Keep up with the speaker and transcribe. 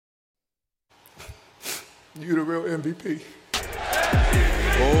You the real MVP.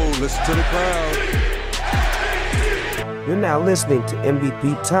 Oh, listen to the crowd. You're now listening to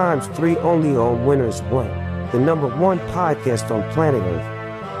MVP times 3 only on Winners One, the #1 podcast on planet Earth.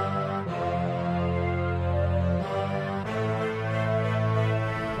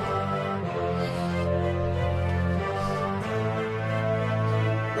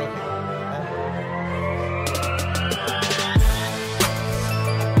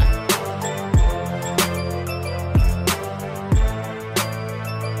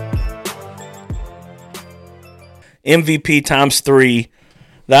 MVP times 3.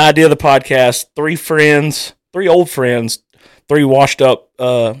 The idea of the podcast, 3 friends, 3 old friends, 3 washed up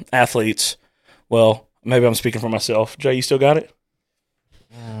athletes. Well, maybe I'm speaking for myself. Jay, you still got it?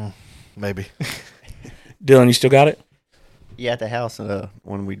 Maybe. Dylan, you still got it? Yeah, at the house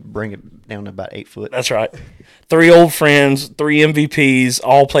when we bring it down to about 8 foot. That's right. 3 old friends, 3 MVPs,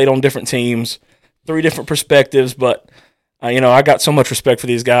 all played on different teams, 3 different perspectives, but I got so much respect for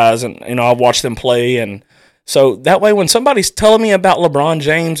these guys, and I watched them play, and so that way when somebody's telling me about LeBron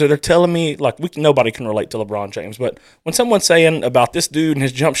James, or they're telling me, nobody can relate to LeBron James, but when someone's saying about this dude and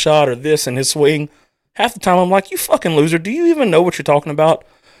his jump shot or this and his swing, half the time I'm like, you fucking loser, do you even know what you're talking about?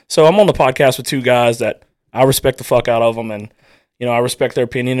 So I'm on the podcast with 2 guys that I respect the fuck out of them, and I respect their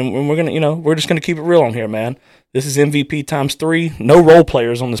opinion, and we're gonna, we're just gonna keep it real on here, man. This is MVP times 3. No role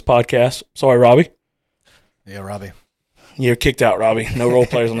players on this podcast. Sorry, Robbie. Yeah, Robbie. You're kicked out, Robbie. No role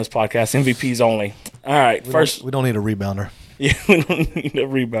players on this podcast. MVPs only. All right, we don't need a rebounder. Yeah, we don't need a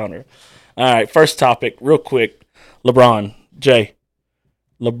rebounder. All right, first topic, real quick. LeBron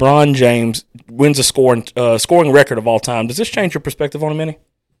James wins a scoring record of all time. Does this change your perspective on him any?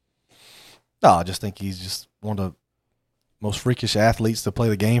 No, I just think he's just one of the most freakish athletes to play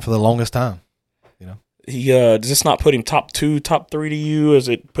the game for the longest time. He does this not put him top 2, top 3 to you? Does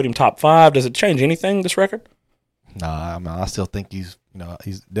it put him top 5? Does it change anything, this record? No, I mean, I still think he's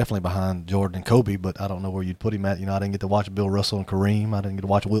definitely behind Jordan and Kobe, but I don't know where you'd put him at. I didn't get to watch Bill Russell and Kareem. I didn't get to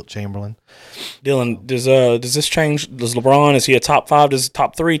watch Wilt Chamberlain. Dylan, does this change? Does LeBron, is he a top 5? Does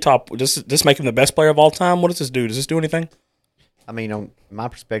top 3, does this make him the best player of all time? What does this do? Does this do anything? I mean, on my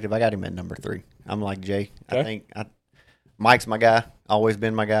perspective, I got him at number 3. I'm like Jay. Okay. I think Mike's my guy. Always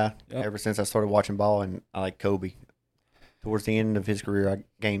been my guy ever since I started watching ball, and I like Kobe. Towards the end of his career, I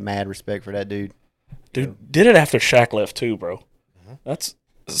gained mad respect for that dude. Dude, did it after Shaq left too, bro. That's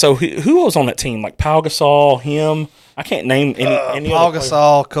so. Who was on that team? Like Pau Gasol, him. I can't name any. Pau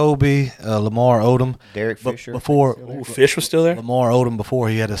Gasol, Kobe, Lamar Odom, Derek Fisher. Fish was still there. Lamar Odom before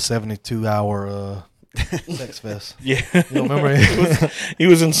he had a 72-hour sex fest. Yeah, you don't remember? he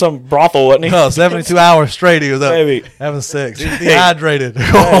was in some brothel, wasn't he? No, 72 hours straight. He was up having sex. He was dehydrated.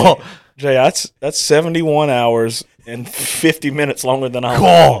 Jay, that's 71 hours and 50 minutes longer than I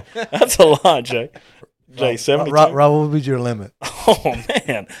was. That's a lot, Jay. Jay, 72. Rob, what would be your limit? Oh,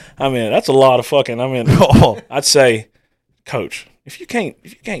 man. I mean, that's a lot of fucking. I mean, I'd say, Coach, if you can't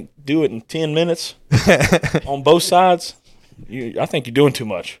do it in 10 minutes on both sides, I think you're doing too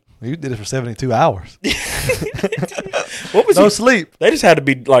much. You did it for 72 hours. What was no sleep. They just had to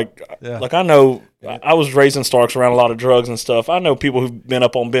be like I know I was raising Starks around a lot of drugs and stuff. I know people who've been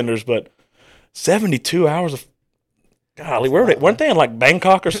up on benders, but 72 hours of golly, weren't they in like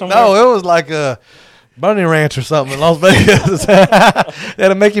Bangkok or something? No, it was like a Bunny Ranch or something in Las Vegas. They had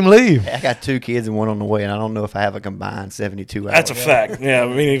to make him leave. I got 2 kids and 1 on the way, and I don't know if I have a combined 72 hours. That's a fact. Yeah,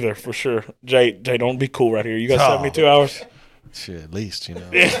 me neither, for sure. Jay, don't be cool right here. You got 72 hours? Shit, at least, And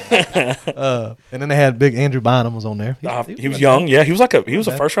then they had big Andrew Bynum was on there. He was young. Yeah, he was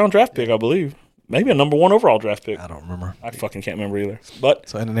a first-round draft pick, I believe. Maybe a number 1 overall draft pick. I don't remember. I fucking can't remember either.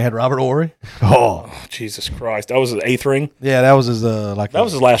 But and then they had Robert Horry. Oh, Jesus Christ. That was his 8th ring? Yeah, that was his that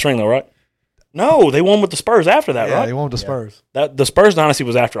was his last ring though, right? No, they won with the Spurs after that, right? Yeah, they won with the Spurs. The Spurs dynasty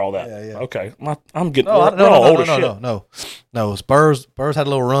was after all that. Yeah. Okay. I'm getting old as shit. No. Spurs had a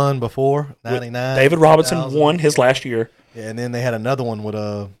little run before 99. David Robinson won his last year. Yeah, and then they had another one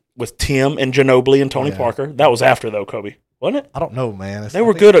with Tim and Ginobili and Tony Parker. That was after though, Kobe. Wasn't it? I don't know, man. They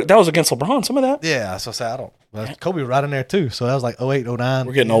were good. That was against LeBron, some of that. Yeah, so I don't. Kobe was right in there too. So that was like 08, 09.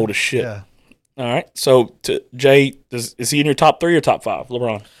 We're getting old as shit. Yeah. All right. So Jay, is he in your top 3 or top 5?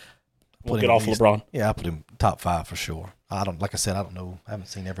 LeBron. We'll get off LeBron. Yeah, I put him top 5 for sure. I don't know. I haven't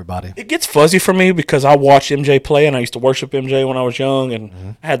seen everybody. It gets fuzzy for me because I watched MJ play and I used to worship MJ when I was young,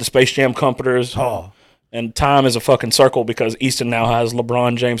 and I had the Space Jam comforters. And time is a fucking circle because Easton now has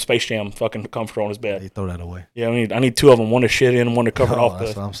LeBron James Space Jam fucking comforter on his bed. You throw that away. Yeah, I need 2 of them, one to shit in and one to cover it off.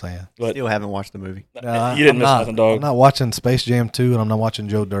 That's what I'm saying. But still haven't watched the movie. No, you didn't miss nothing, dog. I'm not watching Space Jam 2, and I'm not watching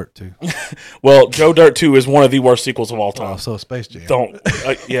Joe Dirt 2. Well, Joe Dirt 2 is one of the worst sequels of all time. So Space Jam.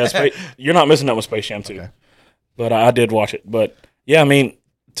 You're not missing that with Space Jam 2. Okay. But I did watch it. But, yeah, I mean,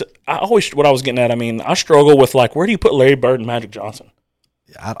 what I was getting at, I mean, I struggle with, like, where do you put Larry Bird and Magic Johnson?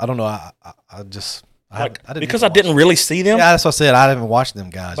 I don't know. I Because I didn't really see them. Yeah, that's what I said. I didn't watch them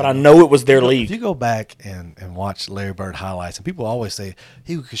guys. But I know it was their league. If you go back and watch Larry Bird highlights, and people always say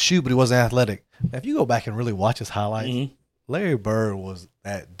he could shoot, but he wasn't athletic. If you go back and really watch his highlights, Larry Bird was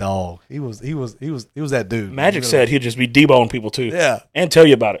that dog. He was that dude. Magic said he'd just be deboning people too. Yeah, and tell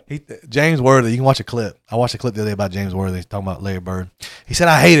you about it. James Worthy. You can watch a clip. I watched a clip the other day about James Worthy talking about Larry Bird. He said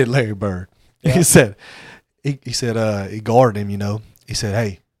I hated Larry Bird. Yeah. He said he guarded him. You know. He said,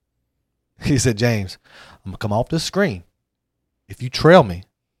 hey. He said, James, I'm going to come off this screen. If you trail me,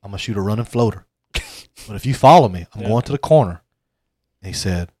 I'm going to shoot a running floater. But if you follow me, I'm going to the corner. And he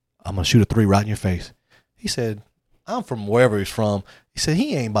said, I'm going to shoot a 3 right in your face. He said, I'm from wherever he's from. He said,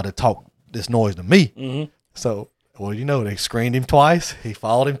 he ain't about to talk this noise to me. Mm-hmm. So, well, you know, they screened him twice. He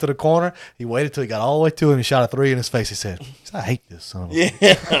followed him to the corner. He waited till he got all the way to him. He shot a 3 in his face. He said, I hate this son of a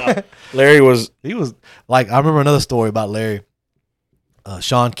Yeah. Larry was. He was like, I remember another story about Larry.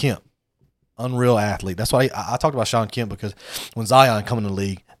 Sean Kemp. Unreal athlete. That's why I talked about Sean Kemp, because when Zion come in the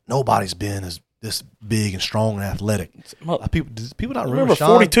league, nobody's been as this big and strong and athletic. People not remember Sean?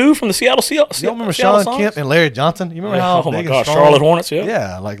 42 from the Seattle Seahawks. You don't remember Sean Kemp and Larry Johnson? You remember how big and strong? Charlotte Hornets.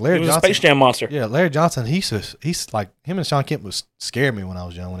 Yeah, like Larry he was Johnson, a Space Jam monster. Yeah, Larry Johnson. He's like him and Sean Kemp was scared me when I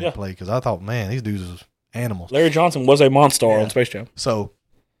was young when he played, because I thought, man, these dudes was animals. Larry Johnson was a monster on Space Jam. So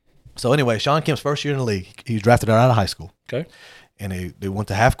anyway, Sean Kemp's first year in the league, he was drafted out of high school. Okay, and they went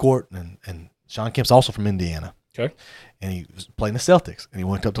to half court, and Sean Kemp's also from Indiana. Okay. And he was playing the Celtics. And he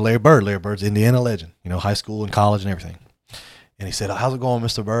went up to Larry Bird. Larry Bird's Indiana legend, you know, high school and college and everything. And he said, how's it going,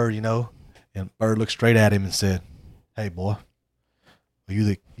 Mr. Bird, you know? And Bird looked straight at him and said, hey, boy, are you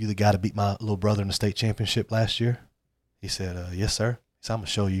the guy that beat my little brother in the state championship last year? He said, yes, sir. He said, I'm going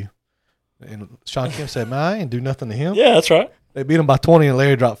to show you. And Sean Kemp said, man, I ain't do nothing to him. Yeah, that's right. They beat him by 20, and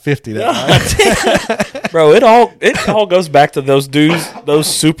Larry dropped 50 that night. Bro, it all goes back to those dudes, those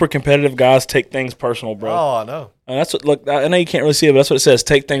super competitive guys take things personal, bro. Oh, I know. And that's what, look, I know you can't really see it, but that's what it says.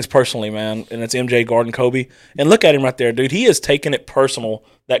 Take things personally, man. And it's MJ, Garden, Kobe. And look at him right there, dude. He is taking it personal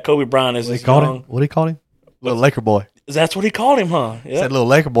that Kobe Bryant is What did he call him? Little Laker boy. That's what he called him, huh? He said, little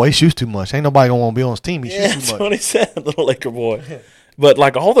Laker boy, he shoots too much. Ain't nobody going to want to be on his team. He shoots too much. That's what he said, little Laker boy. But,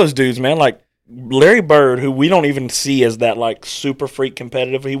 like, all those dudes, man, like, Larry Bird, who we don't even see as that, like, super freak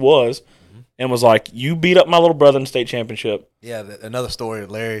competitive, he was, and was like, you beat up my little brother in the state championship. Yeah, another story,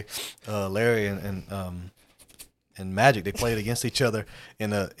 Larry and Magic, they played against each other in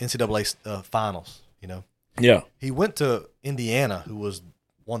the NCAA finals, you know. Yeah. He went to Indiana, who was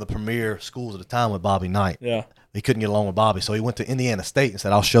one of the premier schools at the time with Bobby Knight. Yeah. He couldn't get along with Bobby, so he went to Indiana State and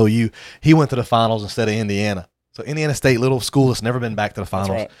said, I'll show you. He went to the finals instead of Indiana. So Indiana State, little school that's never been back to the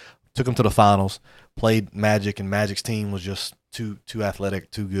finals. That's right. Took him to the finals, played Magic, and Magic's team was just too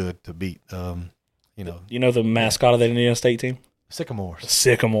athletic, too good to beat. You know. You know the mascot of the Indiana State team? Sycamores.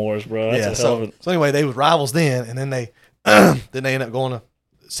 Sycamores, bro. That's so anyway, they was rivals then, and then they ended up going to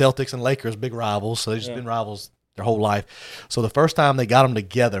Celtics and Lakers, big rivals. So they've just been rivals their whole life. So the first time they got them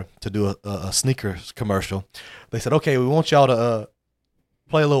together to do a sneakers commercial, they said, okay, we want y'all to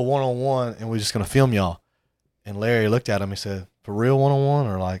play a little one-on-one, and we're just going to film y'all. And Larry looked at him and said, for real one-on-one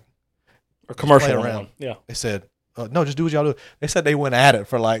or like? Or commercial around. Yeah. They said, no, just do what y'all do. They said they went at it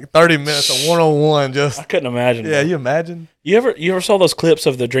for like 30 minutes of one-on-one. I couldn't imagine. Yeah, you imagine? You ever saw those clips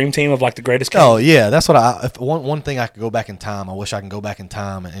of the Dream Team of like the greatest games? Oh, yeah. That's what one thing I could go back in time. I wish I can go back in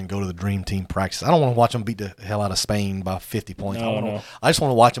time and go to the Dream Team practice. I don't want to watch them beat the hell out of Spain by 50 points. I just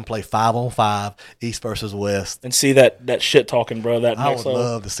want to watch them play 5-on-5, East versus West. And see that shit talking, bro. I would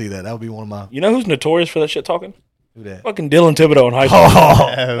love to see that. That would be one of my. You know who's notorious for that shit talking? Who that? Fucking Dylan Thibodeau in high school.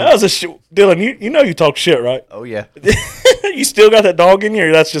 Oh. That was a shit. Dylan, you know you talk shit, right? Oh, yeah. You still got that dog in you,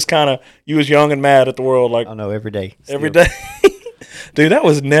 or that's just kind of you was young and mad at the world? Like, I know, every day. Still. Every day. Dude, that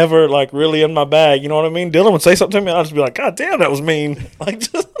was never, like, really in my bag. You know what I mean? Dylan would say something to me, and I'd just be like, God damn, that was mean. Like,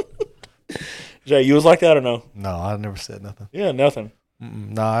 just Jay, you was like that or no? No, I never said nothing. Yeah, nothing.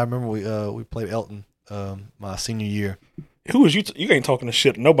 No, I remember we played Elton my senior year. Who was you? You ain't talking to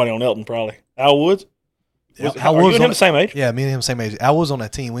shit to nobody on Elton, probably. Al Woods? Are you and him the same age? Yeah, me and him the same age. I was on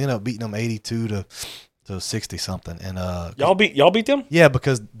that team. We ended up beating them 82 to 60 something. And y'all beat them? Yeah,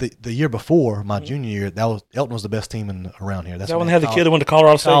 because the year before my junior year, Elton was the best team around here. That's that when they had the kid that went to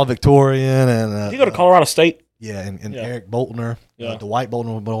Colorado State. Kyle Victorian and did he go to Colorado State? Yeah, and Eric Boltner, Dwight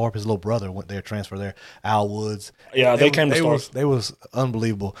Boltner, his little brother went there, transferred there. Al Woods. Yeah, they came to stars. They was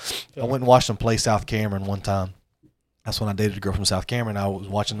unbelievable. Yeah. I went and watched them play South Cameron one time. That's when I dated a girl from South Cameron. I was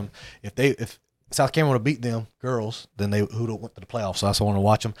watching them. If South Cameron would have beat them girls, then they who went to the playoffs. So I wanted to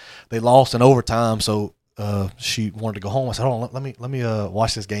watch them. They lost in overtime, so she wanted to go home. I said, hold on, let me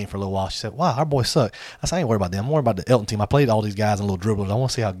watch this game for a little while. She said, wow, our boys suck. I said, I ain't worried about them. I'm worried about the Elton team. I played all these guys and little dribblers. I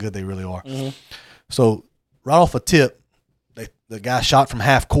want to see how good they really are. Mm-hmm. So right off a tip, the guy shot from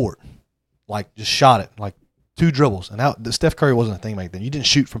half court, like just shot it, like 2 dribbles. And the Steph Curry wasn't a thing back then. You didn't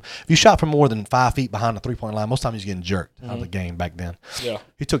shoot if you shot from more than 5 feet behind the 3-point line, most times you're getting jerked out of the game back then. Yeah.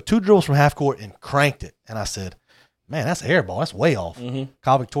 He took 2 dribbles from half court and cranked it. And I said, man, that's an air ball. That's way off. Mm-hmm.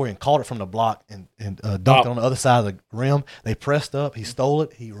 Kyle Victorian caught it from the block and dunked it on the other side of the rim. They pressed up. He stole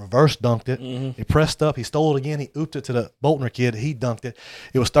it. He reverse dunked it. Mm-hmm. He pressed up. He stole it again. He ooped it to the Boltner kid. He dunked it.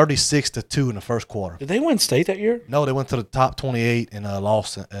 It was 36-2 in the first quarter. Did they win state that year? No, they went to the top 28 and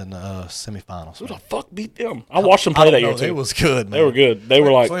lost in the semifinals. Who the fuck beat them? I watched them play that year, too. They was good, man. They were good. They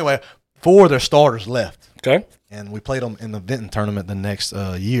were like... So anyway, 4 of their starters left. Okay. And we played them in the Vinton tournament the next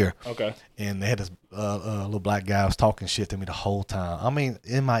year. Okay. And they had this little black guy was talking shit to me the whole time. I mean,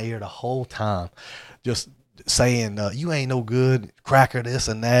 in my ear the whole time, just saying, you ain't no good, cracker, this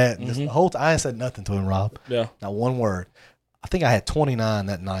and that. And the whole time, I ain't said nothing to him, Rob. Yeah. Not one word. I think I had 29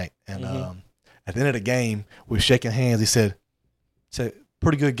 that night. And at the end of the game, we were shaking hands. He said,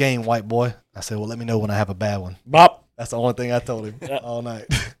 pretty good game, white boy. I said, well, let me know when I have a bad one. Bop. That's the only thing I told him all night.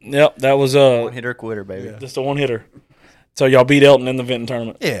 Yep, that was one hitter quitter, baby. Yeah. Just a one hitter. So y'all beat Elton in the Vinton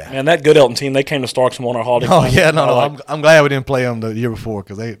tournament. Yeah, man, that good Elton team. They came to Starks and won our holiday. Oh yeah, no. I'm glad we didn't play them the year before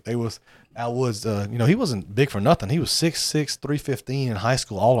because they was Al Woods. He wasn't big for nothing. He was 6'6", 315 in high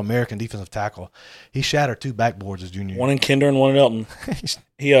school, All American defensive tackle. He shattered 2 backboards his junior year. One in Kinder and one in Elton.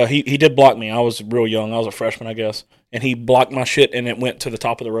 He did block me. I was real young. I was a freshman, I guess, and he blocked my shit and it went to the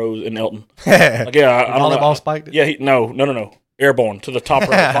top of the rows in Elton. Like, yeah, I don't know. Volleyball spiked it. Yeah, no. Airborne to the top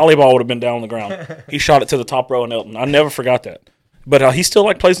row. Volleyball would have been down on the ground. He shot it to the top row in Elton. I never forgot that. But he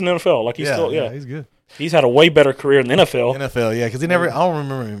still plays in the NFL. Like he's he's good. He's had a way better career in the NFL. NFL, yeah, because I don't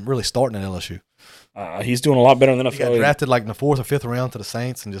remember him really starting at LSU. He's doing a lot better in the NFL. He got drafted like in the 4th or 5th round to the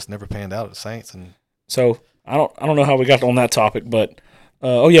Saints and just never panned out at the Saints. And so I don't know how we got on that topic, but we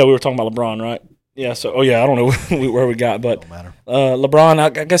were talking about LeBron, right? Yeah. So I don't know where we got, but don't matter. LeBron,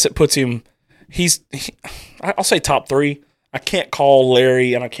 I guess it puts him. I'll say top 3. I can't call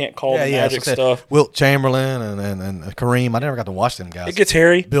Larry and I can't call the Magic stuff. Wilt Chamberlain and Kareem. I never got to watch them guys. It gets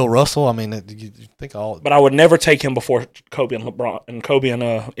hairy. Bill Russell. I mean, you think all. But I would never take him before Kobe and LeBron and Kobe and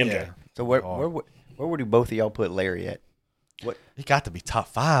MJ. Yeah. So where would both of y'all put Larry at? What he got to be top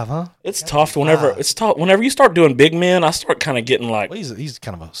 5, huh? It's tough whenever you start doing big men. I start kind of getting like. Well, he's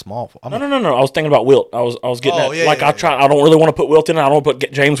kind of a small. No. I was thinking about Wilt. I was getting I don't really want to put Wilt in it. I don't want to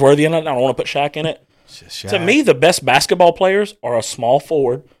put James Worthy in it. I don't want to put Shaq in it. To me, the best basketball players are a small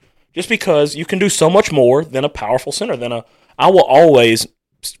forward, just because you can do so much more than a powerful center. I will always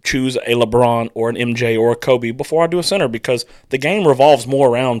choose a LeBron or an MJ or a Kobe before I do a center because the game revolves more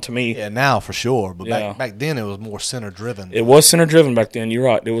around to me. Yeah, now for sure, but back then it was more center driven. It was center driven back then. You're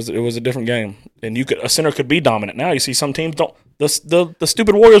right. It was a different game, and a center could be dominant. Now you see some teams don't. The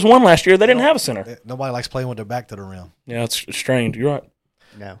stupid Warriors won last year. They didn't have a center. Nobody likes playing with their back to the rim. Yeah, it's strange. You're right.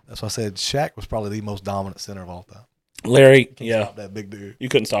 No. That's why I said Shaq was probably the most dominant center of all time. Larry, Stop that big dude. You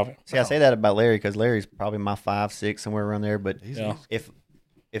couldn't stop him. See, I say that about Larry because Larry's probably my 5'6", somewhere around there. But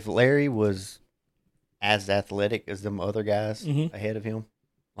if Larry was as athletic as them other guys ahead of him,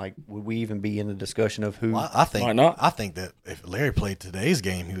 like would we even be in the discussion of who? Well, I think Why not? I think that if Larry played today's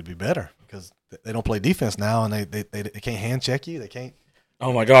game, he would be better because they don't play defense now, and they can't hand check you. They can't.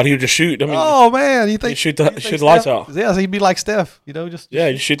 Oh my God, he would just shoot. I mean, oh man, you think shoot the lights out? Yeah, so he'd be like Steph, you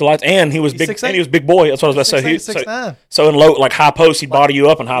shoot the lights, and he was big, 6'8". and he was big boy. That's what I was about to say. 6'9". So in low, like high post, he'd body you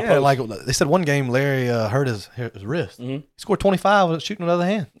up in high post. Like they said, one game Larry hurt his wrist. Mm-hmm. He scored 25 with shooting with the other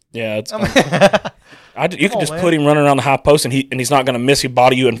hand. Yeah, you could just put him running around the high post, and he's not going to miss. He'd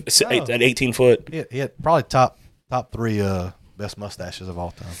body you at 18 foot. He had probably top 3 best mustaches of all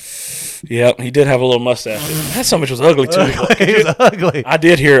time. Yeah, he did have a little mustache. That son of a bitch was ugly too. He was ugly. I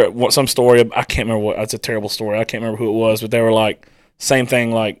did hear some story. I can't remember what. It's a terrible story. I can't remember who it was, but they were like same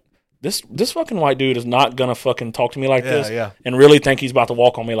thing. Like this fucking white dude is not gonna fucking talk to me like this, and really think he's about to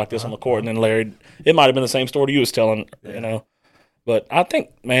walk on me like this on the court. And then Larry, it might have been the same story you was telling, But I think,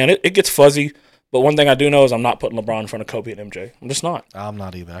 man, it gets fuzzy. But one thing I do know is I'm not putting LeBron in front of Kobe and MJ. I'm just not. I'm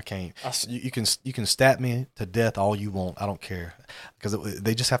not either. I can't. You can stat me to death all you want. I don't care because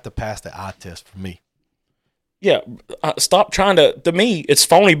they just have to pass the eye test for me. Yeah, stop trying to. To me, it's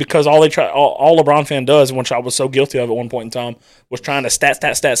phony because all LeBron fan does, which I was so guilty of at one point in time, was trying to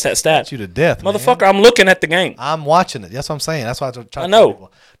stat. You to death, motherfucker. Man. I'm looking at the game. I'm watching it. That's what I'm saying. That's why I try to know.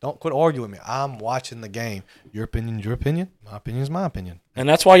 People, don't quit arguing with me. I'm watching the game. Your opinion is your opinion. My opinion is my opinion. And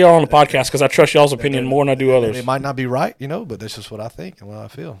that's why y'all on the podcast because I trust y'all's opinion more than I do others. It might not be right, but that's just what I think and what I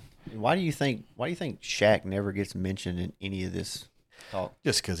feel. Why do you think Shaq never gets mentioned in any of this talk?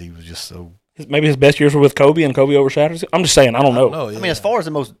 Just because he was just so. Maybe his best years were with Kobe and Kobe overshadows it. I'm just saying. I don't know. Yeah. I mean, as far as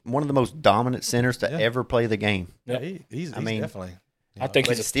one of the most dominant centers to ever play the game. Yeah, he's definitely. I think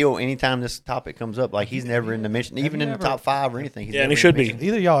but still, anytime this topic comes up, like he's never in the mention, even in the top 5 or anything. He's and he should be.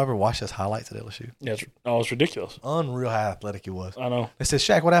 Either of y'all ever watched his highlights at LSU? Yeah, it's ridiculous. Unreal how athletic he was. I know. They said,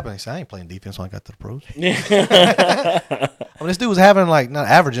 Shaq, what happened? He said, I ain't playing defense when I got to the pros. Yeah. I mean, this dude was having, not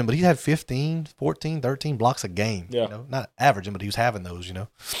averaging, but he had 15, 14, 13 blocks a game. Yeah. You know? Not averaging, but he was having those,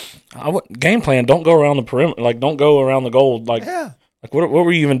 Game plan, don't go around the perimeter. Like, don't go around the goal. Like, Yeah. Like, what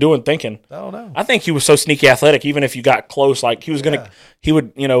were you even doing thinking? I don't know. I think he was so sneaky athletic, even if you got close, like, he was going to – he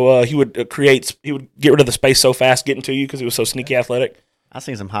would get rid of the space so fast getting to you because he was so sneaky athletic. I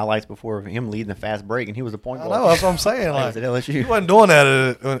seen some highlights before of him leading the fast break, and he was a point guard. I know, that's what I'm saying. He was at LSU. He wasn't doing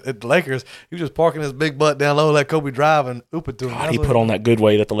that at the Lakers. He was just parking his big butt down low, let Kobe drive and oop it to him. God, he put on that good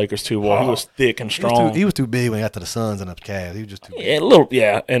weight at the Lakers too, boy. He was thick and strong. He was too big when he got to the Suns and the Cavs. He was just too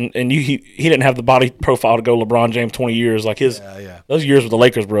big. And he didn't have the body profile to go LeBron James 20 years. Like those years with the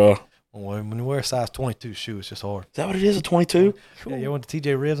Lakers, bro. When you wear a size 22 shoe, it's just hard. Is that what it is, a 22? Yeah, you went to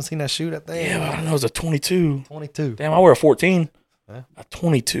TJ Ribs and seen that shoe, that thing? Yeah, but I didn't know it was a 22. 22. Damn, I wear a 14. A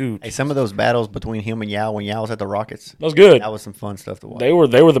 22. Hey, some of those battles between him and Yao when Yao was at the Rockets. That was good. That was some fun stuff to watch. They were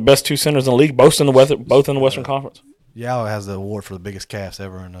the best two centers in the league, both in the Western Conference. Yao has the award for the biggest calves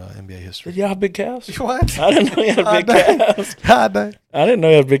ever in NBA history. Did Yao have big calves? What? I didn't know he had big calves. God dang. I didn't know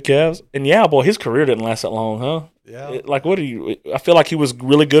he had big calves. And Yao, boy, his career didn't last that long, huh? Yeah. I feel like he was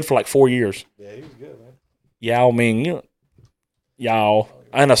really good for like 4 years. Yeah, he was good, man. Yao Ming, Yao,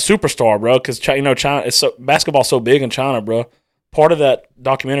 and a superstar, bro. Because China, basketball's so big in China, bro. Part of that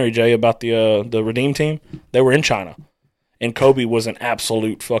documentary, Jay, about the Redeem team, they were in China, and Kobe was an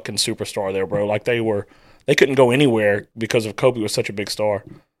absolute fucking superstar there, bro. Like they couldn't go anywhere because of Kobe was such a big star.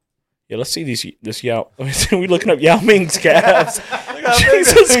 Yeah, let's see this Yao. We looking up Yao Ming's calves.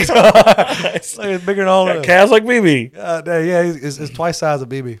 Jesus Christ, It's bigger than all of them. Calves like BB. God dang, yeah, it's twice size of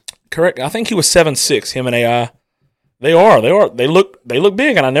BB. Correct. I think he was 7'6", him and AI. They are. They look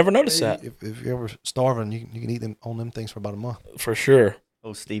big, and I never noticed that. If you're ever starving, you can eat them on them things for about a month. For sure.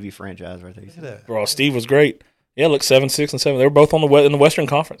 Oh, Stevie franchise right there. Bro, Steve was great. Yeah, look, 7'6" and 7. They were both in the Western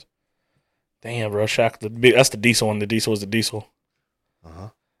Conference. Damn, bro, Shaq. That's the Diesel one. The Diesel is the Diesel.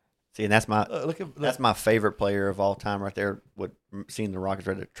 See, and that's my favorite player of all time right there. Seeing the Rockets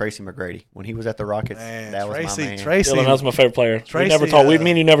right there, Tracy McGrady. When he was at the Rockets, that was my man. Tracy, Dylan, that was my favorite player. Tracy,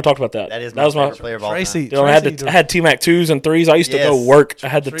 Me and you never talked about that. That is my favorite player of all time. Dylan, I had T-Mac 2s and 3s. I used to go work. I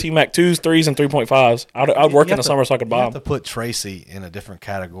had the T-Mac 2s, 3s, and 3.5s. I'd work in the summer so I could buy them. You have to put Tracy in a different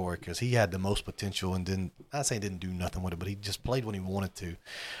category because he had the most potential and didn't do nothing with it, but he just played when he wanted to.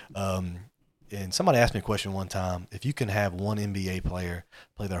 And somebody asked me a question one time: if you can have one NBA player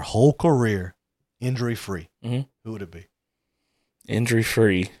play their whole career injury-free, who would it be?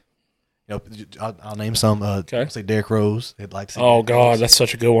 Injury-free. I'll name some. Okay. Say Derrick Rose. I'd like to see Oh, God, that's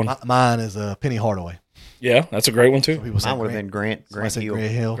such a good one. Mine is Penny Hardaway. Yeah, that's a great one, too. Mine would have been Grant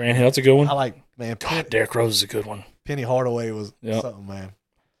Hill. Grant Hill, that's a good one. I like, man. God, Derrick Rose is a good one. Penny Hardaway was something, man.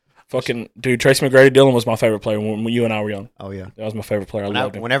 Fucking dude, Tracy McGrady Dillon was my favorite player when you and I were young. Oh yeah, that was my favorite player. I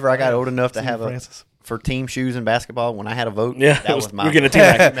loved him. Whenever I got old enough to have for team shoes in basketball, when I had a vote, that was my. We're getting a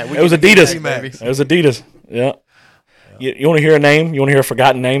T-Mac. It was Adidas. It was Adidas. Yeah. You want to hear a name? You want to hear a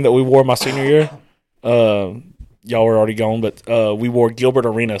forgotten name that we wore my senior year? Y'all were already gone, but we wore Gilbert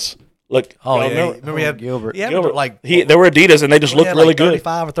Arenas. Look, remember we had Gilbert. Gilbert, they were Adidas and they just looked really good.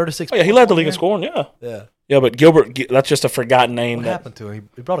 35 or 36. Oh yeah, he led the league in scoring. Yeah. Yeah, but Gilbert, that's just a forgotten name. What happened to him?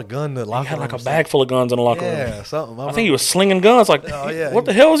 He brought a gun to the locker room. He had like a bag full of guns in the locker room. Yeah, something. I think he was slinging guns. Like, what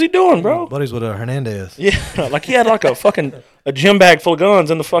the hell was he doing, bro? Buddies with Hernandez. Yeah, like he had like a gym bag full of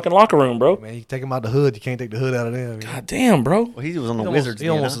guns in the fucking locker room, bro. Man, you take him out the hood, you can't take the hood out of them. God damn, bro. Well, he was on the Wizards. He's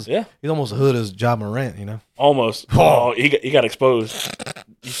almost as hood as Ja Morant, Almost. Oh, he got exposed.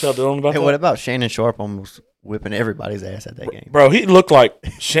 You tell Dylan about that? What about Shannon Sharp almost whipping everybody's ass at that game? Bro, he looked like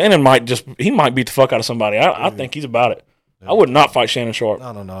Shannon might beat the fuck out of somebody. I think he's about it. I would not fight Shannon Sharp.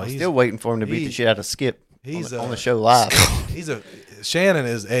 No. I'm still waiting for him to beat the shit out of Skip on the show live. Shannon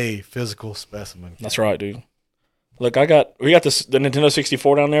is a physical specimen. That's right, dude. Look, we got the Nintendo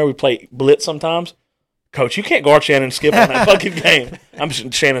 64 down there. We play Blitz sometimes. Coach, you can't guard Shannon Skip on that fucking game. I'm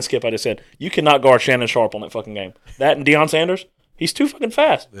Shannon Skip, I just said. You cannot guard Shannon Sharp on that fucking game. That and Deion Sanders, he's too fucking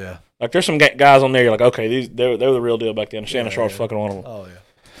fast. Yeah. Like, there's some guys on there, you're like, okay, they're the real deal back then. Shannon Sharp's fucking one of them. Oh,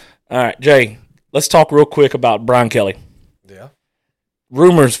 yeah. All right, Jay, let's talk real quick about Brian Kelly. Yeah.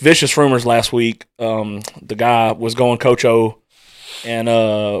 Vicious rumors last week. The guy was going Coach O. and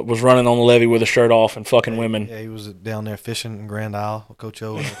was running on the levee with a shirt off and fucking women. Yeah, he was down there fishing in Grand Isle with Coach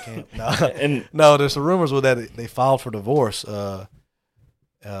O in the camp. No, there's some rumors with that they filed for divorce,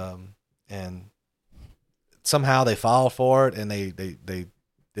 and somehow they filed for it, and they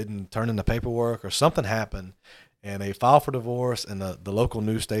didn't turn in the paperwork, or something happened, and they filed for divorce, and the local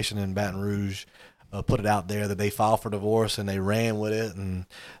news station in Baton Rouge put it out there that they filed for divorce, and they ran with it. And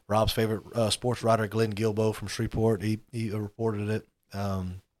Rob's favorite sports writer, Glenn Gilbo from Shreveport, he reported it.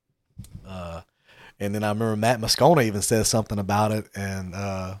 And then I remember Matt Moscona even said something about it, and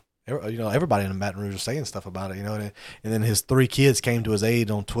everybody in Baton Rouge was saying stuff about it, and then his 3 kids came to his aid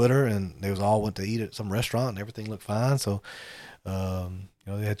on Twitter, and they all went to eat at some restaurant, and everything looked fine. So,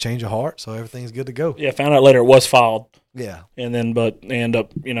 they had change of heart, so everything's good to go. Yeah, found out later it was filed. Yeah, and then but they end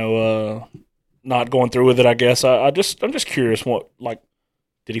up not going through with it. I guess I'm just curious. What, like,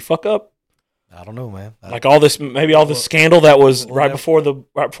 did he fuck up? I don't know, man. Like all this scandal that was right before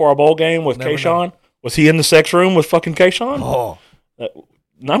our bowl game with Kayshawn. Was he in the sex room with fucking Kayshawn? Oh,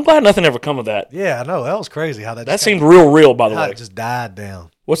 I'm glad nothing ever come of that. Yeah, I know. That was crazy how that seemed real, by the way. It just died down.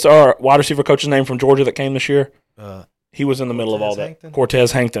 What's our wide receiver coach's name from Georgia that came this year? He was in the middle of all that. Hankton?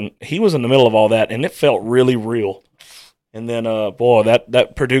 Cortez Hankton. He was in the middle of all that, and it felt really real. And then,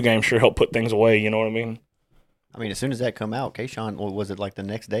 that Purdue game sure helped put things away. You know what I mean? I mean, as soon as that come out, Kayshawn, was it like the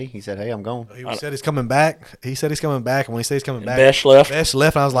next day? He said, "Hey, I'm going." He said he's coming back. He said he's coming back, and when he said he's coming back, Besh left. And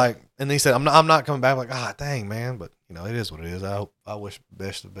I was like, and then he said, "I'm not coming back." I'm like, dang, man. But it is what it is. I wish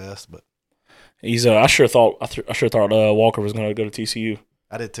Besh the best, but he's. I sure thought Walker was going to go to TCU.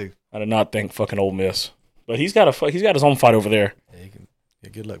 I did too. I did not think fucking Ole Miss, but he's got his own fight over there. Yeah,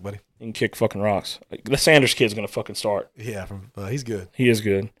 good luck, buddy. He can kick fucking rocks. The Sanders kid's going to fucking start. Yeah, he's good. He is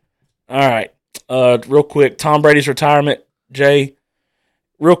good. All right. Real quick, Tom Brady's retirement, Jay.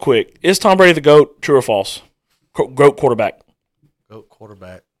 Real quick, is Tom Brady the GOAT? True or false? GOAT quarterback. GOAT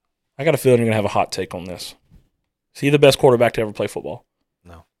quarterback. I got a feeling you're gonna have a hot take on this. Is he the best quarterback to ever play football?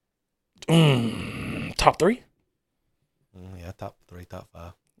 No. Top 3? Yeah, top 3, top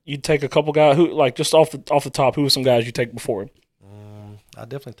 5. You'd take a couple guys who, like, just off the top. Who are some guys you take before him? I'd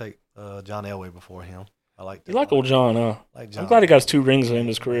definitely take John Elway before him. I like. You like old John, huh? Like John. I'm glad he got his 2 rings in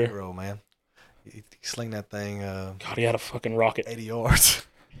his career. Hero, man. He sling that thing. God, he had a fucking rocket. 80 yards.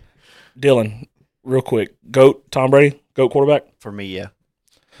 Dylan, real quick, GOAT, Tom Brady, GOAT quarterback? For me, yeah.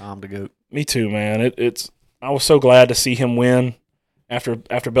 Tom the GOAT. Me too, man. I was so glad to see him win after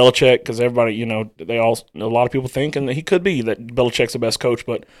Belichick, because everybody, a lot of people think, and he could be, that Belichick's the best coach,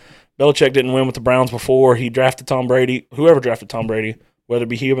 but Belichick didn't win with the Browns before. He drafted Tom Brady, whoever drafted Tom Brady, whether it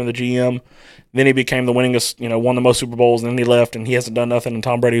be him or the GM. Then he became the winningest, won the most Super Bowls, and then he left, and he hasn't done nothing, and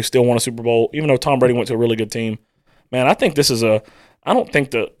Tom Brady still won a Super Bowl, even though Tom Brady went to a really good team. Man, I think I don't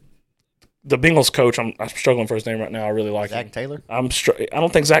think the Bengals coach, I'm struggling for his name right now, I really like him. Zach Taylor? I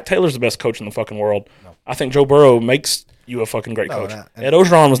don't think Zach Taylor's the best coach in the fucking world. No. I think Joe Burrow makes you a fucking great coach. Ed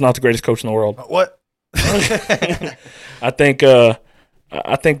Orgeron was not the greatest coach in the world. What? I think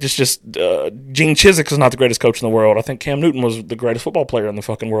just Gene Chizik is not the greatest coach in the world. I think Cam Newton was the greatest football player in the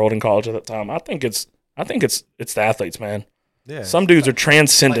fucking world in college at that time. I think it's the athletes, man. Yeah. Some dudes are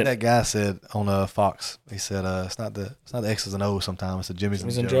transcendent. Like that guy said on Fox. He said it's not the X's and O's sometimes. It's the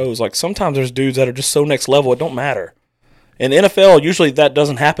Jimmy's and Joe's. Like sometimes there's dudes that are just so next level it don't matter. In the NFL, usually that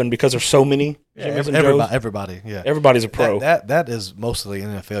doesn't happen because there's so many. Everybody. Yeah. Everybody's a pro. That is mostly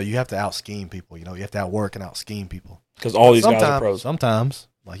in the NFL. You have to out scheme people. You have to outwork and out scheme people. Because all these guys are pros. Sometimes,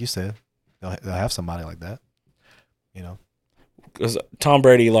 like you said, they'll have somebody like that. Because Tom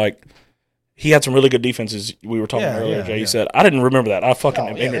Brady, like, he had some really good defenses. We were talking earlier, Jay. You said, I didn't remember that. I fucking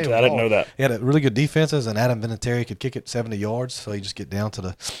am ignorant to that. I didn't know that. He had really good defenses, and Adam Vinatieri could kick it 70 yards, so he just get down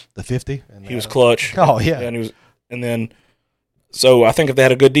to the 50. And he was clutch. Oh, yeah. So I think if they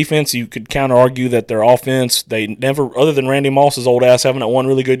had a good defense, you could counter-argue that their offense, they never, other than Randy Moss's old ass having that one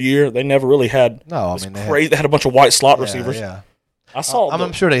really good year, they never really had. No, they had a bunch of white slot receivers. Yeah.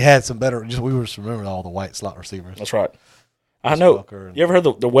 I'm sure they had some better. We were just remembering all the white slot receivers. That's right. I know. You ever heard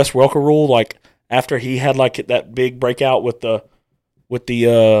the Wes Welker rule? Like after he had like that big breakout with the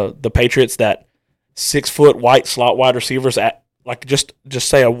Patriots, that 6 foot white slot wide receivers at like just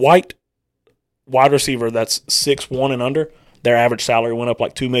say a white wide receiver that's 6'1" and under. Their average salary went up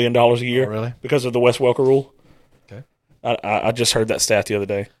like $2 million a year. Oh, really? Because of the Wes Welker rule. Okay. I just heard that stat the other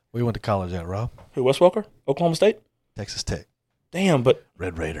day. We went to college at Rob. Who, Wes Welker? Oklahoma State? Texas Tech. Damn, but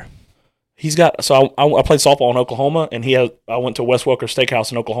Red Raider. He's got. So I played softball in Oklahoma, and I went to Wes Welker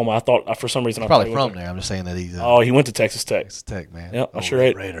Steakhouse in Oklahoma. I thought for some reason probably from there. I'm just saying that he's. He went to Texas Tech. Texas Tech, man. Yeah, I sure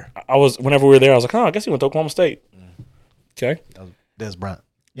Red Raider. I was whenever we were there. I was like, I guess he went to Oklahoma State. Okay. That was Des Bryant.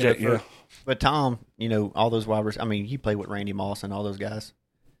 But Tom, all those wide receivers. I mean, he played with Randy Moss and all those guys.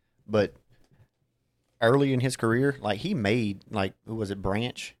 But early in his career, like he made who was it,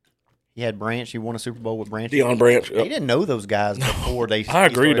 Branch? He had Branch. He won a Super Bowl with Branch. Deion Branch. He didn't know those guys before they I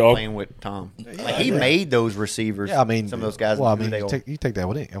agree, started dog. playing with Tom. Like he made those receivers. Yeah, I mean, some of those guys. Well, I mean, you take that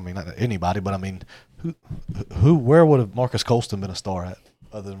with it. I mean, not anybody, but I mean, where would have Marcus Colston been a star at,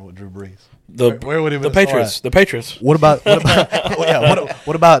 other than with Drew Brees? Where would he been? The Patriots. What about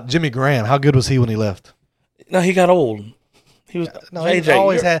what about Jimmy Graham? How good was he when he left? No, he got old. He was he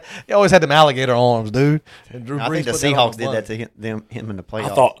always had them alligator arms, dude. And Drew I Brees think the Seahawks did that to him in the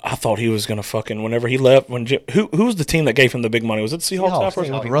playoffs. I thought he was gonna fucking whenever he left. Who was the team that gave him the big money? Was it the Seahawks?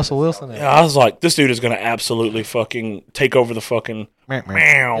 With Russell Wilson. Yeah, I was like, this dude is gonna absolutely fucking take over the fucking. Went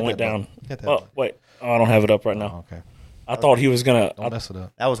down. Oh wait, I don't have it up right now. Okay. I thought he was gonna. Don't mess it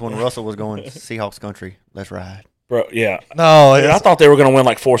up. That was when Russell was going Seahawks country. Let's ride. Bro, yeah. No, I thought they were going to win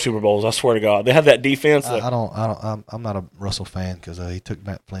like 4 Super Bowls. I swear to God, they had that defense. I'm not a Russell fan because he took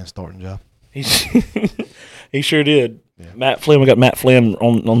Matt Flynn's starting job. He sure did. Yeah. Matt Flynn. We got Matt Flynn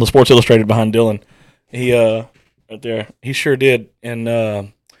on the Sports Illustrated behind Dillon. He right there. He sure did. And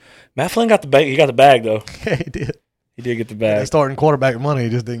Matt Flynn got the bag. He got the bag though. Yeah, he did. He did get the bag. Starting quarterback money, he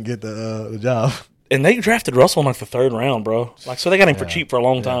just didn't get the job. And they drafted Russell in like the 3rd round, bro. So they got him for cheap for a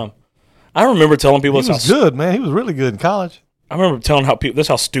long time. I remember telling people he was good, man. He was really good in college. I remember telling people this is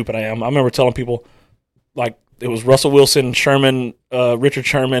how stupid I am. I remember telling people like it was Russell Wilson, Sherman, Richard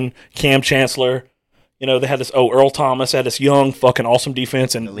Sherman, Cam Chancellor. They had this Earl Thomas had this young fucking awesome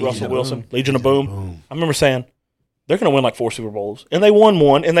defense and Russell Wilson, Legion of Boom. I remember saying they're going to win like 4 Super Bowls, and they won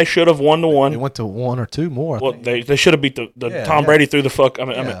one, and they should have won the one. They went to 1 or 2 more. Well, they should have beat the Tom Brady threw the fuck. I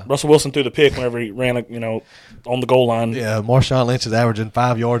mean, Russell Wilson threw the pick whenever he ran, on the goal line. Yeah, Marshawn Lynch is averaging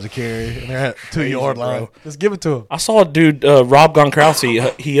 5 yards a carry, and they're at 2-yard line. Just give it to him. I saw a dude, Rob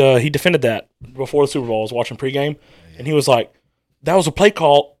Gronkowski. He defended that before the Super Bowl. I was watching pregame, and he was like, "That was a play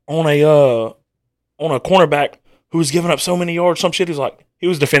call on a cornerback who was giving up so many yards, some shit." He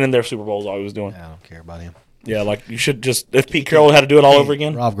was defending their Super Bowls. All he was doing. Yeah, I don't care about him. Yeah, like you should just if Pete Carroll had to do it all over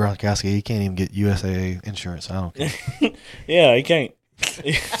again. Rob Gronkowski, he can't even get USAA insurance. I don't care. Yeah, he can't.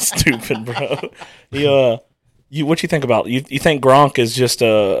 Stupid, bro. What you think about? You think Gronk is just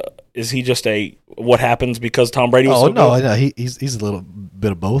he just a what happens because Tom Brady was so good? No, he's a little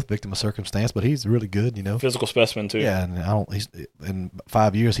bit of both, victim of circumstance, but he's really good, Physical specimen too. Yeah, and he's in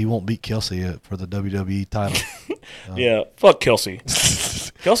 5 years he won't beat Kelsey for the WWE title. Yeah, fuck Kelsey.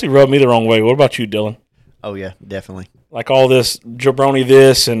 Kelsey rubbed me the wrong way. What about you, Dillon? Oh yeah, definitely. Like all this jabroni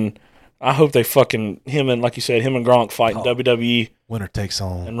this, and I hope they fucking him and Gronk fight in WWE. Winner takes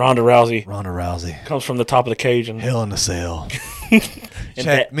on. And Ronda Rousey comes from the top of the cage and Hell in the Cell. Me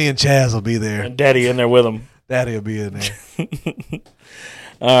and Chaz will be there. And Daddy in there with him. Daddy will be in there.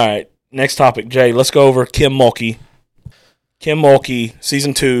 All right, next topic, Jay. Let's go over Kim Mulkey. Kim Mulkey,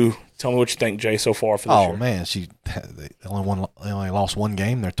 season 2. Tell me what you think, Jay, so far for this year. Oh man, they only lost 1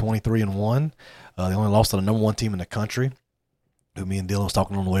 game. They're 23-1. They only lost to the number 1 team in the country. Who me and Dillon was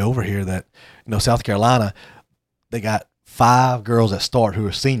talking on the way over here that South Carolina, they got 5 girls that start who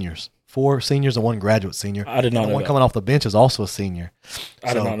are seniors. 4 seniors and 1 graduate senior. I did not know that. One coming off the bench is also a senior.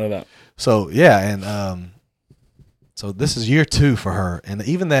 I did not know that. So yeah, and so this is year 2 for her, and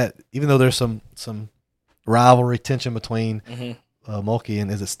even though there's some rivalry tension between Mulkey and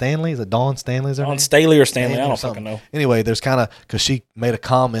is it Stanley? Is it Dawn Stanley? Dawn Staley or Stanley? I don't fucking know. Anyway, there's kind of because she made a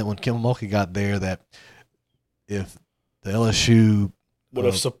comment when Kim Mulkey got there that if the LSU would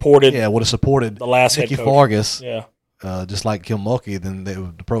have supported the last Nikki head coach. Fargas, just like Kim Mulkey, then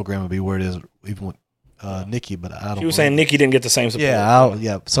the program would be where it is even with Nikki. But I don't. She was saying Nikki didn't get the same support.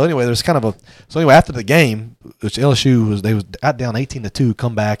 Yeah. So anyway, there's kind of after the game, which LSU was got down 18-2,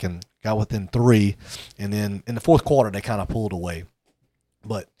 come back and got within 3, and then in the 4th quarter they kind of pulled away.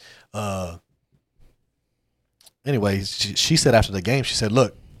 But anyway, she said after the game, she said,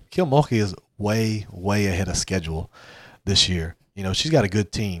 "Look, Kim Mulkey is way ahead of schedule this year. She's got a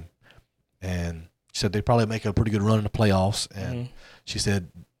good team, and she said they probably make a pretty good run in the playoffs." And she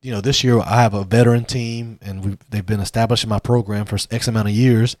said, this year I have a veteran team, and they've been establishing my program for X amount of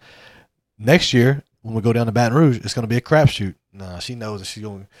years. Next year, when we go down to Baton Rouge, it's going to be a crapshoot. Nah, she knows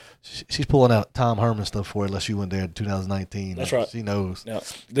that she's pulling out Tom Herman stuff for it unless she went there in 2019. That's right. She knows. Yeah.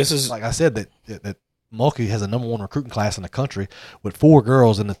 This is like I said that Mulkey has a number 1 recruiting class in the country with 4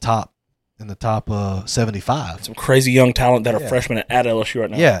 girls in the top 75. Some crazy young talent that are freshmen at LSU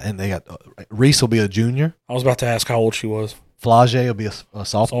right now. Yeah, and they got Reese will be a junior. I was about to ask how old she was. Flage will be a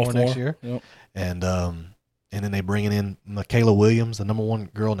sophomore next year. Yep. And then they bringing in Michaela Williams, the number 1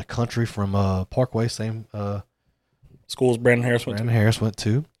 girl in the country from Parkway, same schools Brandon Harris went Brandon Harris went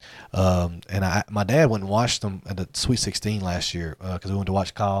to. And my dad went and watched them at the Sweet 16 last year because we went to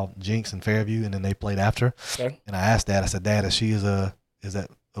watch Kyle Jinks and Fairview, and then they played after. Okay. And I asked Dad, I said, Dad, is that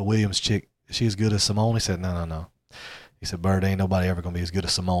a Williams chick? Is she as good as Simone? He said, no. He said, Bird, ain't nobody ever going to be as good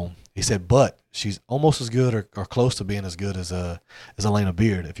as Simone. He said, but she's almost as good or close to being as good as Elena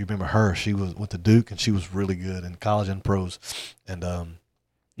Beard. If you remember her, she went to Duke, and she was really good in college and pros. And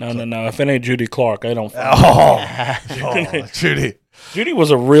No. If it ain't Judy Clark, I don't. Judy. Judy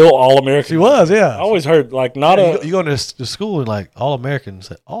was a real All-American. She was, yeah. I always heard you go to school and like All-American.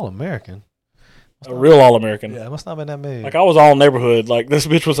 Say All-American. A real All-American. Yeah, it must not have been that many. Like I was all neighborhood. Like this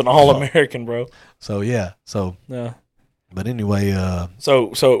bitch was an All-American, bro. So yeah. Yeah. But anyway,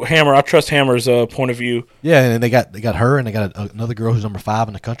 so Hammer, I trust Hammer's point of view. Yeah, and they got her, and they got another girl who's number 5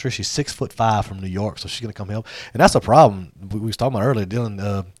 in the country. She's 6'5" from New York, so she's gonna come help. And that's a problem. We was talking about earlier,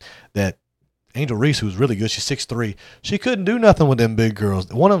 Dylan, that Angel Reese, who's really good, she's 6'3". She couldn't do nothing with them big girls.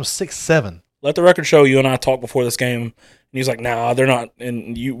 One of them 6'7". Let the record show you and I talked before this game, and he's like, "Nah, they're not."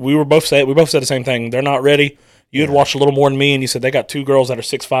 And we both said the same thing. They're not ready. You had watched a little more than me, and you said they got 2 girls that are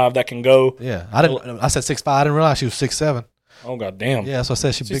 6'5" that can go. Yeah, I said 6'5". I didn't realize she was 6'7". Oh god damn! Yeah, so I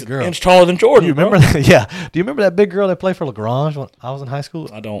said she's a big girl. An inch taller than Jordan. Do you remember that? Yeah. Do you remember that big girl that played for LaGrange when I was in high school?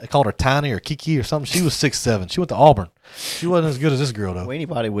 I don't. They called her Tiny or Kiki or something. She was 6'7". She went to Auburn. She wasn't as good as this girl though. Well,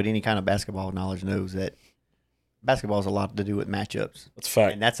 anybody with any kind of basketball knowledge knows that basketball has a lot to do with matchups. That's a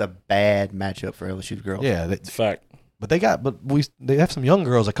fact. And that's a bad matchup for LSU girls. Yeah, that's a fact. But they have some young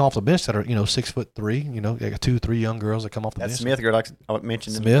girls that come off the bench that are 6'3". You know, they got 2-3 young girls that come off the bench. That Smith girl, like I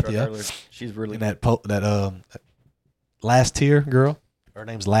mentioned Smith, in the earlier, she's really and that last tier girl. Her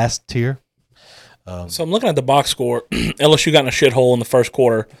name's Last Tier. So I'm looking at the box score. LSU got in a shithole in the first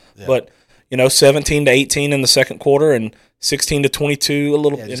quarter, but 17-18 in the second quarter and 16-22 a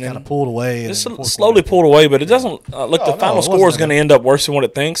little. Yeah, just kind of pulled away. Just slowly pulled away, but it doesn't look. The final score is going to end up worse than what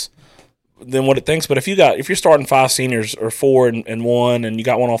it thinks. But if you're starting 5 seniors or 4 and 1, and you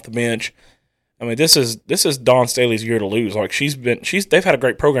got one off the bench, I mean this is Dawn Staley's year to lose. Like they've had a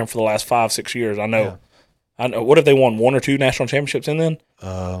great program for the last 5-6 years. I know. Yeah. I know. What have they won? 1 or 2 national championships in then?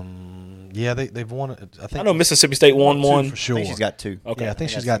 Yeah, they've won. I know Mississippi State won 1 for sure. I think she's got 2. Okay. Yeah, I think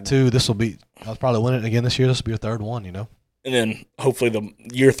she's got 2. This will be. I'll probably win it again this year. This will be her 3rd one. And then hopefully the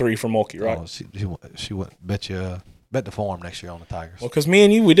year 3 for Mulkey, right? Oh, she would bet the farm next year on the Tigers. Well, because me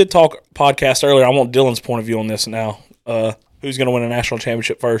and you, we did talk podcast earlier. I want Dylan's point of view on this now. Who's going to win a national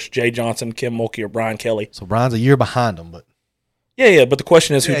championship first? Jay Johnson, Kim Mulkey, or Brian Kelly? So Brian's a year behind them, but yeah. But the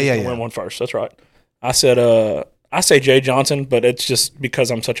question is who's going to win one first? That's right. I say Jay Johnson, but it's just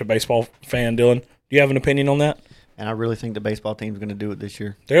because I'm such a baseball fan. Dylan, do you have an opinion on that? And I really think the baseball team's going to do it this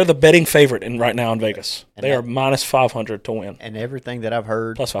year. They're the betting favorite right now in Vegas. They are minus 500 to win. And everything that I've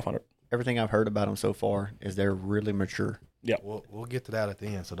heard, plus 500. Everything I've heard about them so far is they're really mature. Yeah, we'll get to that at the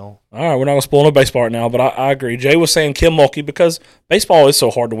end. So don't. All right, we're not going to spoil no baseball right now, but I agree. Jay was saying Kim Mulkey because baseball is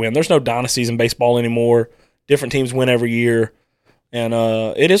so hard to win. There's no dynasties in baseball anymore. Different teams win every year, and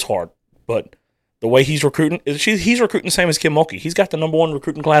it is hard. But the way he's recruiting, he's recruiting the same as Kim Mulkey. He's got the number 1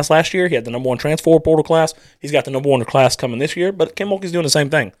 recruiting class last year. He had the number 1 transfer portal class. He's got the number 1 class coming this year. But Kim Mulkey's doing the same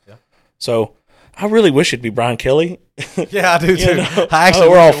thing. Yeah. So I really wish it'd be Brian Kelly. Yeah, I do too. I actually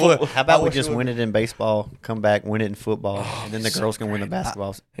How about we just win it in baseball, come back, win it in football, and then the girls can win the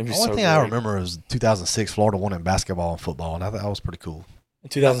basketball. The only thing I remember is 2006, Florida won in basketball and football, and I thought that was pretty cool. In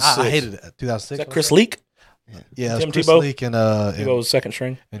 2006. I hated it. 2006. Is that Chris Leak? Yeah, Tim Chris Tebow? Leak and Tebow was second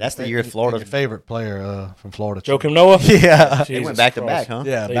string. That's the year Florida. Your favorite player from Florida. Joakim Noah? Yeah. They went back to back, huh?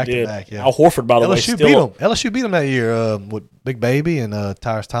 Yeah, back to back. Yeah. Al Horford, by the way, LSU beat them. LSU beat them that year with Big Baby and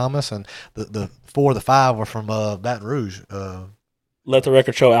Tyrus Thomas, and the 4 of the 5 were from Baton Rouge. Let the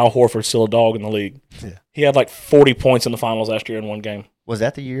record show Al Horford's still a dog in the league. Yeah. He had like 40 points in the finals last year in one game. Was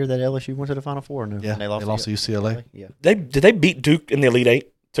that the year that LSU went to the Final Four? No? Yeah, they lost to UCLA. Yeah. Did they beat Duke in the Elite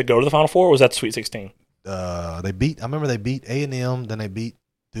 8 to go to the Final Four, or was that the Sweet 16? I remember they beat A&M, then they beat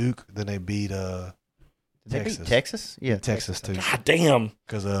Duke, then they beat Did they beat Texas? Yeah, Texas too. God damn.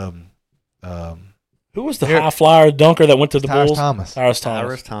 Because who was the high flyer dunker that went to the Bulls? Tyrus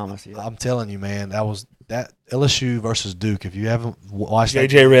Thomas. Yeah. I'm telling you, man, that LSU versus Duke. If you haven't watched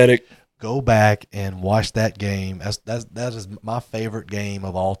JJ Redick, go back and watch that game. That is my favorite game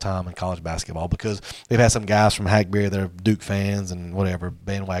of all time in college basketball because they've had some guys from Hackberry that are Duke fans and whatever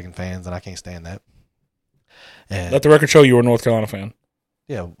bandwagon fans, and I can't stand that. And let the record show you were a North Carolina fan.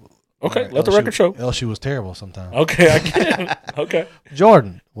 Yeah, Okay, let the record show. LSU was terrible sometimes. Okay, I get it. Okay.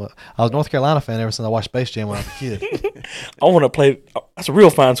 Jordan. Well, I was a North Carolina fan ever since I watched Space Jam when I was a kid. I want to play. That's a real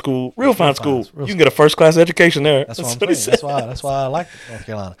fine school. Real fine school. You can get a first class education there. That's what I'm saying. That's why I like North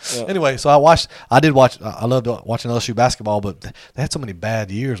Carolina. Yeah. Anyway, so I loved watching LSU basketball, but they had so many bad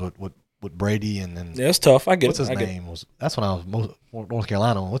years with Brady and yeah, it's tough. I get what's his name? That's when I was North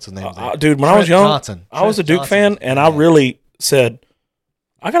Carolina. What's his name? Dude, when I was young, I was a Duke fan, and I really said,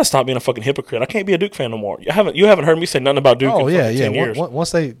 I gotta stop being a fucking hypocrite. I can't be a Duke fan no more. You haven't heard me say nothing about Duke. In 10 years.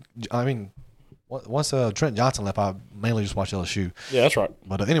 Once Trent Johnson left, I mainly just watched LSU. Yeah, that's right.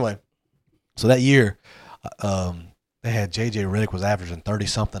 But anyway, so that year, they had J.J. Redick was averaging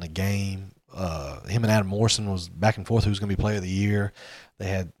 30-something a game. Him and Adam Morrison was back and forth who's going to be player of the year. They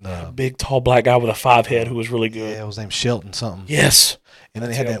had a big, tall, black guy with a 5 head who was really good. Yeah, it was named Shelton something. Yes. And then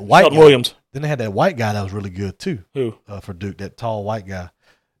they had that white Shelton guy. Williams. Then they had that white guy that was really good too. Who? For Duke, that tall white guy.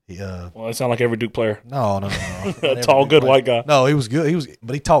 Well, it sounded like every Duke player. No. A tall, good white guy. No, he was good.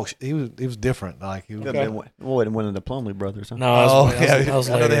 But he talked. He was different. Like he was. Wasn't one of the Plumlee brothers. Huh? No, that was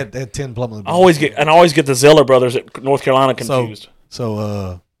later. They had 10 Plumlee brothers. I always get the Zeller brothers at North Carolina confused.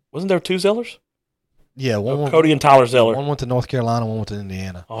 So wasn't there 2 Zellers? Yeah, Cody and Tyler Zeller. One went to North Carolina, one went to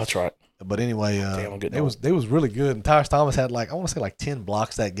Indiana. Oh, that's right. But anyway, they was really good. And Tyrus Thomas had I want to say 10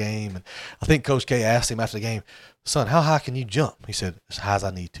 blocks that game. And I think Coach K asked him after the game, "Son, how high can you jump?" He said, "As high as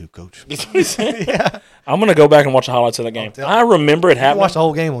I need to, Coach." That's what he said. Yeah. I'm gonna go back and watch the highlights of that game. I remember it happening. Watch the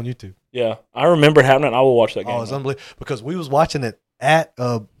whole game on YouTube. Yeah, I remember it happening. I will watch that game. Oh, it's unbelievable because we was watching it at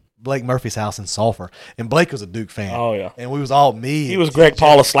Blake Murphy's house in Sulphur, and Blake was a Duke fan. Oh yeah, and we was all me. He was Greg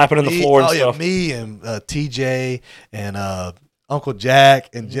Paula slapping in the floor and stuff. Yeah, me and TJ and Uncle Jack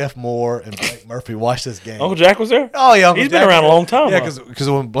and Jeff Moore and Blake Murphy watched this game. Uncle Jack was there? Oh yeah, He's been around a long time. Yeah, because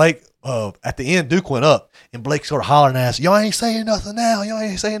when Blake at the end Duke went up and Blake sort of hollering at us, "Y'all ain't saying nothing now. Y'all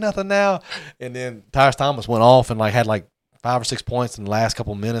ain't saying nothing now." And then Tyrus Thomas went off and had 5 or 6 points in the last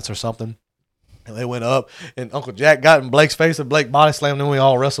couple of minutes or something. And they went up, and Uncle Jack got in Blake's face, and Blake body slammed, and we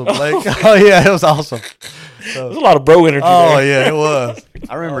all wrestled Blake. Oh, yeah, it was awesome. There was a lot of bro energy there. Oh, yeah, it was.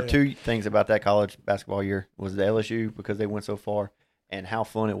 I remember 2 things about that college basketball year was the LSU, because they went so far, and how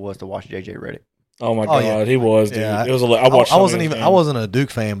fun it was to watch J.J. Redick. Oh, my God, yeah. He was, dude. Yeah, it was I watched. I wasn't a Duke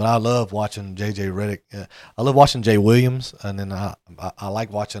fan, but I love watching J.J. Redick. I love watching Jay Williams, and then I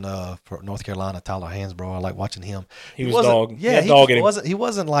like watching for North Carolina Tyler Hansbrough. I like watching him. He was dog. Yeah, he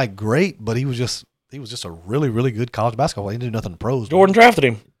wasn't great, but he was just a really, really good college basketball player. He didn't do nothing pros. Jordan drafted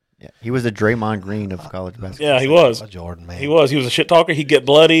him. Yeah, he was the Draymond Green of college basketball. Yeah, he was. Jordan, man. He was a shit talker. He'd get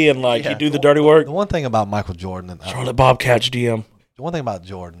bloody and he'd do the dirty work. The one thing about Michael Jordan, Charlotte Bobcats GM. The one thing about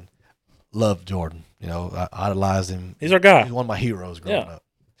Jordan, loved Jordan. I idolized him. He's our guy. He's one of my heroes growing up.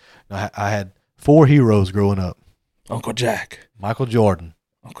 I had 4 heroes growing up. Uncle Jack, Michael Jordan,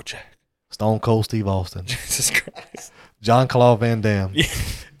 Uncle Jack, Stone Cold Steve Austin, Jesus Christ, John Claude Van Damme,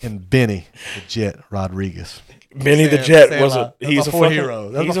 and Benny the Jet Rodriguez. Benny the Jet he's a 4 hero.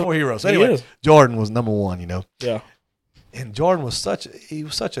 That's my 4 heroes. So anyway, Jordan was number 1. Yeah. And Jordan was such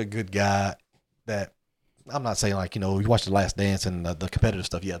a good guy that I'm not saying you watched The Last Dance and the competitive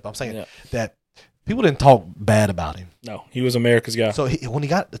stuff yet, but I'm saying that people didn't talk bad about him. No, he was America's guy. So when he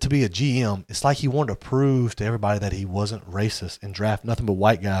got to be a GM, it's like he wanted to prove to everybody that he wasn't racist and draft nothing but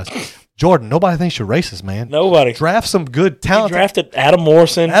white guys. Jordan, nobody thinks you're racist, man. Nobody. Draft some good talent. He drafted Adam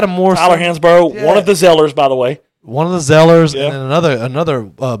Morrison, Tyler Hansbrough, one of the Zellers, by the way. One of the Zellers, and then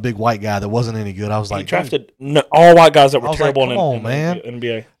another big white guy that wasn't any good. I was he drafted all white guys that were terrible in the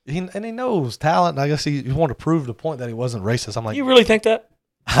NBA. He knows talent. And I guess he wanted to prove the point that he wasn't racist. I'm like, you really think that?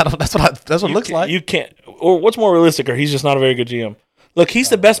 I don't. That's what it looks like. You can't. Or what's more realistic? Or he's just not a very good GM. Look, he's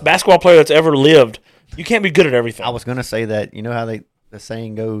the best basketball player that's ever lived. You can't be good at everything. I was going to say that. You know how the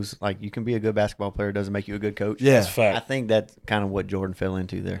saying goes, you can be a good basketball player, doesn't make you a good coach. Yeah, that's a fact. I think that's kind of what Jordan fell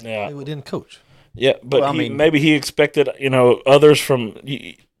into there. Yeah, he didn't coach. Yeah, but maybe he expected others from.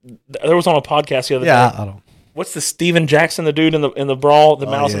 There was on a podcast the other day. I don't. What's the Steven Jackson, the dude in the brawl, the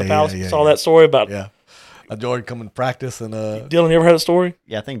mouse in the palace? Saw that story about Jordan coming to practice and Dylan, you ever heard that story?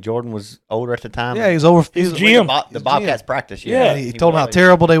 Yeah, I think Jordan was older at the time. Yeah, he's over. He's GM. The Bobcats practice. Yeah, he told him how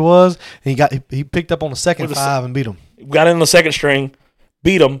terrible they was, and he picked up on the second 5 and beat them. Got in the second string,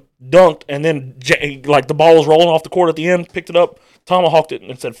 beat them, dunked, and then the ball was rolling off the court at the end, picked it up, tomahawked it,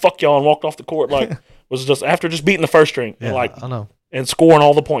 and said "fuck y'all" and walked off the court. Was just after just beating the first string. Yeah, I know. And scoring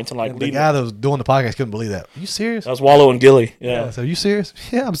all the points and the guy that was doing the podcast couldn't believe that. Are you serious? That was Wallow and Gilly. Yeah. So are you serious?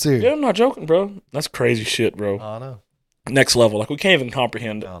 Yeah, I'm serious. Yeah, I'm not joking, bro. That's crazy shit, bro. I know. Next level. We can't even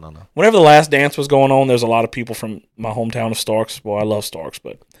comprehend it. No. Whenever The Last Dance was going on, there's a lot of people from my hometown of Starks. Boy, I love Starks,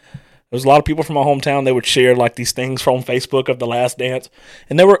 but There's a lot of people from my hometown. They would share like these things from Facebook of The Last Dance,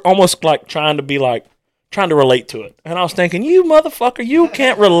 and they were almost like trying to relate to it. And I was thinking, you motherfucker, you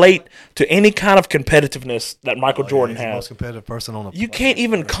can't relate to any kind of competitiveness that Michael Jordan he's has. the most competitive person on the You can't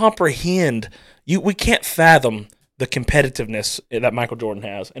even comprehend. We can't fathom the competitiveness that Michael Jordan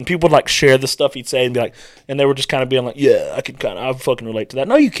has. And people would like share the stuff he'd say and be like, and they were just kind of being like, yeah, I fucking relate to that.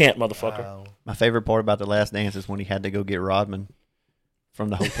 No, you can't, motherfucker. Wow. My favorite part about The Last Dance is when he had to go get Rodman from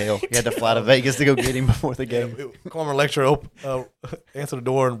the hotel. He had to fly to Vegas to go get him before the game. Former lecturer answered the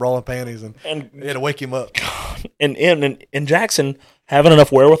door in brawling panties, and he had to wake him up. And Jackson having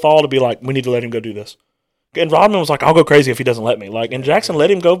enough wherewithal to be like, we need to let him go do this. And Rodman was like, I'll go crazy if he doesn't let me. Like, and Jackson let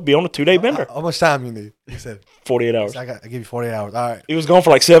him go be on a 2-day bender. How much time you need? He said 48 hours. I give you 48 hours. All right. He was going for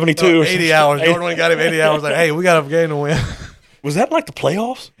like 72 or 80 hours. Jordan only got him 80 hours. Like, hey, we got a game to win. Was that like the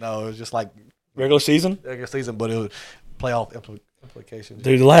playoffs? No, it was just like regular season, but it was playoff implications.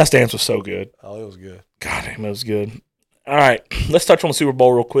 Dude, The Last Dance was so good. Oh, it was good. God damn, it was good. All right, let's touch on the Super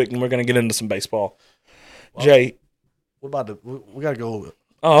Bowl real quick, and we're going to get into some baseball. Well, Jay. What about we got to go.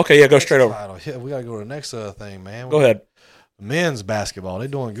 Oh, okay, yeah, go straight over. Yeah, we got to go to the next thing, man. Go ahead. Men's basketball, they're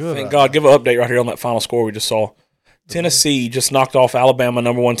doing good. Thank God. Give an update right here on that final score we just saw. Tennessee just knocked off Alabama,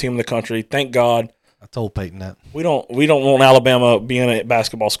 #1 team in the country. Thank God. I told Peyton that. We don't want Alabama being a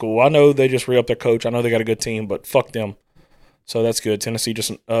basketball school. I know they just re-upped their coach. I know they got a good team, but fuck them. So that's good. Tennessee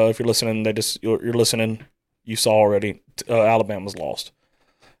just if you're listening, you're listening. You saw already. Alabama's lost.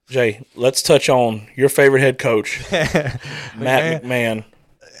 Jay, let's touch on your favorite head coach, Matt McMahon.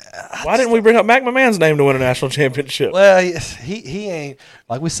 Why didn't we bring up Mac McMahon's name to win a national championship? Well, he ain't,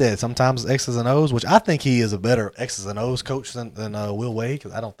 like we said, sometimes X's and O's, which I think he is a better X's and O's coach than Will Wade,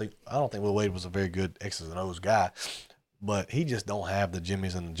 because I don't think Will Wade was a very good X's and O's guy, but he just don't have the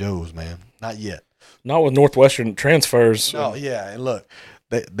Jimmys and the Joes, man. Not yet. Not with Northwestern transfers. No, yeah, and look,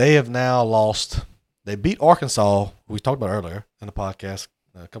 they have now lost. They beat Arkansas, who we talked about earlier in the podcast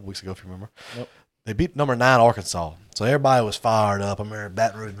a couple weeks ago, if you remember. Yep. They beat number 9 Arkansas, so everybody was fired up. I remember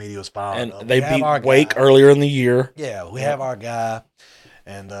Baton Rouge media was fired up. And they beat Wake earlier in the year. Yeah, we have our guy,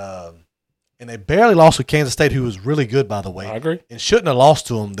 and they barely lost to Kansas State, who was really good, by the way. I agree. And shouldn't have lost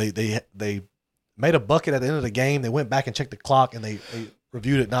to them. They made a bucket at the end of the game. They went back and checked the clock, and they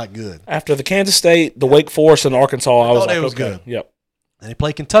reviewed it not good. After the Kansas State, the Wake Forest, and Arkansas, I was like, was okay. Good. Yep. And they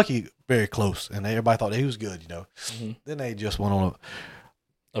played Kentucky very close, and everybody thought he was good, you know. Mm-hmm. Then they just went on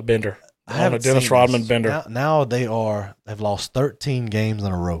a bender. On a Dennis Rodman bender. Now they've lost 13 games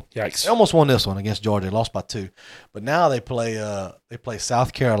in a row. Yikes. They almost won this one against Georgia. They lost by 2. But now they play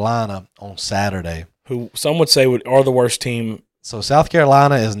South Carolina on Saturday, who some would say are the worst team. So South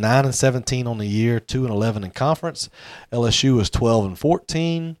Carolina is 9-17 on the year, 2-11 in conference. LSU is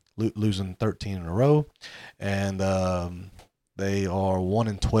 12-14, losing 13 in a row, and they are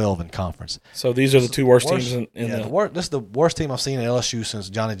 1-12 in conference. So these are the two worst teams in this is the worst team I've seen in LSU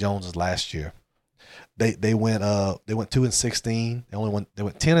since Johnny Jones' last year. They went 2-16. They went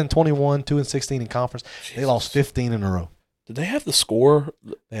 10-21, 2-16 in conference. Jesus. They lost 15 in a row. Did they have the score?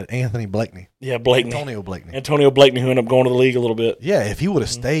 They had Anthony Blakeney. Yeah, Blakeney. Antonio Blakeney, who ended up going to the league a little bit. Yeah, if he would have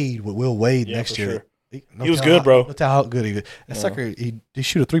stayed with Will Wade next year. Sure. He was good, bro. Look how good he was. That sucker, he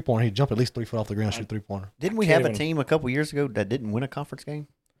shoot a 3-pointer. He'd jump at least 3 foot off the ground, shoot a 3-pointer. Didn't we have a team a couple years ago that didn't win a conference game?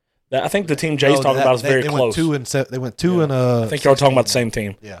 I think the team Jay's talking about is very close. They went 2 and I think y'all are talking about the same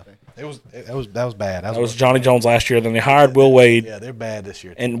team. Yeah. That was bad. That was Johnny Jones last year. Then they hired Will Wade. Yeah, they're bad this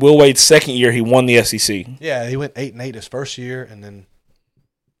year. And Will Wade's second year, he won the SEC. Yeah, he went 8-8 his first year, and then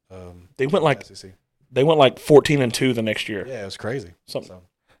they went like 14-2 the next year. Yeah, it was crazy.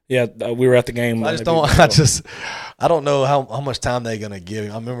 Yeah, we were at the game. I don't know how much time they're gonna give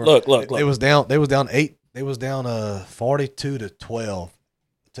him. I remember. Look. They was down 8. They was down 42-12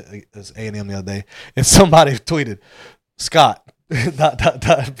 to A&M the other day, and somebody tweeted Scott and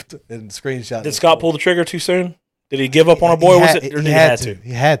screenshot. Did Scott pull the trigger too soon? Did he give up on our boy? He had to.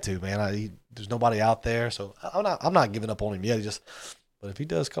 He had to, man. There's nobody out there, so I'm not giving up on him yet. But if he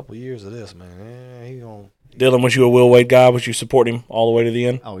does a couple of years of this, man, he gonna. Dylan, was you a Will Wade guy? Was you support him all the way to the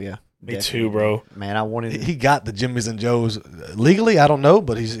end? Oh yeah, me too, bro. Man, I wanted. He got the Jimmys and Joes legally. I don't know,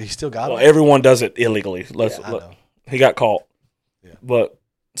 but he still got it. Well, everyone does it illegally. He got caught. Yeah. But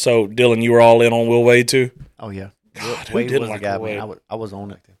so Dylan, you were all in on Will Wade too. Oh yeah, God, Wade who didn't was like the guy. Wade? Man, I was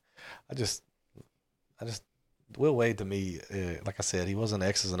on it. I just Will Wade to me, like I said, he wasn't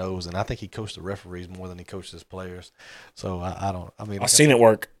X's and O's, and I think he coached the referees more than he coached his players. So I've seen it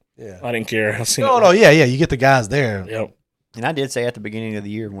work. Yeah, I didn't care. You get the guys there. Yep. And I did say at the beginning of the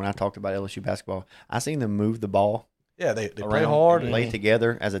year when I talked about LSU basketball, I seen them move the ball Yeah, they play hard. Play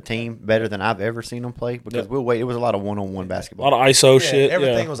together as a team better than I've ever seen them play because it was a lot of one-on-one basketball. A lot of ISO shit.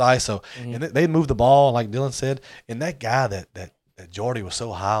 Everything was ISO. And they moved the ball, like Dylan said. And that guy that Jordy was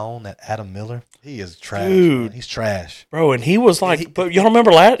so high on, that Adam Miller, he is trash. Dude. Man. He's trash. Bro, and he was like, but y'all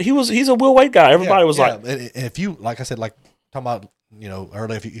remember he's a Will Wade guy. Everybody was like. And if you, like I said, like talking about,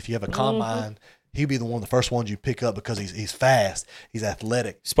 earlier, if you have a combine, he'd be the first ones you pick up because he's fast. He's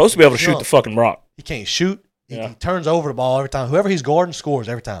athletic. He's supposed to be able to shoot the fucking rock. He can't shoot. He turns over the ball every time. Whoever he's guarding scores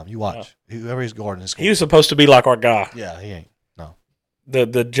every time. You watch. Yeah. Whoever he's guarding scores. He was supposed to be like our guy. Yeah, he ain't. No.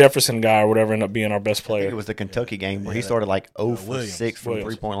 The Jefferson guy or whatever ended up being our best player. I think it was the Kentucky game where he started like 0 for 6 from the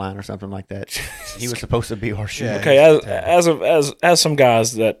 3-point line or something like that. He was supposed to be our shooter. Okay, as some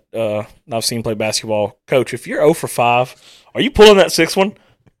guys that I've seen play basketball, Coach, if you're 0 for 5, are you pulling that 6th one?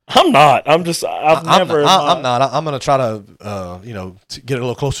 I'm not. I'm never. I'm not. I'm going to try to, to get a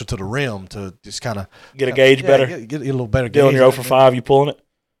little closer to the rim to just kind of get a gauge better. Get a little better. Dylan, you're 0 for 5. You pulling it?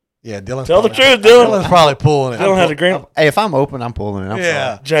 Yeah, Dylan. Tell the truth, Dylan. Dylan's probably pulling it. Dylan had a green. Hey, if I'm open, I'm pulling it. I'm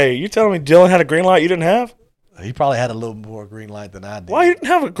sorry. Jay, you telling me Dylan had a green light you didn't have? He probably had a little more green light than I did. Why you didn't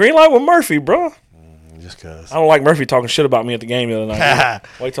have a green light with Murphy, bro? Just because. I don't like Murphy talking shit about me at the game the other night.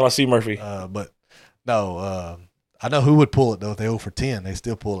 Wait till I see Murphy. But no. I know who would pull it, though. If they 0 for 10, they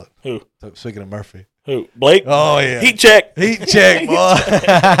still pull it. Who? Speaking of Murphy. Who? Blake? Oh, yeah. Heat check. Heat check, boy.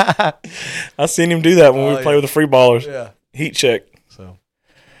 I seen him do that when we play with the free ballers. Yeah. Heat check. So.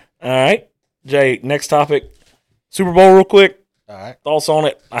 All right. Jay, next topic. Super Bowl real quick. All right. Thoughts on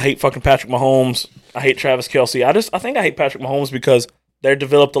it. I hate fucking Patrick Mahomes. I hate Travis Kelce. I think I hate Patrick Mahomes because they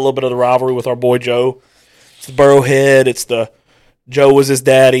developed a little bit of the rivalry with our boy Joe. It's the Burrowhead. It's the Joe was his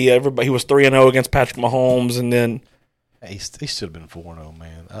daddy. Everybody, he was 3-0 against Patrick Mahomes, and then he should have been 4-0,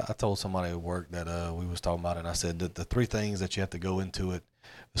 man. I told somebody at work that we was talking about it, and I said that the three things that you have to go into it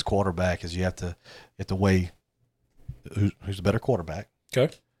as quarterback is you have to weigh who's the better quarterback.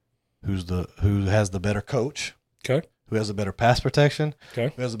 Okay. Who has the better coach. Okay. Who has the better pass protection.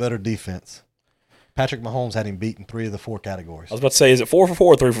 Okay. Who has the better defense. Patrick Mahomes had him beaten 3 of the 4 categories. I was about to say, is it 4 for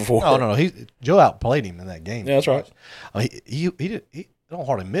 4 or 3 for 4? No. Joe outplayed him in that game. Yeah, that's right. I mean, he don't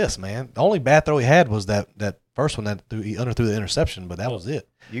hardly miss, man. The only bad throw he had was that first one that he underthrew the interception, but that was it.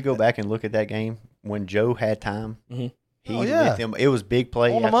 You go back and look at that game when Joe had time. Mm-hmm. With him, it was big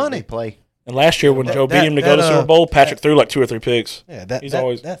play on the money. Big play. And last year when Joe beat him to go to Super Bowl, Patrick threw like 2 or 3 picks. Yeah,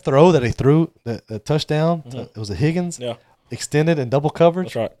 that throw that he threw, the touchdown, it was a Higgins. Yeah. Extended and double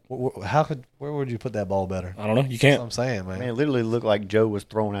coverage. That's right. Where would you put that ball better? I don't know. You can't. That's what I'm saying, man. Man, it literally looked like Joe was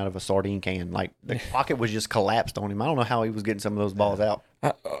thrown out of a sardine can. Like the pocket was just collapsed on him. I don't know how he was getting some of those balls out.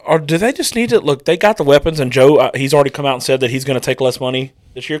 Or do they just need to look? They got the weapons, and Joe, he's already come out and said that he's going to take less money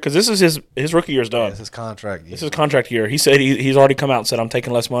this year because this is his rookie year's done. This is his contract year. This is his contract year. He said he's already come out and said I'm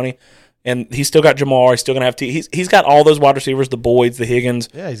taking less money. And he's still got Jamar. He's still going to have he's got all those wide receivers, the Boyds, the Higgins,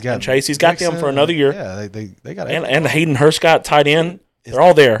 he's got and Chase. He's got them for another year. Yeah, they got and the Hayden Hurst got tight end. They're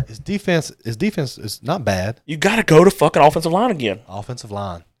all there. His defense is not bad. You got to go to fucking offensive line again. Offensive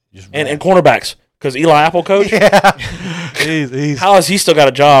line. And cornerbacks. Because Eli Apple, coach. Yeah. he's how has he still got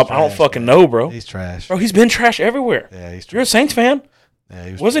a job? Trash, I don't fucking know, bro. He's trash. Bro, he's been trash everywhere. Yeah, he's trash. You're a Saints fan?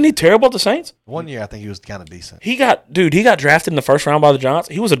 Yeah, Wasn't he terrible at the Saints? 1 year, I think he was kind of decent. He got drafted in the first round by the Giants.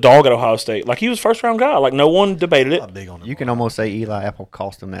 He was a dog at Ohio State. Like, he was first round guy. Like, no one debated it. I'm big on him. You can almost say Eli Apple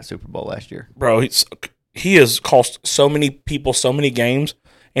cost him that Super Bowl last year. Bro, he has cost so many people so many games,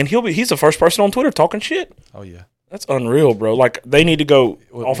 and he's the first person on Twitter talking shit. Oh, yeah. That's unreal, bro. Like, they need to go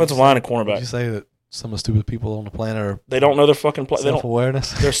offensive line and cornerback. Did you say that some of the stupid people on the planet are they don't know their fucking play.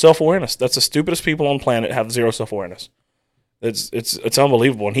 Self-awareness? They're self-awareness. That's the stupidest people on the planet have zero self-awareness. It's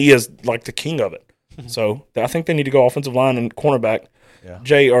unbelievable, and he is like the king of it. So I think they need to go offensive line and cornerback. Yeah.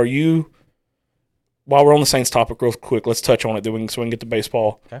 Jay, are you? While we're on the Saints topic, real quick, let's touch on it. So we can get to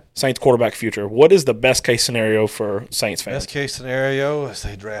baseball. Okay. Saints quarterback future. What is the best case scenario for Saints fans? Best case scenario is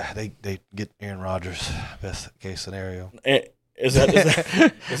they get Aaron Rodgers. Best case scenario. Is that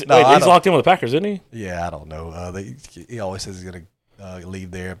No, wait, he's locked in with the Packers, isn't he? Yeah, I don't know. He always says he's going to leave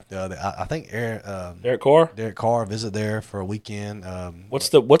there. I think Derek Carr visit there for a weekend. What's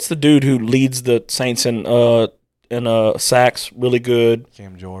the dude who leads the Saints in sacks really good?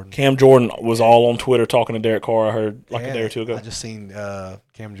 Cam Jordan. Cam Jordan was all on Twitter talking to Derek Carr. I heard a day or two ago. I just seen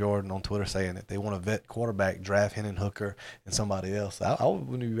Cam Jordan on Twitter saying that they want a vet quarterback, draft Hendon Hooker and somebody else. I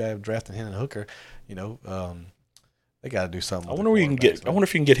wouldn't be drafting Hendon Hooker. They got to do something. I wonder where you can get. I wonder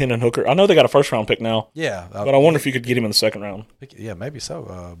if you can get Hendon Hooker. I know they got a first round pick now. Yeah, but I wonder if you could get him in the second round. Yeah, maybe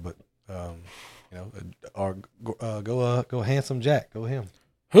so. Or go Handsome Jack. Go him.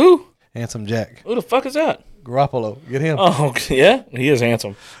 Who? Handsome Jack. Who the fuck is that? Garoppolo. Get him. Oh yeah, he is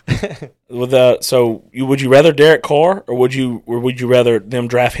handsome. So would you rather Derek Carr or would you rather them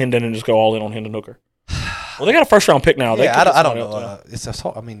draft Hendon and just go all in on Hendon Hooker? Well, they got a first round pick now. Yeah, I don't know. It's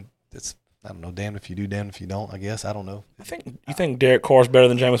I mean, it's I don't know. Damned if you do, damned if you don't. I guess I don't know. You think Derek Carr is better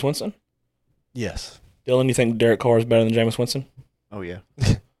than Jameis Winston? Yes. Dylan, you think Derek Carr is better than Jameis Winston? Oh yeah.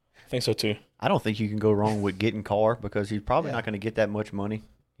 I think so too. I don't think you can go wrong with getting Carr because he's probably not going to get that much money.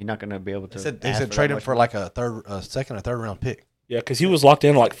 You're not going to be able to. They said trade him for like a second or third round pick. Yeah, because he was locked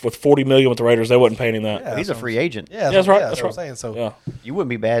in like with $40 million with the Raiders. They wasn't paying him that. Yeah, he's a free agent. Yeah, that's right. That's what I'm saying. So yeah, you wouldn't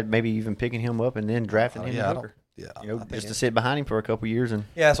be bad maybe even picking him up and then drafting him. Hooker. Just to sit behind him for a couple years and.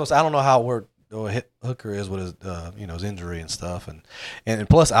 Yeah, so I don't know how Hooker is with his his injury and stuff, and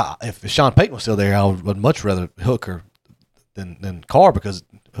plus if Sean Payton was still there, I would much rather Hooker than Carr because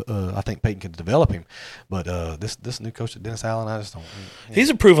I think Payton could develop him. But this new coach, Dennis Allen, I just don't. He's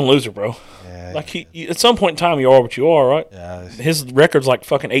a proven loser, bro. Yeah, like he at some point in time, you are what you are, right? Yeah. His record's like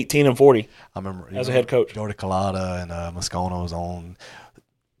fucking 18-40. I remember as a head coach. Jordy Collada and Moscona was on.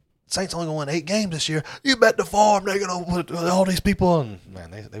 Saints only going to win 8 games this year. You bet the farm they're going to put all these people. And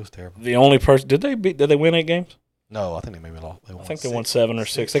man, they was terrible. The only person did they win 8 games? No, I think they maybe lost. I think they won 7 or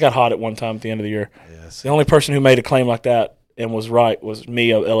 6. They got hot at one time at the end of the year. Yes. The only person who made a claim like that and was right was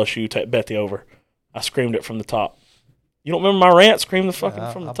me of LSU. Bet the over. I screamed it from the top. You don't remember my rant? Screamed the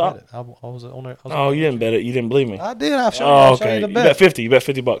fucking from the top. Bet it. I was on there. You didn't bet it. You didn't believe me. I did. I'll show okay. you the bet. You bet 50. You bet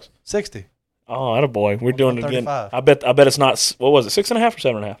 $50. 60. Oh, attaboy. We're doing it again. 35. I bet it's not. What was it? 6.5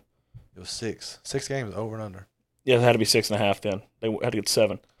 or 7.5? It was 6. 6 games over and under. Yeah, it had to be 6.5 then. They had to get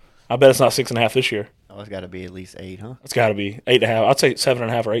 7. I bet it's not 6.5 this year. Oh, it's got to be at least 8, huh? It's got to be 8.5. I'd say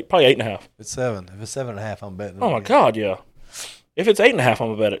 7.5 or 8. Probably 8.5. It's 7. If it's 7.5, I'm betting it. Oh my God, yeah. If it's 8.5, I'm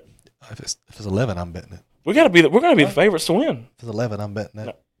gonna bet it. If it's 11, I'm betting it. We're gonna be the favorites to win. If it's 11, I'm betting it.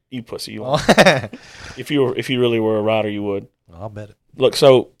 No, you pussy, you won't. If you really were a rider, you would. I'll bet it. Look,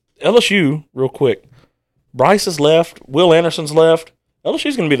 so LSU, real quick. Bryce has left. Will Anderson's left.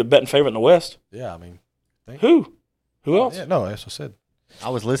 LSU's gonna be the betting favorite in the West. Yeah, I mean, who else? Yeah, no, that's what I said. I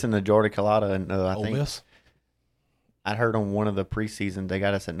was listening to Jordy Collada, and I think Miss? I heard on one of the preseason they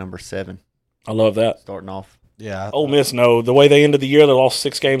got us at number 7. I love that. Starting off. Yeah. Ole Miss, no. The way they ended the year, they lost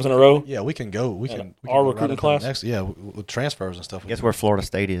 6 games in a row. Yeah, we can go. We can our go recruiting right class. With transfers and stuff. Guess where Florida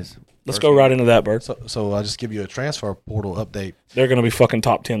State is. Let's go right into that, Bert. So I'll just give you a transfer portal update. They're going to be fucking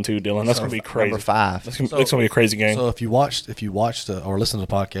top 10 too, Dylan. That's going to be crazy. Number 5. That's going to be a crazy game. So if you watched or listened to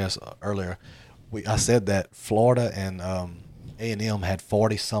the podcast earlier, I said that Florida and A&M had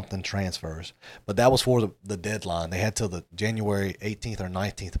 40-something transfers, but that was for the deadline. They had till the January 18th or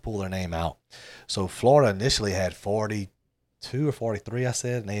 19th to pull their name out. So Florida initially had 42 or 43, I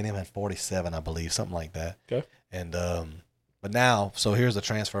said, and A&M had 47, I believe, something like that. Okay. And but now, so here's the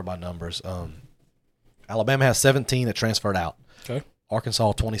transfer by numbers. Alabama has 17 that transferred out. Okay.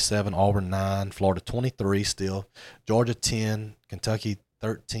 Arkansas 27, Auburn 9, Florida 23 still, Georgia 10, Kentucky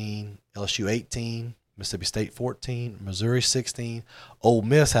 13, LSU 18, Mississippi State 14, Missouri 16, Ole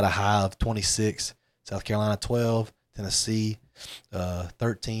Miss had a high of 26, South Carolina 12, Tennessee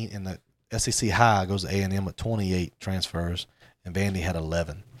 13, and the SEC high goes to A&M at 28 transfers, and Vandy had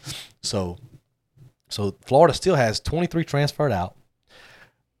 11. So Florida still has 23 transferred out.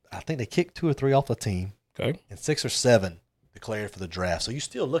 I think they kicked 2 or 3 off the team. Okay. And 6 or 7 declared for the draft. So you're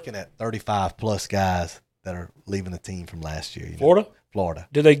still looking at 35-plus guys that are leaving the team from last year. Florida? Florida.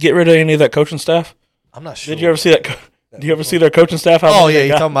 Did they get rid of any of that coaching staff? I'm not sure. Did you ever see that? Do you ever see their coaching staff? Oh, yeah.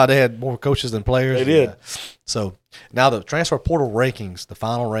 You're talking about they had more coaches than players? They did. So now the transfer portal rankings, the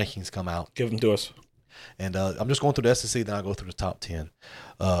final rankings come out. Give them to us. And I'm just going through the SEC, then I'll go through the top 10.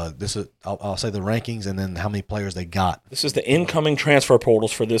 This is I'll say the rankings and then how many players they got. This is the incoming transfer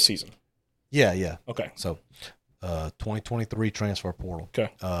portals for this season. Yeah. Okay. So 2023 transfer portal.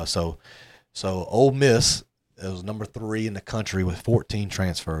 Okay. So Ole Miss was number 3 in the country with 14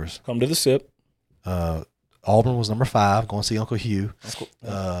 transfers. Come to the SIP. Auburn was number 5, going to see Uncle Hugh.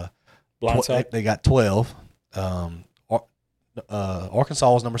 Blindside. They got 12.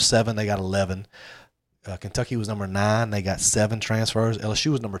 Arkansas was number 7. They got 11. Kentucky was number 9. They got 7 transfers.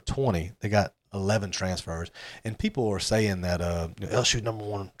 LSU was number 20. They got 11 transfers. And people are saying that LSU number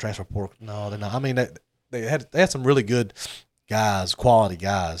 1 transfer portal. No, they're not. I mean, they had some really good guys, quality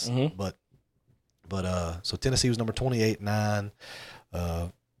guys. Mm-hmm. But so Tennessee was number 28, 9.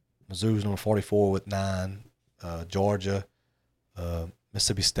 Missouri was number 44 with 9. Georgia,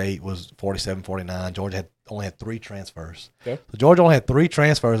 Mississippi State was 47, 49. Georgia only had 3 transfers. Okay. So Georgia only had 3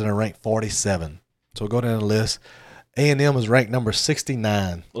 transfers and they're ranked 47. So we'll go down the list. A&M is ranked number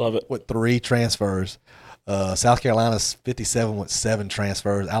 69. Love it. With 3 transfers. South Carolina's 57 with 7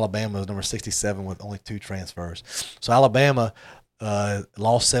 transfers. Alabama is number 67 with only 2 transfers. So Alabama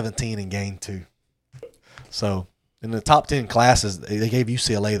lost 17 and gained 2. So in the top 10 classes, they gave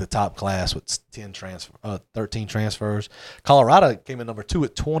UCLA the top class with 13 transfers. Colorado came in number 2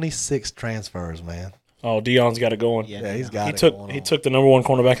 with 26 transfers, man. Oh, Deion's got it going. Yeah, he's got it going on. He took the number 1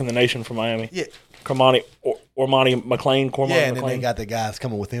 cornerback in the nation from Miami. Yeah. Cormani McLean. And then they got the guys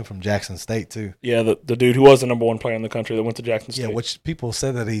coming with him from Jackson State, too. Yeah, the dude who was the number 1 player in the country that went to Jackson State. Yeah, which people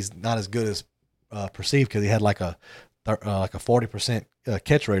said that he's not as good as perceived because he had like a 40%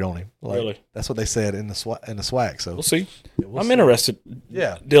 catch rate on him. Really? That's what they said in the SWAC. So we'll see. We'll I'm see. interested.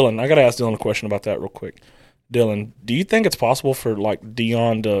 Yeah. Dylan, I got to ask Dylan a question about that real quick. Dylan, do you think it's possible for like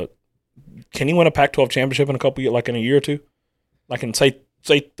Deion to – can he win a Pac-12 championship in a couple years, like in a year or two? Like in, say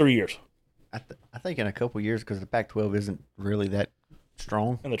 3 years? I think in a couple of years because the Pac-12 isn't really that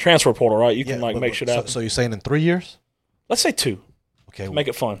strong. In the transfer portal, right? You can make shit happen. So you're saying in 3 years? Let's say 2. Okay. Make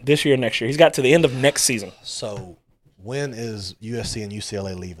it fun. This year, next year. He's got to the end of next season. So when is USC and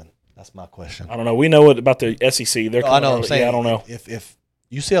UCLA leaving? That's my question. I don't know. We know about the SEC. They're I know. I'm saying. Yeah, I don't know. If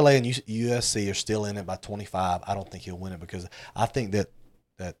UCLA and USC are still in it by 25, I don't think he'll win it because I think that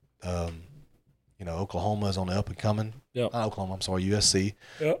Oklahoma is on the up and coming. Yeah. Not Oklahoma. I'm sorry, USC.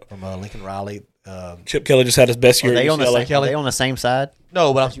 Yep. From Lincoln Riley. Chip Kelly just had his best year. Are they at on the UCLA. are they on the same side?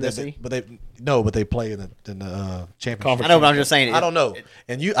 No, but they play in the championship. Conference. I know, but I'm just saying. I don't know.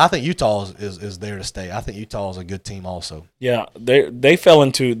 And I think Utah is there to stay. I think Utah is a good team also. Yeah, they fell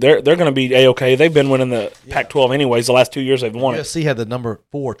into they're going to be A-okay. They've been winning the Pac-12 anyways. The last 2 years they've won it. USC had the number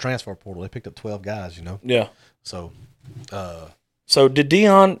 4 transfer portal. They picked up 12 guys. Yeah. So. So did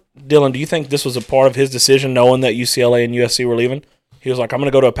Dylan? Do you think this was a part of his decision, knowing that UCLA and USC were leaving? He was like, "I'm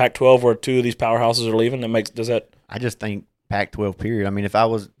going to go to a Pac-12 where 2 of these powerhouses are leaving." Does that? I just think Pac-12. Period. I mean, if I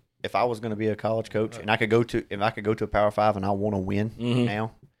was going to be a college coach and I could go to a Power 5 and I want to win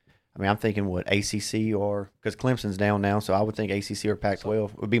now, I mean, I'm thinking what ACC or because Clemson's down now, so I would think ACC or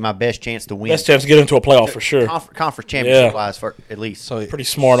Pac-12 would be my best chance to win. Best chance to get into a playoff for sure. Conference championship wise, for at least. So pretty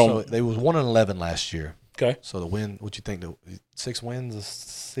smart on. So they was 1-11 last year. Okay. So the win, what you think? 6 wins is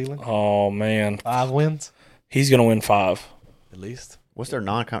ceiling? Oh man, 5 wins he's going to win 5 at least. What's their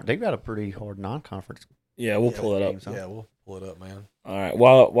non-conference? They've got a pretty hard non-conference. Yeah, we'll pull it up. Yeah, we'll pull it up, man. All right.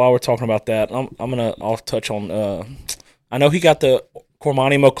 While we're talking about that, I'll touch on. I know he got the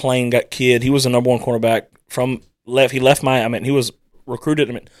Cormani McLean kid. He was the number 1 cornerback He left Miami. I mean, he was recruited.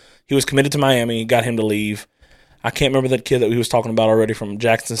 I mean, he was committed to Miami. Got him to leave. I can't remember that kid that he was talking about already from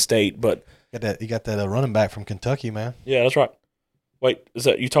Jackson State, but You got that running back from Kentucky, man. Yeah, that's right. Wait, is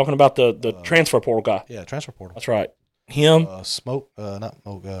that you talking about the transfer portal guy? Yeah, transfer portal. That's right. Him, not Smoke.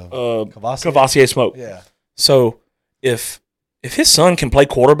 Cavassier Smoke. Yeah. So if his son can play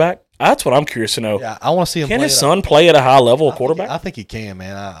quarterback, that's what I'm curious to know. Yeah, I want to see him. Can his son play at a high level quarterback? I think he can,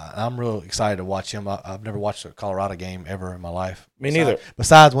 man. I'm real excited to watch him. I've never watched a Colorado game ever in my life. Me neither.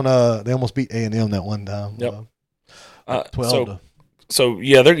 Besides when they almost beat A&M that one time. Yep. 12. So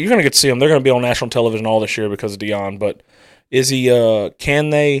yeah, you're going to get to see them. They're going to be on national television all this year because of Deion. But is he?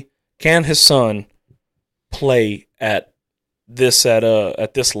 Can his son play at this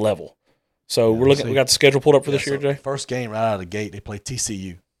level? So we're looking. We got the schedule pulled up for this year, Jay. First game right out of the gate, they play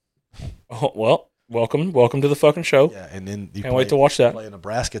TCU. Oh, well, welcome to the fucking show. Yeah, and then can't wait to watch that. Play a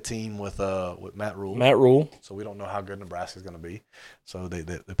Nebraska team with Matt Rule. Matt Rule. So we don't know how good Nebraska's going to be. So they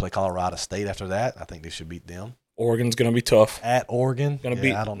play Colorado State after that. I think they should beat them. Oregon's going to be tough. At Oregon, I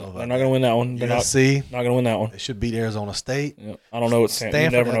don't know. About they're not going to win that one. They're USC, not going to win that one. They should beat Arizona State. Yeah, I don't know what Stanford. You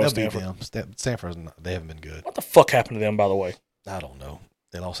never know Stanford. Stanford, they haven't been good. What the fuck happened to them, by the way? I don't know.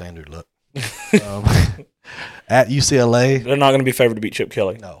 They lost Andrew Luck. At UCLA, they're not going to be favored to beat Chip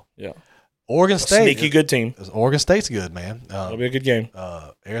Kelly. No. Yeah. Oregon State, sneaky good team. Oregon State's good, man. It'll be a good game.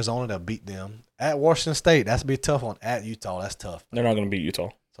 Arizona, they'll beat them. At Washington State, that's be a tough one. At Utah, that's tough. They're not going to beat Utah.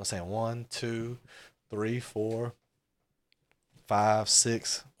 So I'm saying 1, 2, 3, 4, 5,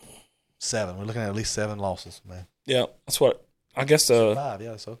 6, 7. We're looking at least 7 losses, man. Yeah, that's what I guess. 5,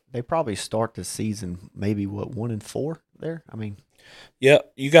 yeah. So they probably start the season maybe 1-4 there. I mean, yeah,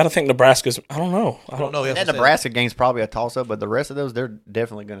 you got to think Nebraska's. I don't know. I don't know. That Nebraska game's probably a toss up, but the rest of those, they're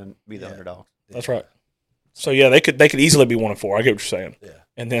definitely going to be the underdogs. That's right. So yeah, they could easily be 1-4. I get what you're saying. Yeah.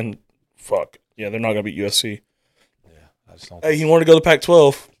 And then, yeah, they're not going to beat USC. Yeah, I just don't. Hey, he wanted to go to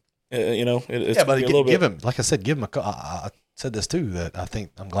Pac-12. It's but a little give bit. him, like I said, give him a. I said this too, that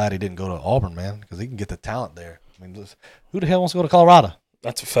I'm glad he didn't go to Auburn, man, because he can get the talent there. I mean, who the hell wants to go to Colorado?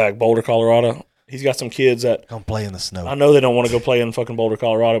 That's a fact. Boulder, Colorado. He's got some kids that come play in the snow. I know they don't want to go play in fucking Boulder,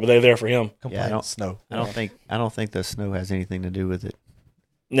 Colorado, but they're there for him. Come play in the snow. I don't think the snow has anything to do with it.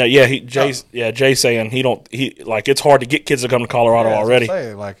 No, yeah, Jay's saying it's hard to get kids to come to Colorado already.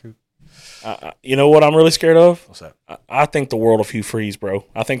 You know what I'm really scared of? What's that? I think the world of Hugh Freeze, bro.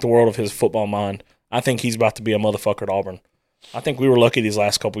 I think the world of his football mind. I think he's about to be a motherfucker at Auburn. I think we were lucky these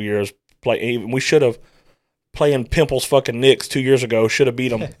last couple years. We should have playing Pimple's fucking Knicks 2 years ago. Should have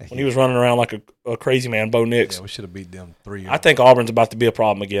beat him when he was running around like a crazy man, Bo Nix. Yeah, we should have beat them 3 years I think Auburn's about to be a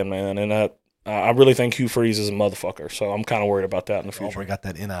problem again, man. And I really think Hugh Freeze is a motherfucker. So I'm kind of worried about that in the future. Auburn got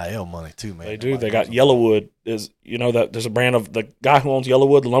that NIL money too, man. They do. They got Yellowwood. That there's a brand of the guy who owns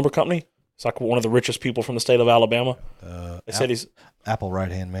Yellowwood, the lumber company. It's like one of the richest people from the state of Alabama. They said he's Apple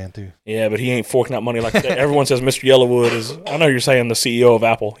right hand man too. Yeah, but he ain't forking out money like that. Everyone says Mr. Yellowwood is. I know you're saying the CEO of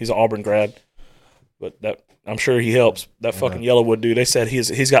Apple. He's an Auburn grad, but that I'm sure he helps. That fucking Yellowwood dude. They said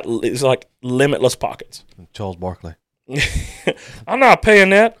he's like limitless pockets. Charles Barkley. I'm not paying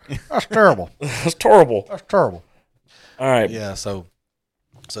that. That's terrible. That's terrible. That's terrible. All right. Yeah. So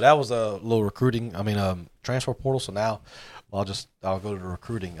that was a little recruiting. Transfer portal. So now. I'll go to the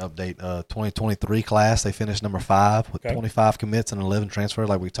recruiting update. 2023 class, they finished number 5 with 25 commits and 11 transfers,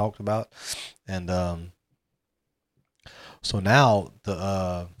 like we talked about. And so now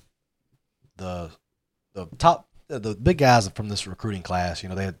the big guys from this recruiting class,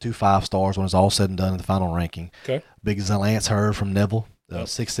 they had 2 5-stars when it's all said and done in the final ranking. Okay. Big is Lance Hurd from Neville.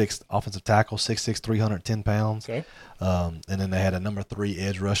 6'6" offensive tackle, 6'6", 310 pounds. Okay. And then they had a number 3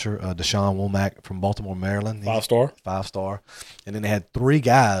 edge rusher, Deshaun Womack from Baltimore, Maryland. 5-star. 5-star. And then they had 3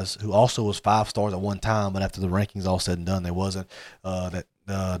 guys who also was 5-stars at one time, but after the rankings all said and done, they wasn't.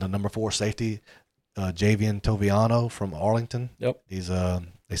 The number 4 safety, Javian Toviano from Arlington. Yep.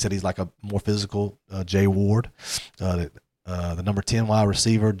 They said he's like a more physical Jay Ward. The number 10 wide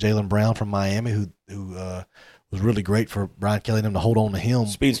receiver, Jalen Brown from Miami, who was really great for Brian Kelly and them to hold on to him.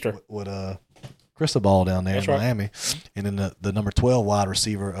 Speedster. With Cristobal down there in Miami. And then the number 12 wide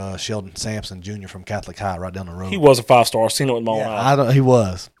receiver, Sheldon Sampson Jr. from Catholic High right down the road. He was a 5-star. I've seen it with my own eyes. He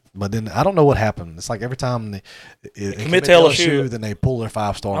was. But then I don't know what happened. It's like every time they commit to LSU, then they pull their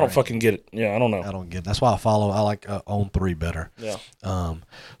 5-star. I don't fucking get it. Yeah, I don't know. I don't get it. That's why I like On 3 better. Yeah.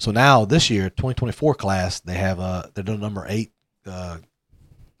 So now this year, 2024 class, they have they're doing number 8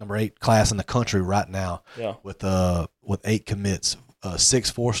 class in the country right now. Yeah. With 8 commits,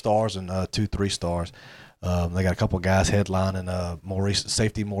 6 4-stars and 2 3-stars. They got a couple of guys headlining.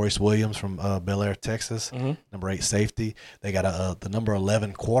 Safety Maurice Williams from Bel Air, Texas, number 8 safety. They got the number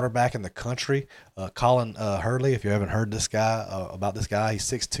 11 quarterback in the country, Colin Hurley. If you haven't heard about this guy, he's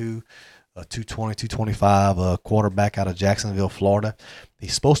 6'2", 220, 225, quarterback out of Jacksonville, Florida.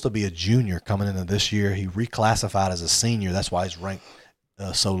 He's supposed to be a junior coming into this year. He reclassified as a senior. That's why he's ranked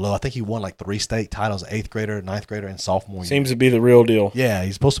so low. I think he won like 3 state titles: 8th grader, 9th grader, and sophomore. Seems to be the real deal. Yeah,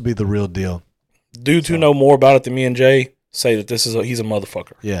 he's supposed to be the real deal. Dudes who know more about it than me and Jay say that he's a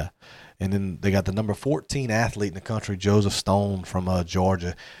motherfucker. Yeah. And then they got the number 14 athlete in the country, Joseph Stone from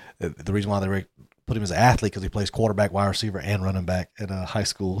Georgia. The reason why they put him as an athlete because he plays quarterback, wide receiver, and running back at high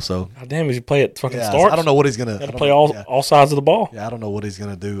school. So God damn, does he play at fucking starts? I don't know what he's gonna. Got to play all sides of the ball. Yeah, I don't know what he's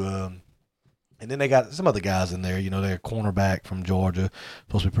gonna do. And then they got some other guys in there. They're a cornerback from Georgia,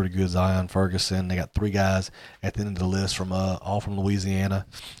 supposed to be pretty good, Zion Ferguson. They got 3 guys at the end of the list from all from Louisiana.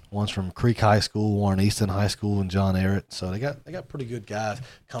 One's from Creek High School, Warren Easton High School, and John Ehret. So they got pretty good guys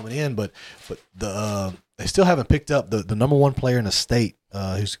coming in, but they still haven't picked up the number 1 player in the state.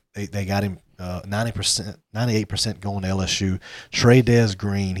 They got him 98% going to LSU. Trey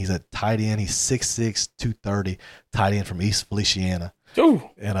Green. He's a tight end. He's 6'6", 230, tight end from East Feliciana. Ooh.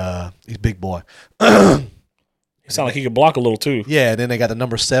 And he's a big boy. He sounds like he could block a little too. Yeah, and then they got the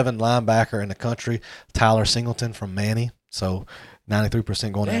number 7 linebacker in the country, Tyler Singleton from Manny. So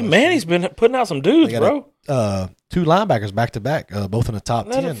 93% going. Damn, Manny's been putting out some dudes, bro. 2 linebackers back to back, both in the top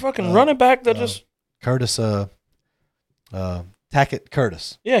 10. A fucking running back that just Curtis Tackett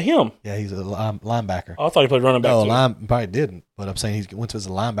Curtis. Yeah, him. Yeah, he's a linebacker. Oh, I thought he played running back too. Probably didn't, but I'm saying he went as a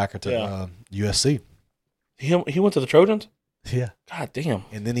linebacker to USC. He went to the Trojans? Yeah. God damn.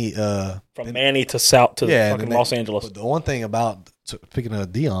 And then he from Manny to South to fucking Los Angeles. But the one thing about speaking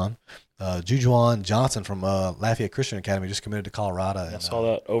of Dion, Jujuan Johnson from Lafayette Christian Academy just committed to Colorado. I saw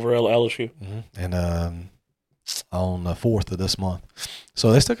that over LSU. And on the 4th of this month.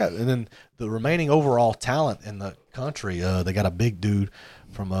 So they still got, and then the remaining overall talent in the country, they got a big dude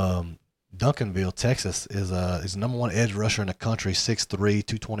from Duncanville, Texas, is the number 1 edge rusher in the country, 6'3",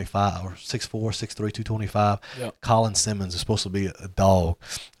 225, or 6'4", 6'3", 225. Yep. Colin Simmons is supposed to be a dog.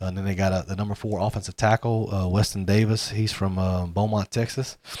 And then they got the number 4 offensive tackle, Weston Davis. He's from Beaumont,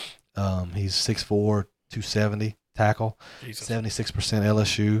 Texas. He's 6'4", 270 tackle, Jesus. 76%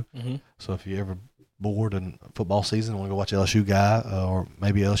 LSU. So if you ever bored in football season, want to go watch LSU guy or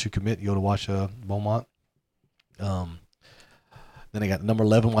maybe LSU commit, you go to watch Beaumont. Then they got number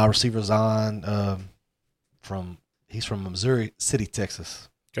 11 wide receiver Zion he's from Missouri City, Texas.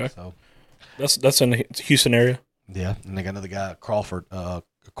 Okay. So that's in the Houston area. yeah, and they got another guy, Crawford, a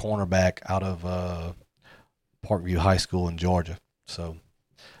cornerback out of Parkview High School in Georgia. So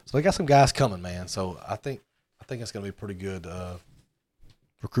they got some guys coming, man. So I think it's going to be a pretty good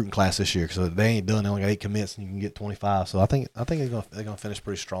recruiting class this year because they ain't done. They only got 8 commits, and you can get 25. So I think they're going to finish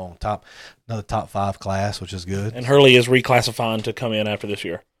pretty strong. Another top 5 class, which is good. And Hurley is reclassifying to come in after this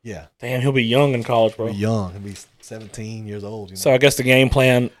year. Yeah, Damn, he'll be young in college, bro. he'll be young. He'll be 17 years old. You know? So I guess the game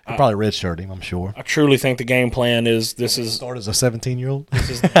plan. He'll probably redshirt him, I'm sure. I truly think the game plan is this is Start as a 17-year-old.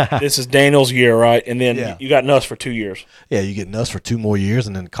 this is Daniel's year, right? And then you got Nuss for 2 years. Yeah, you get Nuss for 2 more years,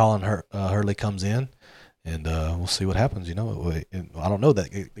 and then Colin Hurley comes in, and we'll see what happens. You know, I don't know that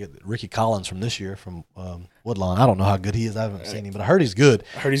Ricky Collins from this year from Woodlawn. I don't know how good he is. I haven't seen him, but I heard he's good.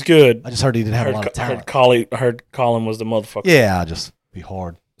 I heard he's good. I just heard he didn't have a lot of talent. I heard Colin was the motherfucker. Yeah, just be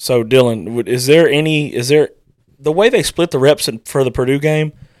hard. So Dillon, is there the way they split the reps for the Purdue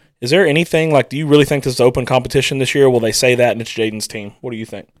game? Is there anything like? Do you really think this is open competition this year? Will they say that and it's Jaden's team? What do you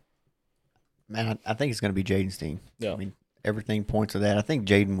think? Man, I think it's going to be Jaden's team. Yeah. I mean, everything points to that. I think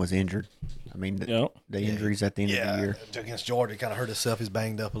Jaden was injured. I mean, the injuries at the end of the year. Against Georgia, he kind of hurt himself. He's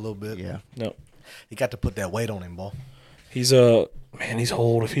banged up a little bit. Yeah. No. He got to put that weight on him, boy. He's he's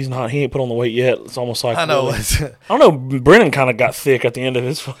old. If he's not, he ain't put on the weight yet. It's almost like I know. I don't know. Brennan kind of got thick at the end of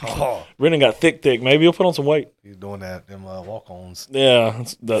his. Brennan got thick. Maybe he'll put on some weight. He's doing that. Them walk-ons. Yeah,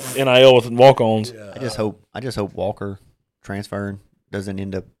 it's the NIL with walk-ons. Yeah. I just hope Walker transferring doesn't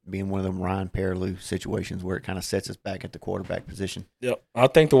end up being one of them Ryan Perilou situations where it kind of sets us back at the quarterback position. Yep. I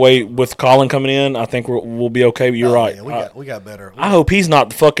think the way with Colin coming in, I think we'll be okay. But you're right. Yeah, we got better. I hope he's not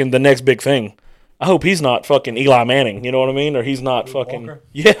the next big thing. I hope he's not fucking Eli Manning, you know what I mean? Or he's not fucking Walker?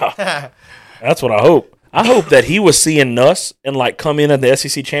 Yeah. That's what I hope. I hope that he was seeing Nuss and like come in at the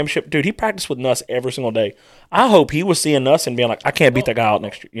SEC championship. Dude, he practiced with Nuss every single day. I hope he was seeing Nuss and being like, I can't beat that guy out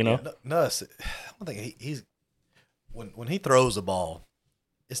next year, you know? Yeah, Nuss, I think he's when he throws the ball,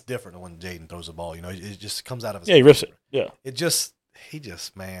 it's different than when Jaden throws the ball. You know, it just comes out of his he rips it. Yeah.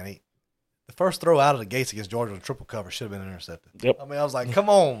 The first throw out of the gates against Georgia with a triple cover should have been intercepted. Yep. I mean, I was like, come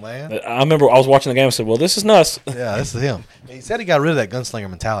on, man. I remember I was watching the game and said, well, this is Nuss. Yeah, this is him. He said he got rid of that gunslinger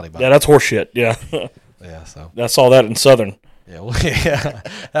mentality. Yeah, that's horseshit. Yeah. Yeah, so. I saw that in Southern. Yeah, well, yeah,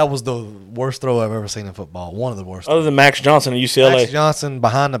 that was the worst throw I've ever seen in football. One of the worst. Other than Max Johnson at UCLA. Max Johnson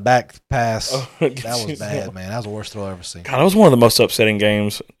behind the back pass. That was bad, man. That was the worst throw I've ever seen. God, that was one of the most upsetting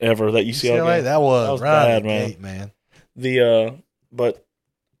games ever, that UCLA game. That was right bad, man. Gate, man.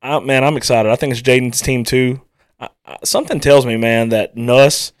 I'm excited. I think it's Jaden's team too. Something tells me, man, that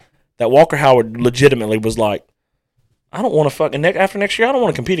Walker Howard legitimately was like, I don't want to fucking after next year. I don't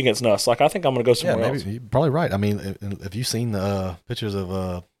want to compete against Nuss. Like, I think I'm going to go somewhere else. You're probably right. I mean, have you seen the pictures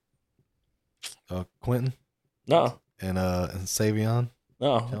of Quentin? No. And Savion?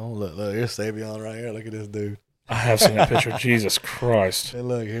 No. Oh, look, here's Savion right here. Look at this dude. I have seen that picture. Jesus Christ. Hey,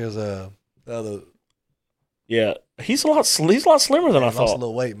 look, here's the other. Yeah, he's a lot slimmer than I thought. Lost a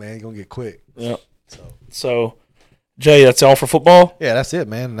little weight, man. He's gonna get quick. Yeah. So, Jay, that's all for football. Yeah, that's it,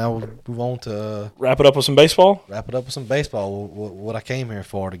 man. Now we'll move on to wrap it up with some baseball. What I came here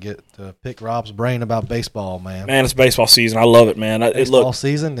for, to pick Rob's brain about baseball, man. Man, it's baseball season. I love it, man. Baseball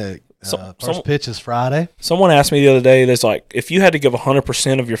season. First pitch is Friday. Someone asked me the other day. There's like, if you had to give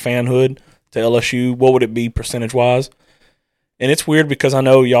 100% of your fanhood to LSU, what would it be percentage wise? And it's weird because I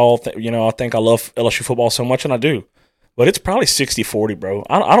know y'all, I think I love LSU football so much, and I do. But it's probably 60-40, bro.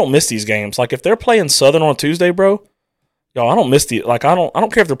 I don't miss these games. Like, if they're playing Southern on Tuesday, bro, I don't miss I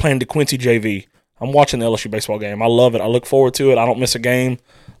don't care if they're playing DeQuincy JV. I'm watching the LSU baseball game. I love it. I look forward to it. I don't miss a game.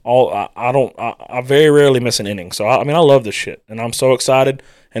 I very rarely miss an inning. So, I love this shit. And I'm so excited.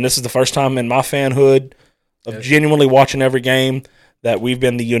 And this is the first time in my fanhood of genuinely watching every game that we've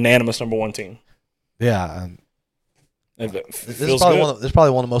been the unanimous number one team. Yeah, this is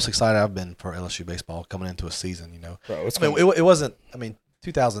probably one of the most excited I've been for LSU baseball coming into a season. Bro, it wasn't.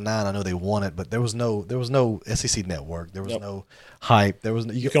 2009. I know they won it, but there was no SEC network. There was no hype. There was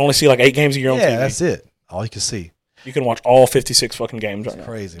you can only see like 8 games a year on TV. Yeah, that's it. All you can see. You can watch all 56 fucking games right now.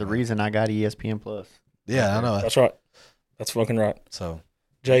 Crazy. The reason I got ESPN Plus. Yeah, I know. That's right. That's fucking right. So,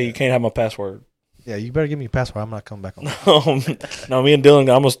 Jay, you can't have my password. Yeah, you better give me your password. I'm not coming back on. No, me and Dylan,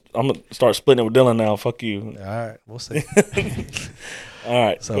 I'm gonna start splitting it with Dylan now. Fuck you. All right, we'll see. All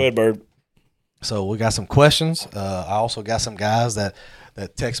right, so, go ahead, Bird. So we got some questions. I also got some guys that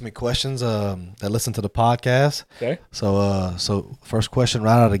text me questions that listen to the podcast. Okay. So first question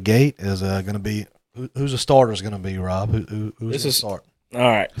right out of the gate is going to be Who's the starters going to be, Rob? Who's going to start? All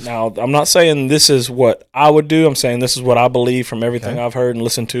right. Now, I'm not saying this is what I would do. I'm saying this is what I believe from everything I've heard and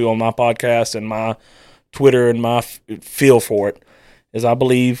listened to on my podcast and my Twitter and my feel for it. Is I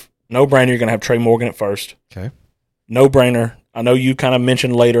believe no-brainer you're going to have Trey Morgan at first. Okay. No-brainer. I know you kind of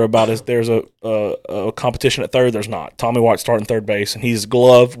mentioned later about there's a competition at third. There's not. Tommy White starting third base, and his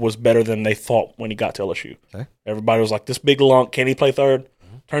glove was better than they thought when he got to LSU. Okay. Everybody was like, this big lunk, can he play third?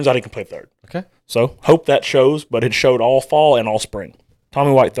 Turns out he can play third. Okay. So hope that shows, but it showed all fall and all spring.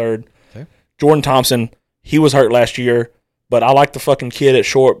 Tommy White third. Okay. Jordan Thompson, he was hurt last year, but I like the fucking kid at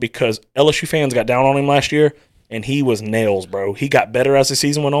short because LSU fans got down on him last year, and he was nails, bro. He got better as the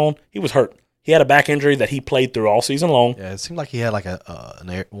season went on. He was hurt. He had a back injury that he played through all season long. Yeah, it seemed like he had like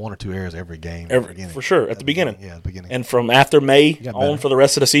one or two errors every game. For sure, at the beginning. Yeah, at the beginning. And from after May on for the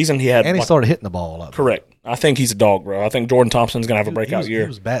rest of the season, he had. And he started hitting the ball a lot. Correct. I think he's a dog, bro. I think Jordan Thompson's going to have a breakout year. He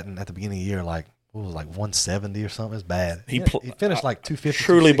was batting at the beginning of the year like 170 or something. It's bad. He finished like 250.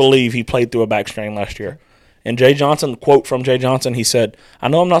 Truly believe he played through a back strain last year. And Jay Johnson, quote from Jay Johnson, he said, I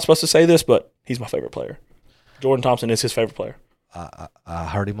know I'm not supposed to say this, but he's my favorite player. Jordan Thompson is his favorite player. I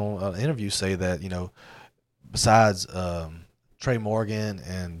heard him on an interview say that, besides Trey Morgan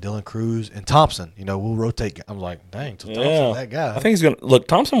and Dylan Cruz and Thompson, we'll rotate. I'm like, dang, so Thompson's that guy. I think he's going to – look,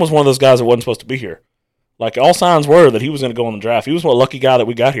 Thompson was one of those guys that wasn't supposed to be here. Like, all signs were that he was going to go in the draft. He was a lucky guy that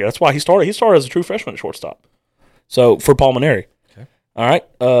we got here. That's why he started. He started as a true freshman at shortstop. So, for Palmineri. Okay. All right.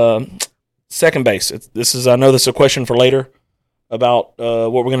 Second base. I know this is a question for later about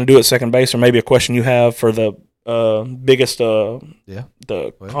what we're going to do at second base, or maybe a question you have for the biggest who's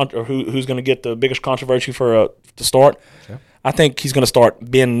going to get the biggest controversy to start. Okay. I think he's going to start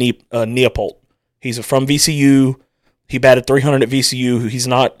Ben Neapolt. He's from VCU. He batted 300 at VCU. He's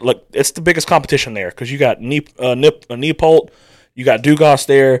not it's the biggest competition there because you got Neapolt, you got Dugas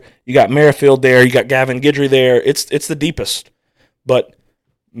there, you got Merrifield there, you got Gavin Guidry there. It's the deepest. But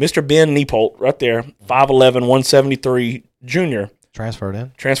Mr. Ben Neapolt right there, 5'11", 173 junior. Transferred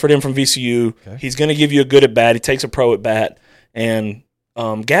in from VCU. Okay. He's going to give you a good at bat. He takes a pro at bat. And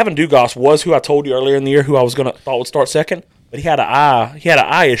Gavin Dugas was who I told you earlier in the year who I was thought would start second, but he had an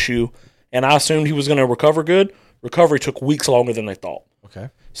eye issue, and I assumed he was going to recover good. Recovery took weeks longer than they thought. Okay.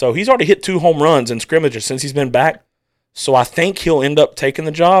 So he's already hit 2 home runs in scrimmages since he's been back. So I think he'll end up taking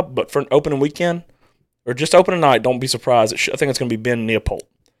the job, but for an opening weekend or just opening night, don't be surprised. I think it's going to be Ben Neapolt.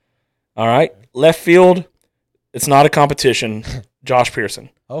 All right. Left field, it's not a competition. Josh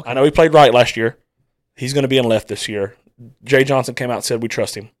Pearson. Okay. I know he played right last year. He's going to be in left this year. Jay Johnson came out and said we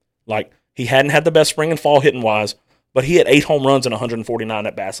trust him. Like, he hadn't had the best spring and fall hitting-wise, but he had 8 home runs and 149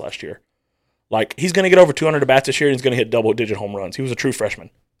 at-bats last year. Like, he's going to get over 200 at-bats this year, and he's going to hit double-digit home runs. He was a true freshman.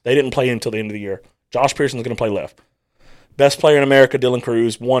 They didn't play him until the end of the year. Josh Pearson's going to play left. Best player in America, Dylan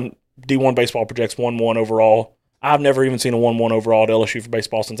Cruz. D1 baseball projects 1-1 overall. I've never even seen a 1-1 overall at LSU for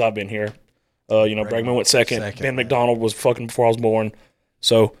baseball since I've been here. Bregman went second. Ben McDonald was fucking before I was born.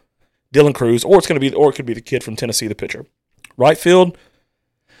 So, Dylan Cruz, or it could be the kid from Tennessee, the pitcher. Right field,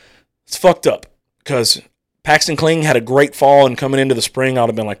 it's fucked up because Paxton Kling had a great fall, and coming into the spring, I would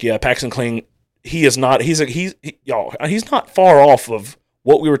have been like, yeah, Paxton Kling, he's not far off of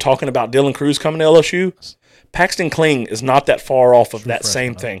what we were talking about Dylan Cruz coming to LSU. Paxton Kling is not that far off of that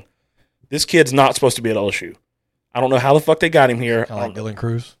same thing. This kid's not supposed to be at LSU. I don't know how the fuck they got him here. Kind of like Dylan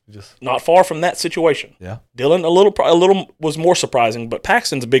Cruz. Not far from that situation. Yeah. Dylan, a little was more surprising, but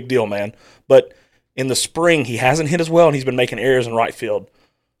Paxton's a big deal, man. But in the spring, he hasn't hit as well, and he's been making errors in right field.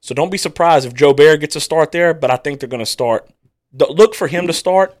 So don't be surprised if Joe Bear gets a start there, but I think they're going to start. Look for him to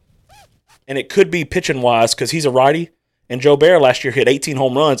start, and it could be pitching-wise because he's a righty, and Joe Bear last year hit 18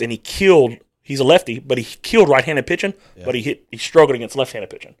 home runs, and he's a lefty, but he killed right-handed pitching, but he struggled against left-handed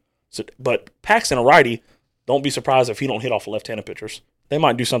pitching. So, but Paxton, a righty, don't be surprised if he don't hit off of left-handed pitchers. They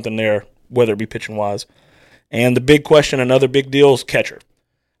might do something there, whether it be pitching-wise. And the big question, another big deal, is catcher.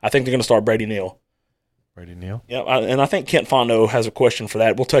 I think they're going to start Brady Neal. Brady Neal? Yeah, and I think Kent Fondo has a question for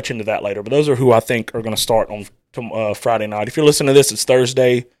that. We'll touch into that later. But those are who I think are going to start on Friday night. If you're listening to this, it's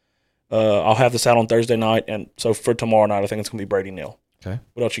Thursday. I'll have this out on Thursday night. And so for tomorrow night, I think it's going to be Brady Neal. Okay.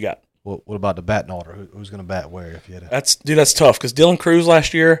 What else you got? What about the batting order? Who's going to bat where? If you had that's tough because Dylan Cruz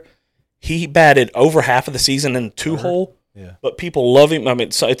last year, he batted over half of the season in the 2-hole. Yeah. But people love him. I mean,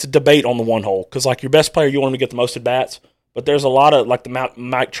 it's a debate on the 1-hole because, like, your best player, you want him to get the most at bats. But there's a lot of, like, the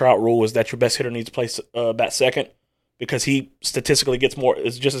Mike Trout rule is that your best hitter needs to play bat second because he statistically gets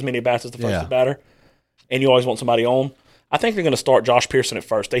just as many bats as the first batter. And you always want somebody on. I think they're going to start Josh Pearson at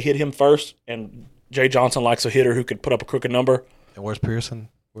first. They hit him first, and Jay Johnson likes a hitter who could put up a crooked number. And where's Pearson?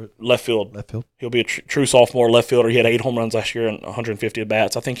 Left field. Left field. He'll be a true sophomore left fielder. He had 8 home runs last year and 150 at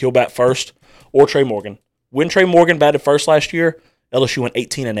bats. I think he'll bat first, or Trey Morgan. When Trey Morgan batted first last year, LSU went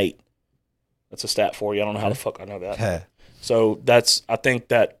 18-8. That's a stat for you. I don't know how the fuck I know that. Okay. So I think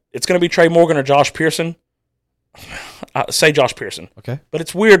that it's going to be Trey Morgan or Josh Pearson. Say Josh Pearson. Okay. But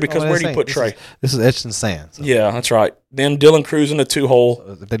it's weird because where do you put Trey? This is etched in sand. So. Yeah, that's right. Then Dylan Cruz in the 2-hole.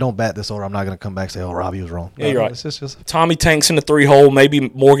 So if they don't bat this order, I'm not going to come back and say, "Oh, Robbie was wrong." Yeah, you're right. It's just Tommy Tanks in the 3-hole, maybe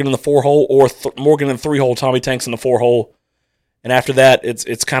Morgan in the 4-hole, or Morgan in the 3-hole, Tommy Tanks in the 4-hole. And after that,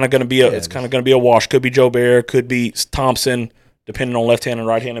 it's kind of going to be a wash. Could be Joe Bear, could be Thompson, depending on left hand and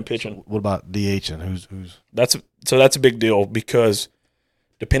right handed pitching. What about DH and who's? That's a big deal because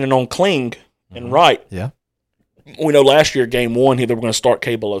depending on Kling and Wright. Yeah. We know last year, game 1, they were going to start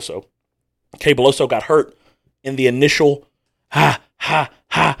Kay Beloso. Kay Beloso got hurt in the initial ha.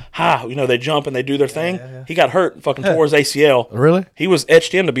 They jump and they do their thing. Yeah. He got hurt and fucking tore his ACL. Really? He was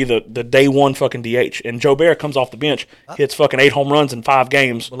etched in to be the day 1 fucking DH. And Joe Bear comes off the bench, hits fucking 8 home runs in 5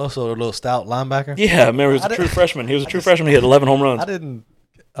 games. Beloso, a little stout linebacker? Yeah, I remember he was a true freshman. He was a true freshman. He had 11 home runs.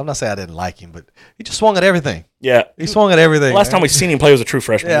 I'm not saying I didn't like him, but he just swung at everything. Yeah. He swung at everything. The last time we seen him play was a true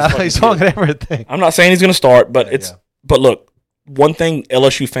freshman. Yeah, he swung at everything. I'm not saying he's going to start, but But look, one thing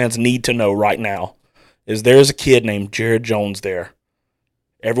LSU fans need to know right now is there's a kid named Jared Jones there.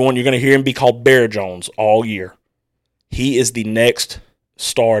 Everyone, you're going to hear him be called Bear Jones all year. He is the next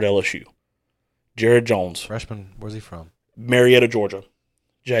star at LSU. Jared Jones. Freshman, where's he from? Marietta, Georgia.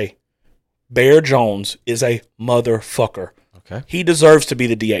 Jay. Bear Jones is a motherfucker. Okay. He deserves to be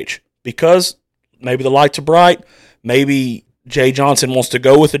the DH because maybe the lights are bright. Maybe Jay Johnson wants to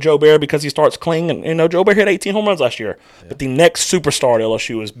go with the Joe Bear because he starts Kling. And Joe Bear hit 18 home runs last year. Yeah. But the next superstar at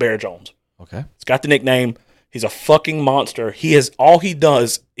LSU is Bear Jones. Okay. He's got the nickname. He's a fucking monster. He's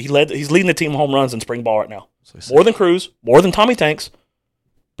leading the team in home runs in spring ball right now. So more than Cruz, more than Tommy Tanks.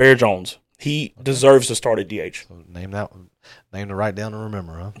 Bear Jones. He deserves to start at DH. So name to write down and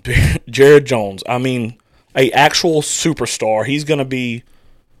remember, huh? Jared Jones. I mean, a actual superstar. He's going to be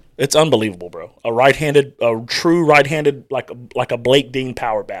 – it's unbelievable, bro. A true right-handed, like a Blake Dean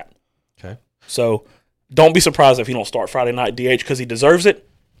power bat. Okay. So don't be surprised if he don't start Friday night DH because he deserves it.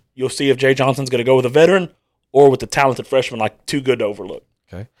 You'll see if Jay Johnson's going to go with a veteran or with the talented freshman, like too good to overlook.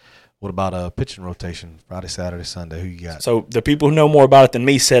 Okay. What about pitching rotation, Friday, Saturday, Sunday? Who you got? So the people who know more about it than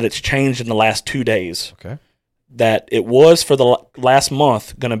me said it's changed in the last 2 days. Okay. That it was for the last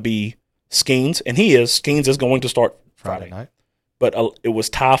month going to be Skeens, and Skeens is going to start Friday night. But it was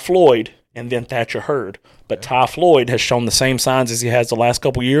Ty Floyd and then Thatcher Hurd. But Ty Floyd has shown the same signs as he has the last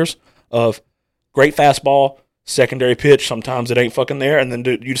couple years of great fastball, secondary pitch. Sometimes it ain't fucking there, and then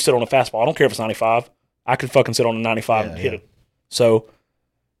you just sit on a fastball. I don't care if it's 95. I could fucking sit on a 95 and hit it. So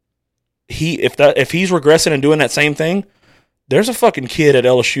if he's regressing and doing that same thing, there's a fucking kid at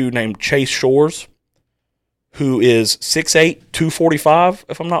LSU named Chase Shores who is 6'8", 245,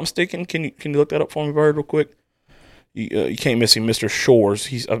 if I'm not mistaken. Can you look that up for me, Bird, real quick? You can't miss him, Mr. Shores.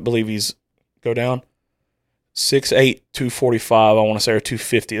 I believe he's go down. 6'8", 245, I want to say, or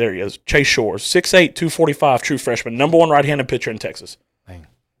 250. There he is. Chase Shores, 6'8", 245, true freshman, number 1 right-handed pitcher in Texas. Dang.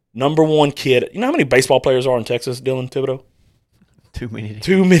 Number 1 kid. You know how many baseball players are in Texas, Dylan Thibodeau? Too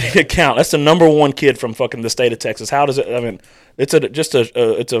many to count. That's the number 1 kid from fucking the state of Texas. How does it? I mean, it's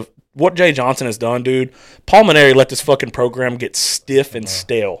what Jay Johnson has done, dude. Paul Maneri let this fucking program get stiff and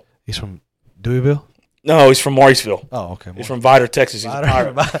stale. He's from Deweyville? No, he's from Mauriceville. Oh, okay. He's from Vidor, Texas. He's a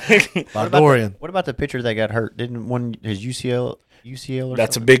pirate. What about the pitcher that got hurt? Didn't one his UCL or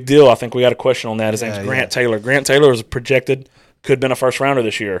That's something? a big deal. I think we got a question on that. His name's Grant Taylor. Grant Taylor was projected, could have been a first rounder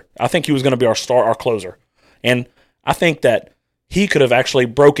this year. I think he was going to be our closer. And I think that he could have actually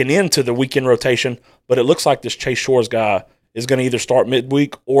broken into the weekend rotation, but it looks like this Chase Shores guy is going to either start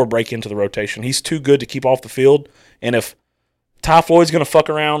midweek or break into the rotation. He's too good to keep off the field. And if Ty Floyd's going to fuck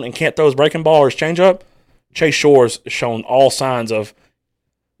around and can't throw his breaking ball or his changeup, Chase Shores has shown all signs of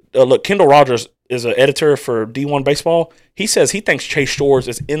look, Kendall Rogers is an editor for D1 Baseball. He says he thinks Chase Shores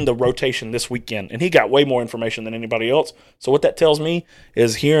is in the rotation this weekend, and he got way more information than anybody else. So what that tells me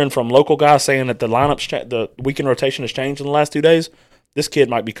is hearing from local guys saying that the weekend rotation has changed in the last 2 days, this kid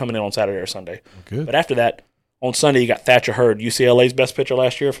might be coming in on Saturday or Sunday. Good. But after that, on Sunday, you got Thatcher Hurd, UCLA's best pitcher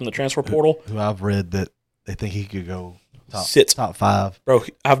last year from the transfer portal. Who I've read that they think he could go top 5. Bro,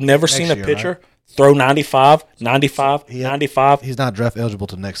 I've never seen a pitcher throw 95. He's not draft eligible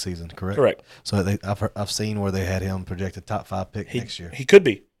till next season, correct? Correct. So I've seen where they had him projected top 5 pick next year. He could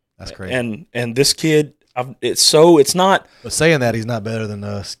be. That's crazy. And this kid, it's not. But saying that, he's not better than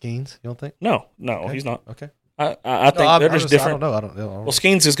Skeens. You don't think? No, okay. He's not. Okay. I think they're just different. I don't know. Well,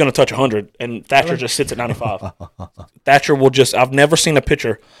 Skeens is going to touch 100, and Thatcher just sits at 95. Thatcher will just – I've never seen a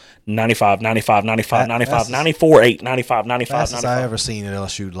pitcher 95, 95, 95, 95, 94, 8, 95, 95, fastest 95. I ever seen at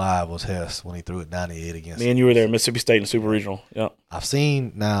LSU live was Hess when he threw it 98 against Me and you were there, Mississippi State and Super Regional. Yeah. I've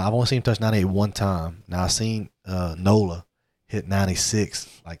only seen him touch 98 one time. Now, I've seen Nola hit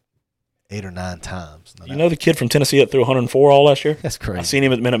 96 like 8 or 9 times. You know the kid from Tennessee that threw 104 all last year? That's crazy. I seen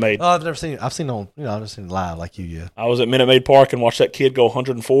him at Minute Maid. Oh, I've never seen him. I've seen him live like you, yeah. I was at Minute Maid Park and watched that kid go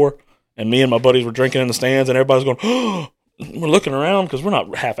 104, and me and my buddies were drinking in the stands, and everybody's going, oh, we're looking around because we're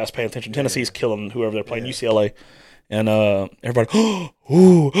not half-ass paying attention. Tennessee's killing whoever they're playing, UCLA. And everybody,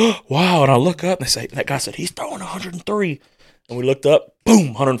 wow. And I look up, and they say, that guy said, he's throwing 103. And we looked up, boom,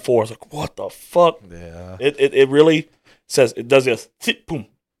 104. I was like, what the fuck? Yeah. It really says, it does this, boom.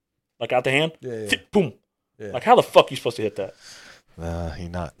 Like out the hand? Yeah. Boom. Yeah. Like how the fuck you supposed to hit that? He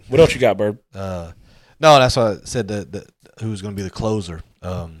not. What else you got, Bird? No, that's why I said that who's going to be the closer.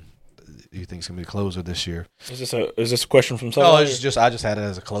 You think it's going to be the closer this year? Is this a question from No, somebody? it's just I just had it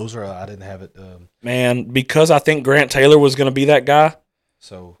as a closer. I didn't have it. Man, because I think Grant Taylor was going to be that guy.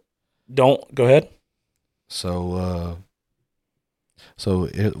 So Go ahead. one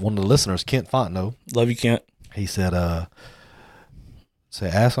of the listeners, Kent Fontenot, Love you, Kent. he said,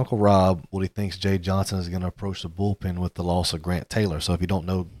 ask Uncle Rob what he thinks Jay Johnson is going to approach the bullpen with the loss of Grant Taylor. So if you don't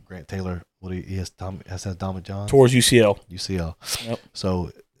know Grant Taylor, what he has Tommy John Towards UCL. UCL. Yep.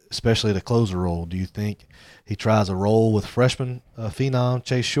 So especially the closer role, do you think he tries a role with freshman phenom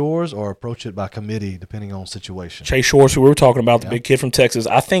Chase Shores or approach it by committee depending on situation? Chase Shores, who we were talking about, the big kid from Texas.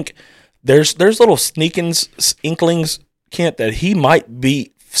 I think there's little inklings, Kent, that he might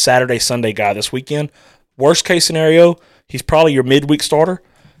be Saturday, Sunday guy this weekend. Worst case scenario, he's probably your midweek starter.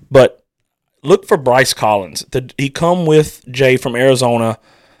 But look for Bryce Collins. He come with Jay from Arizona.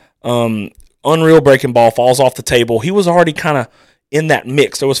 Unreal breaking ball, falls off the table. He was already kind of in that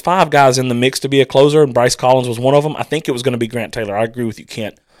mix. There was 5 guys in the mix to be a closer, and Bryce Collins was one of them. I think it was going to be Grant Taylor. I agree with you,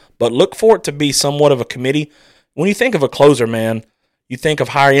 Kent. But look for it to be somewhat of a committee. When you think of a closer, man, you think of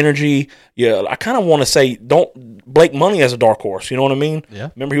higher energy. Yeah, I kind of want to say don't Blake Money as a dark horse. You know what I mean? Yeah.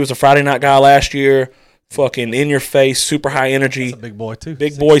 Remember, he was a Friday night guy last year. Fucking in your face, super high energy. That's a big boy, too.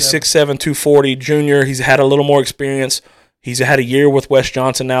 Big boy, 6'7", 240, junior. He's had a little more experience. He's had a year with Wes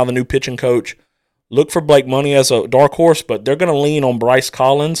Johnson now, the new pitching coach. Look for Blake Money as a dark horse, but they're going to lean on Bryce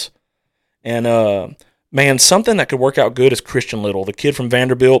Collins. And, man, something that could work out good is Christian Little, the kid from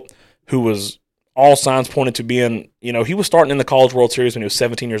Vanderbilt, who was all signs pointed to being, he was starting in the College World Series when he was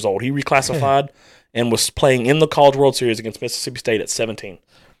 17 years old. He reclassified and was playing in the College World Series against Mississippi State at 17.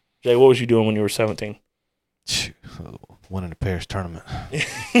 Jay, what was you doing when you were 17? Winning the Paris tournament.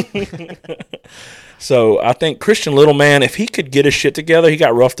 So I think Christian Little, man, if he could get his shit together, he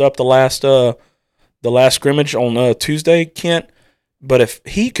got roughed up the last scrimmage on Tuesday, Kent. But if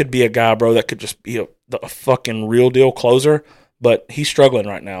he could be a guy, bro, that could just be a fucking real deal closer, but he's struggling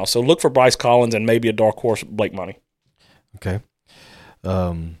right now. So look for Bryce Collins and maybe a dark horse, Blake Money. Okay.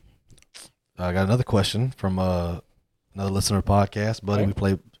 I got another question from another listener podcast, buddy. Okay. We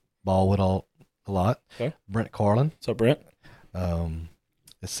play ball with a lot. Okay. Brent Carlin. What's up, Brent?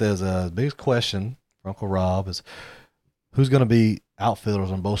 It says the biggest question for Uncle Rob is who's going to be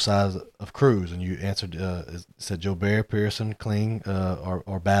outfielders on both sides of Cruz? And you answered, said Joe Bear, Pearson, Kling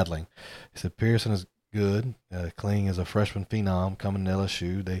are battling. He said Pearson is good. Kling is a freshman phenom coming to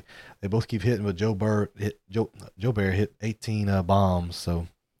LSU. They both keep hitting, but Joe Bear hit 18 bombs. So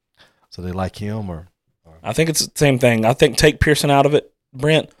they like him or I think it's the same thing. I think take Pearson out of it,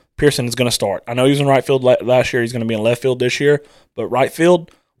 Brent. Pearson is going to start. I know he was in right field last year. He's going to be in left field this year. But right field,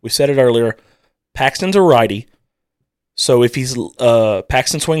 we said it earlier, Paxton's a righty. So if he's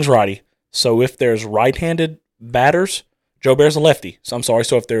Paxton swings righty. So if there's right-handed batters, Joe Bear's a lefty. So I'm sorry.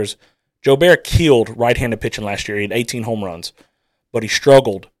 So if there's Joe Bear killed right-handed pitching last year. He had 18 home runs. But he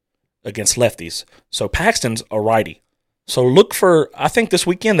struggled against lefties. So Paxton's a righty. So look for, I think this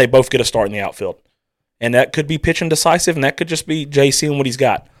weekend they both get a start in the outfield. And that could be pitching decisive, and that could just be Jay seeing what he's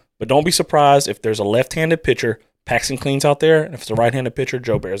got. But don't be surprised if there's a left-handed pitcher, Paxton Kling's out there, and if it's a right-handed pitcher,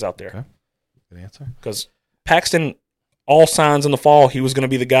 Joe Bear's out there. Okay. Good answer. Because Paxton, all signs in the fall, he was going to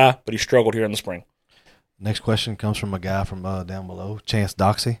be the guy, but he struggled here in the spring. Next question comes from a guy from down below, Chance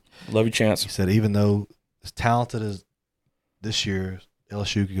Doxey. Love you, Chance. He said, even though as talented as this year,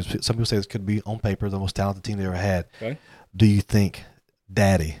 LSU, because some people say this could be on paper the most talented team they ever had. Okay. Do you think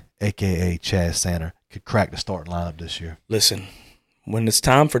Daddy, a.k.a. Chaz Sanner, could crack the starting lineup this year? Listen, when it's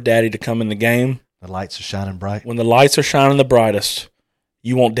time for Daddy to come in the game, the lights are shining bright. When the lights are shining the brightest,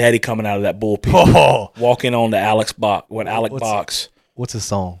 you want Daddy coming out of that bullpen, walking on to Alec Box. What's his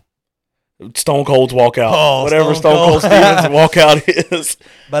song? Stone Cold's walkout. Oh, Whatever Stone Stone Cold Stevens walkout is.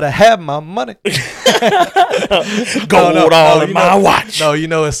 But I have my money. Gold all in my watch. No, you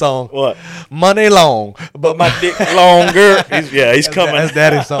know his song. What? Money long, but My dick longer. He's coming. That's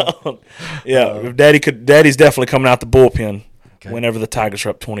Daddy's song. Yeah, Daddy's definitely coming out the bullpen whenever the Tigers are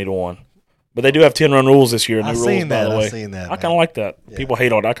up 20-1. But they do have 10-run rules this year. New rules, by the way. I've seen that. I kind of like that. Yeah. People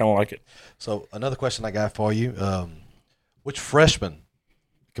hate on it. I kind of like it. So another question I got for you: which freshman,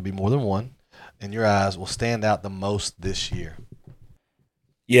 could be more than one, in your eyes, will stand out the most this year?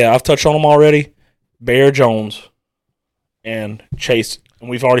 Yeah, I've touched on them already. Bear Jones and Chase, and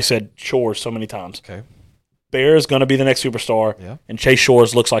we've already said Shores so many times. Okay. Bear is going to be the next superstar, and Chase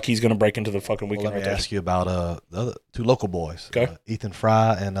Shores looks like he's going to break into the fucking weekend rotation. Let me rotation. ask you about the other two local boys. Okay. Ethan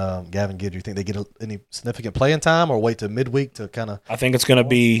Fry and Gavin Gidd. Do you think they get any significant playing time, or wait till midweek to kind of? I think it's going to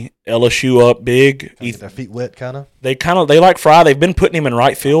be LSU up big. Get their feet wet, kind of. They like Fry. They've been putting him in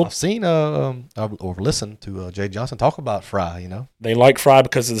right field. I've seen or listened to Jay Johnson talk about Fry. You know, they like Fry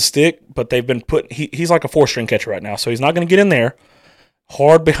because of the stick, but they've been putting. He's like a 4-string catcher right now, so he's not going to get in there.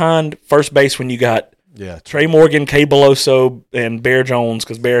 Hard behind first base when you got. Yeah, Trey Morgan, Kay Beloso, and Bear Jones,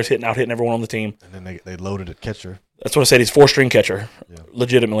 because Bear's hitting everyone on the team. And then they loaded at catcher. That's what I said. He's 4-string catcher,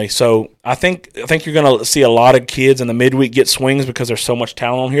 legitimately. So I think you're going to see a lot of kids in the midweek get swings because there's so much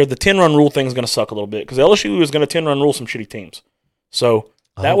talent on here. The 10-run rule thing is going to suck a little bit because LSU is going to 10-run rule some shitty teams. So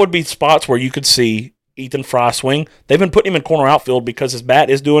that would be spots where you could see Ethan Fry swing. They've been putting him in corner outfield because his bat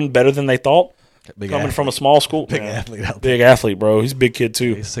is doing better than they thought. Coming from a small school. Big man. athlete out there. Big athlete, bro. He's a big kid,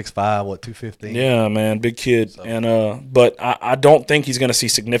 too. He's 6'5", 215? Yeah, man. Big kid. So. And but I don't think he's going to see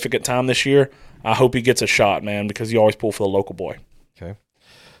significant time this year. I hope he gets a shot, man, because you always pull for the local boy. Okay.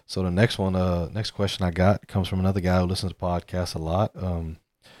 So the next question I got comes from another guy who listens to podcasts a lot,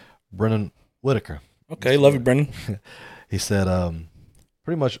 Brennan Whitaker. Okay, love you, Brennan. He said,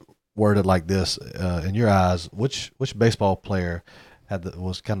 pretty much worded like this, in your eyes, which baseball player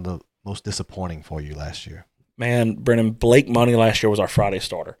was kind of the most disappointing for you last year? Man, Brennan, Blake Money last year was our Friday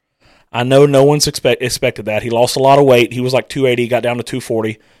starter. I know no one's expected that. He lost a lot of weight. He was like 280, got down to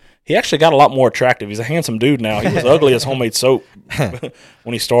 240. He actually got a lot more attractive. He's a handsome dude now. He was ugly as homemade soap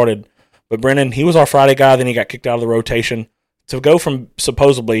when he started. But Brennan, he was our Friday guy. Then he got kicked out of the rotation. To go from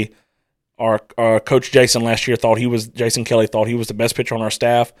supposedly our coach Jason last year Jason Kelly thought he was the best pitcher on our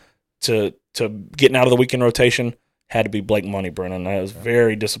staff to getting out of the weekend rotation had to be Blake Money, Brennan. That was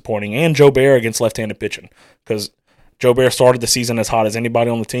very disappointing. And Joe Bear against left-handed pitching because Joe Bear started the season as hot as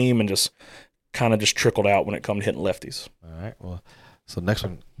anybody on the team and just kind of trickled out when it come to hitting lefties. All right. Well, so next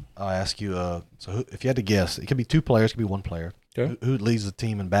one I'll ask you. If you had to guess, it could be two players, it could be one player. Okay. Who leads the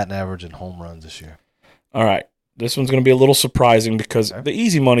team in batting average and home runs this year? All right. This one's going to be a little surprising because the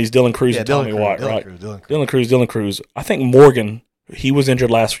easy money is Dylan Cruz and Tommy White, right? Dylan Cruz. I think Morgan, he was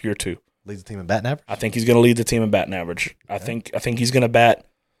injured last year too. Leads the team in batting average? I think he's going to lead the team in batting average. Okay. I think he's going to bat.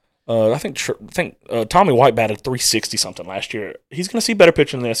 I think Tommy White batted 360 something last year. He's going to see better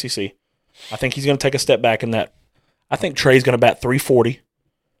pitching in the SEC. I think he's going to take a step back in that. I think Trey's going to bat 340,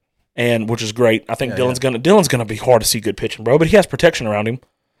 which is great. I think Dylan's going to be hard to see good pitching, bro. But he has protection around him.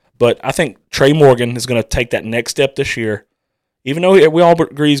 But I think Trey Morgan is going to take that next step this year. Even though we all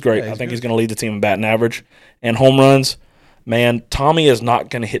agree he's great, I think he's going to lead the team in batting average and home runs. Man, Tommy is not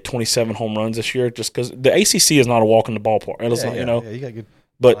going to hit 27 home runs this year just because the ACC is not a walk in the ballpark. You got good.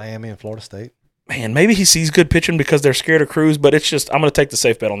 But Miami and Florida State. Man, maybe he sees good pitching because they're scared of Cruz. But it's just I'm going to take the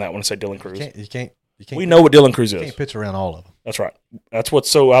safe bet on that one and say Dylan Cruz. You can't. We know what Dylan Cruz is. You can't pitch around all of them. That's right. That's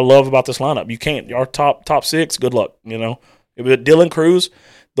what I love about this lineup. You can't. Our top six. Good luck. But Dylan Cruz,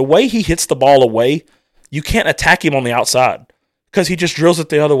 the way he hits the ball away, you can't attack him on the outside. Because he just drills it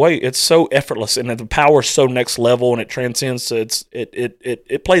the other way. It's so effortless, and the power is so next level, and it transcends. So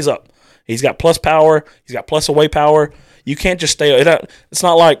it plays up. He's got plus power. He's got plus away power. You can't just stay. It's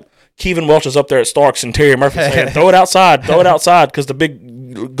not like Kevin Welch is up there at Starks and Terry Murphy saying, throw it outside, because the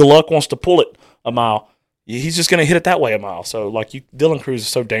big Gluck wants to pull it a mile. He's just going to hit it that way a mile. So, Dylan Cruz is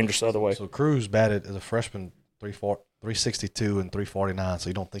so dangerous the other way. So, Cruz batted as a freshman 362 and 349, so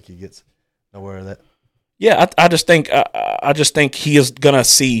you don't think he gets nowhere of that? Yeah, I just think he is gonna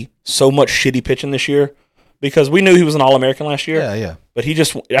see so much shitty pitching this year because we knew he was an All-American last year. Yeah. But he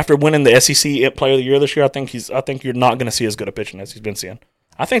just after winning the SEC Player of the Year this year, I think you're not gonna see as good a pitching as he's been seeing.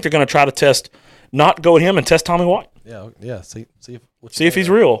 I think they're gonna try to not go at him and test Tommy White. Yeah. See if he's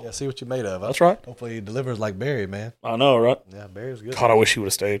real. Yeah, see what you're made of. That's right. Hopefully he delivers like Barry, man. I know, right? Yeah, Barry's good. God, I wish he would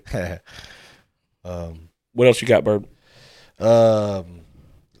have stayed. What else you got, Bird?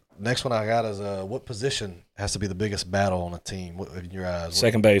 Next one I got is what position has to be the biggest battle on a team in your eyes?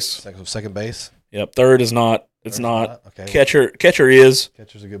 Second base. Second base? Yep. Third is not. It's not. Okay. Catcher is.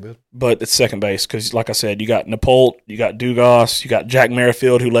 Catcher's a good bit. But it's second base because, like I said, you got Napolt, you got Dugas, you got Jack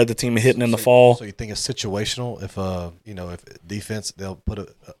Merrifield, who led the team in hitting in the fall. So you think it's situational? If if defense, they'll put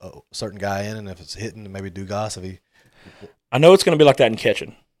a certain guy in, and if it's hitting, maybe Dugas. I know it's going to be like that in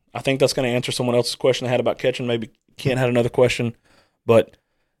catching. I think that's going to answer someone else's question they had about catching. Maybe Kent had another question, but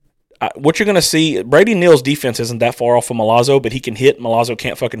what you're going to see, Brady Neal's defense isn't that far off from Milazzo, but he can hit. Milazzo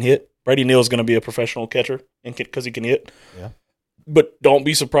can't fucking hit. Brady Neal is going to be a professional catcher because he can hit. Yeah. But don't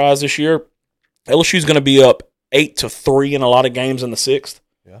be surprised this year. LSU is going to be up 8-3 in a lot of games in the sixth.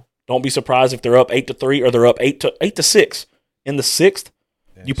 Yeah. Don't be surprised if they're up 8-3 or they're up 8-6 in the sixth.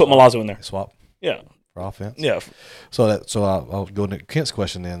 Yeah, you put Milazzo in there. Swap. Yeah. For offense. Yeah. So I'll go to Kent's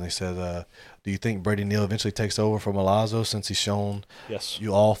question then. They said, do you think Brady Neal eventually takes over for Milazzo since he's shown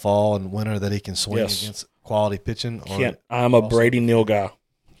you all fall and winter that he can swing against quality pitching? Kent, I'm a Brady Neal guy.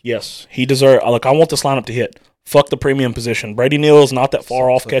 Yes, he deserves. Look, I want this lineup to hit. Fuck the premium position. Brady Neal is not that far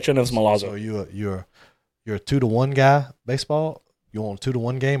off catching as Milazzo. So you're a 2-1 guy baseball. You want a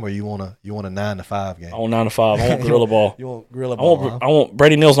 2-1 game, or you want a 9-5 game? I want 9-5. I want gorilla ball. You want gorilla ball? I want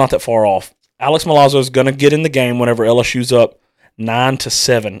Brady Neal's not that far off. Alex Milazzo is going to get in the game whenever LSU's up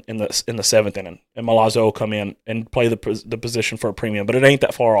 9-7 in the seventh inning, and Milazzo will come in and play the position for a premium. But it ain't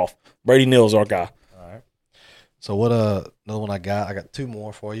that far off. Brady Neal's our guy. So what? Another one I got two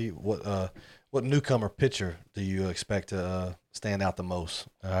more for you. What newcomer pitcher do you expect to stand out the most?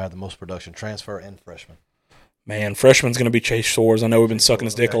 The most production, transfer and freshman. Man, freshman's going to be Chase Shores. I know we've been sucking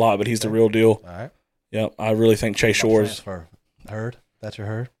his dick a lot, but he's the real deal. All right. Yep, I really think Chase Shores. Transfer. Thatcher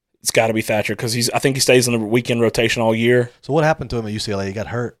Hurd. It's got to be Thatcher because I think he stays in the weekend rotation all year. So what happened to him at UCLA? He got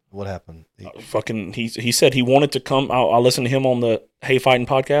hurt. What happened? He said he wanted to come. I listened to him on the Hay Fighting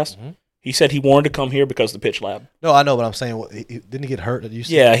podcast. Mm-hmm. He said he wanted to come here because of the pitch lab. No, I know, but I'm saying, didn't he get hurt at UCLA?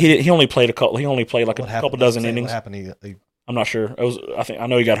 Yeah, he only played a couple. He only played like a couple dozen innings. What happened? I'm not sure. I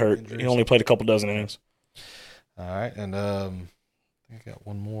know he got hurt. Injuries. He only played a couple dozen innings. All right, and I think I got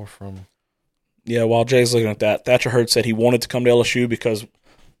one more from. Yeah, while Jay's looking at that, Thatcher Hurd said he wanted to come to LSU because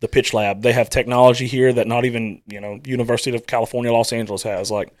the pitch lab. They have technology here that not even University of California, Los Angeles has,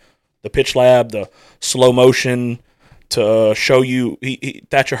 like the pitch lab, the slow motion. To show you,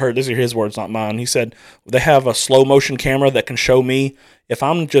 Thatcher Hurd, these are his words, not mine. He said they have a slow motion camera that can show me if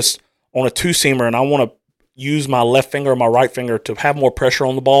I'm just on a two-seamer and I want to use my left finger or my right finger to have more pressure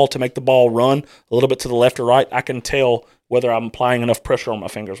on the ball to make the ball run a little bit to the left or right, I can tell whether I'm applying enough pressure on my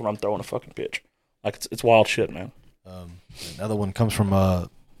fingers when I'm throwing a fucking pitch. Like, it's wild shit, man. Another one comes from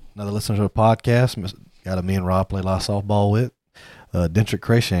another listener to the podcast. Got a me and Rob play a lot of softball with. Dentrick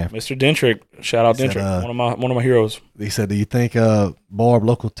Crashamp. Mr. Dentrick. Shout out Dentrick. One of my heroes. He said, do you think Barb,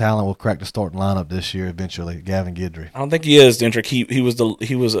 local talent, will crack the starting lineup this year eventually? Gavin Guidry. I don't think he is, Dentrick. He was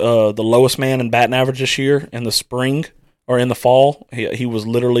the lowest man in batting average this year in the spring or in the fall. He was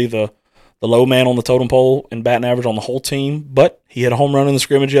literally the low man on the totem pole in batting average on the whole team, but he had a home run in the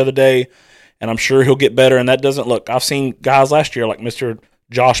scrimmage the other day, and I'm sure he'll get better. And that doesn't look. I've seen guys last year like Mr.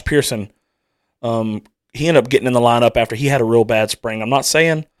 Josh Pearson. He ended up getting in the lineup after he had a real bad spring. I'm not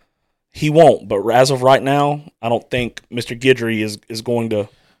saying he won't, but as of right now, I don't think Mr. Guidry is going to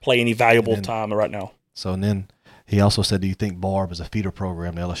play any valuable time right now. So and then he also said, do you think Barb is a feeder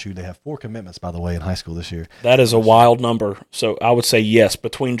program to LSU? They have 4 commitments, by the way, in high school this year. That is a wild number. So I would say yes,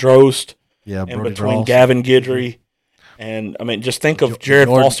 between Drost and between Gavin Guidry. And, I mean, just think of Jared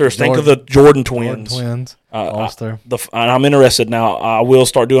Foster. Think of the Jordan twins. Foster. And I'm interested now. I will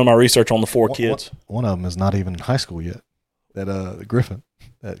start doing my research on the 4 kids. One of them is not even in high school yet. That Griffin.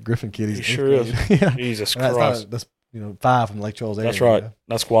 That Griffin kid. He sure is. Yeah. Jesus Christ. That's 5 from Lake Charles area. That's right.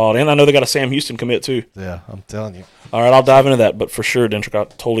 That's wild. And I know they got a Sam Houston commit, too. Yeah, I'm telling you. All right, I'll dive into that. But for sure, Dentrick, I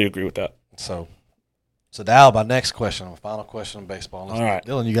totally agree with that. So Dal, my next question, my final question on baseball. All right.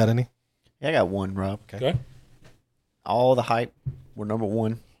 Dylan, you got any? Yeah, I got one, Rob. Okay. All the hype, we're number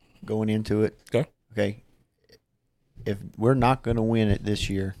 1 going into it. Okay. If we're not going to win it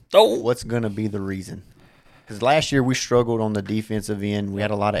this year, what's going to be the reason? Because last year we struggled on the defensive end. We had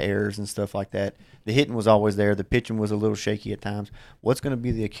a lot of errors and stuff like that. The hitting was always there. The pitching was a little shaky at times. What's going to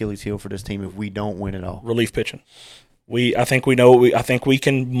be the Achilles heel for this team if we don't win it all? Relief pitching. I think we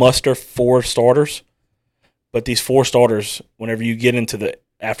can muster 4 starters, but these 4 starters, whenever you get into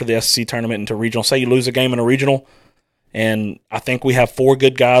after the SEC tournament into regional, say you lose a game in a regional, and I think we have 4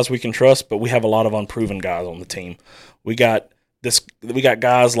 good guys we can trust, but we have a lot of unproven guys on the team. We got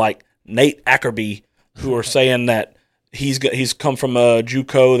guys like Nate Ackerby who are saying that he's come from a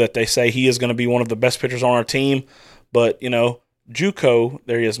JUCO, that they say he is going to be one of the best pitchers on our team. But, JUCO,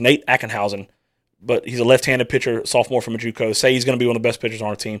 there he is, Nate Ackenhausen, but he's a left-handed pitcher, sophomore from a JUCO. Say he's going to be one of the best pitchers on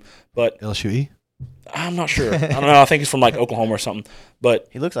our team. But LSU? I'm not sure. I don't know. I think he's from like Oklahoma or something. But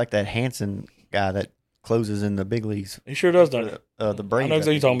he looks like that Hanson guy that closes in the big leagues. He sure does, doesn't he? The Braves. I know exactly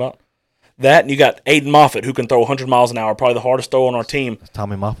what you're talking about. That, and you got Aiden Moffett, who can throw 100 miles an hour, probably the hardest thrower on our team.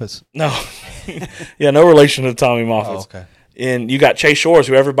 Tommy Moffitt's? No. Yeah, no relation to Tommy Moffitt. Oh, okay. And you got Chase Shores,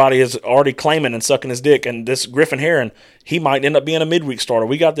 who everybody is already claiming and sucking his dick. And this Griffin Herron, he might end up being a midweek starter.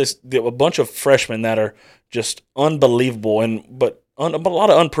 We got a bunch of freshmen that are just unbelievable, but a lot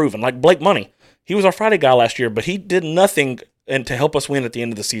of unproven. Like Blake Money. He was our Friday guy last year, but he did nothing to help us win at the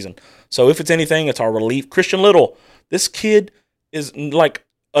end of the season. So if it's anything, it's our relief. Christian Little, this kid is like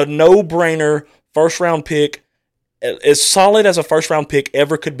a no-brainer first-round pick. As solid as a first-round pick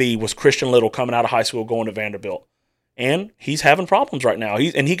ever could be was Christian Little coming out of high school going to Vanderbilt. And he's having problems right now.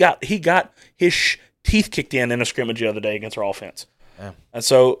 He got his teeth kicked in a scrimmage the other day against our offense. Yeah. And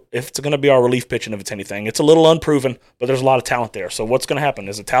so if it's going to be our relief pitching, if it's anything, it's a little unproven, but there's a lot of talent there. So what's going to happen?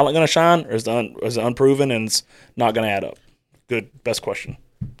 Is the talent going to shine, or is it unproven and it's not going to add up? Good. Best question.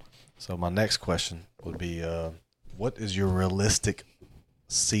 So my next question would be, what is your realistic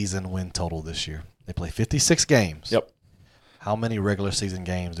season win total this year? They play 56 games. Yep. How many regular season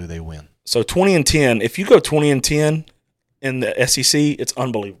games do they win? So 20-10. If you go 20-10 in the SEC, it's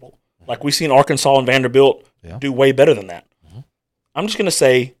unbelievable. Like we've seen Arkansas and Vanderbilt do way better than that. Mm-hmm. I'm just going to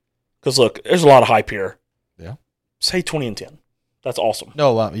say, because look, there's a lot of hype here. Yeah. Say 20-10. That's awesome.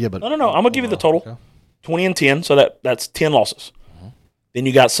 No, yeah, but no. I'm going to give you the total. Okay. 20-10. So that's 10 losses. Mm-hmm. Then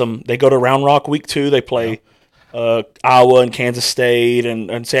you got they go to Round Rock week 2. They play Iowa and Kansas State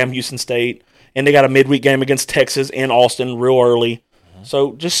and Sam Houston State. And they got a midweek game against Texas in Austin real early. Mm-hmm.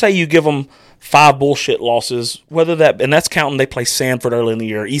 So just say you give them 5 bullshit losses, and that's counting they play Sanford early in the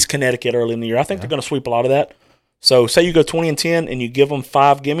year, East Connecticut early in the year. I think they're going to sweep a lot of that. So say you go 20-10 and you give them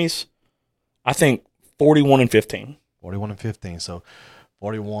 5 gimmies, I think 41-15. 41-15. So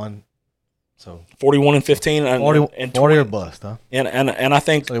 41. So 41-15. 40 or bust, huh? And I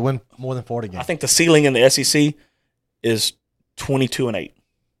think so they win more than 40 games. I think the ceiling in the SEC is 22-8.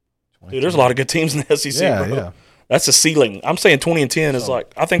 Dude, there's a lot of good teams in the SEC. Yeah, bro. yeah. That's the ceiling. I'm saying 20-10 is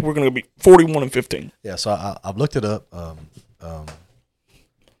like, I think we're going to be 41-15. Yeah, so I've looked it up.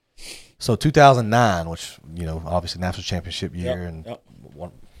 So 2009, which, obviously national championship year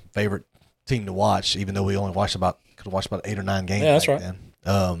one favorite team to watch, even though we only could have watched about 8 or 9 games. Yeah, that's right.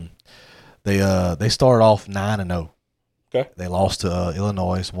 Then. They started off 9-0. Okay. They lost to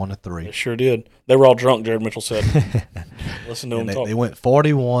Illinois 1-3. They sure did. They were all drunk, Jared Mitchell said. Listen to him talk. They went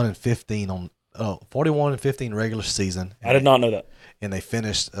 41-15 41-15 regular season. I did not know that. And they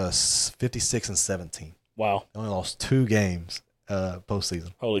finished 56-17. Wow. They only lost 2 games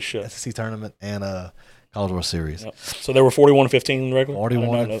postseason. Holy shit. SEC tournament and College World Series. Yep. So they were 41-15 regular?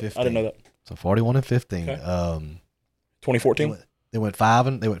 41-15. I didn't know that. So 41-15. Okay. 2014? They went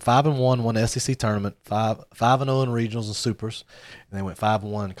 5-1, won the SEC tournament, 5-0 in regionals and supers, and they went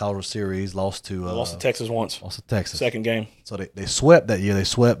 5-1 in College World Series. Lost to Texas once. Lost to Texas. Second game. So they swept that year. They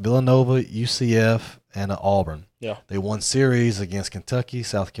swept Villanova, UCF, and Auburn. Yeah. They won series against Kentucky,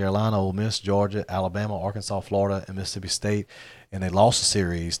 South Carolina, Ole Miss, Georgia, Alabama, Arkansas, Florida, and Mississippi State, and they lost a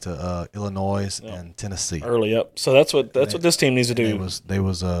series to Illinois and Tennessee. Early up. So that's what this team needs to do. They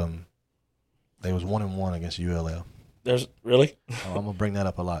was 1-1 against ULL. There's really? I'm gonna bring that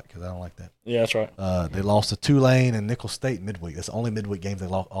up a lot because I don't like that. Yeah, that's right. They lost to Tulane and Nicholls State midweek. That's the only midweek games they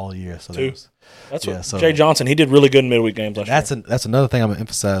lost all year. So Jay Johnson. He did really good in midweek games last year. That's another thing I'm gonna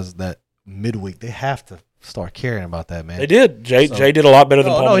emphasize, that midweek they have to start caring about that, man. They did. Jay did a lot better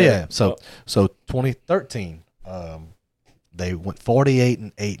than Paul. Oh yeah. So 2013, they went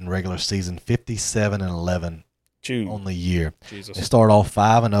 48-8 in regular season, 57-11. On the year. Jesus. They started off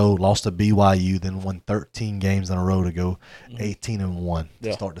 5-0, lost to BYU, then won 13 games in a row to go 18-1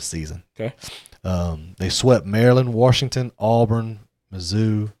 to start the season. Okay. They swept Maryland, Washington, Auburn,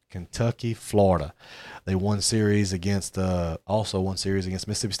 Mizzou, Kentucky, Florida. They won series against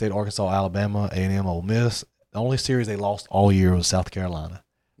Mississippi State, Arkansas, Alabama, A&M, Ole Miss. The only series they lost all year was South Carolina.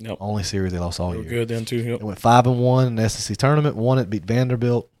 Yep. Only series they lost all year. Good then too. Yep. They went 5-1 in the SEC tournament. Won it, beat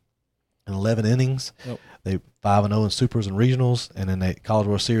Vanderbilt in 11 innings. Yep. They 5-0 in supers and regionals, and then they College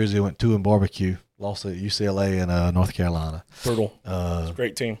World Series. They went 2 in barbecue. Lost to UCLA and North Carolina. Brutal. It's a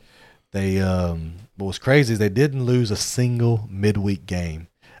great team. They what was crazy is they didn't lose a single midweek game,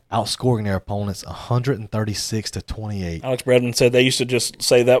 outscoring their opponents 136-28. Alex Bredman said they used to just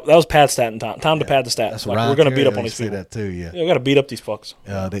say that was pad stat time to pad the stats. That's like, we're going to beat up on these people. That too, yeah. We got to beat up these fucks.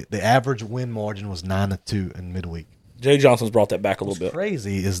 The average win margin was 9-2 in midweek. Jay Johnson's brought that back a little bit.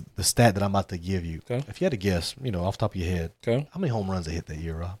 Crazy is the stat that I'm about to give you. Okay. If you had to guess, off the top of your head, okay, how many home runs they hit that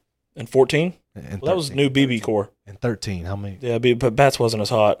year, Rob? And 14? And Well, that was new BB core. And 13. How many? Yeah, but bats wasn't as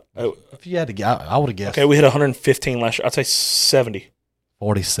hot. If you had to guess, I would have guessed. Okay, we hit 115 last year. I'd say 70.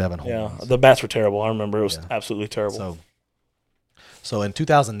 47 home runs. The bats were terrible. I remember it was absolutely terrible. So in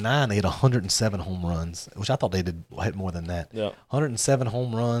 2009, they hit 107 home runs, which I thought they did hit more than that. Yeah. 107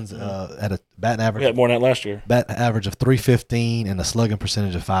 home runs at a batting average. We had more than that last year. Batting average of 315 and a slugging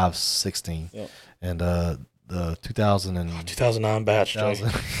percentage of 516. Yep. And the 2009 bats,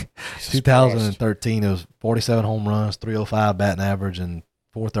 2013, it was 47 home runs, 305 batting average, and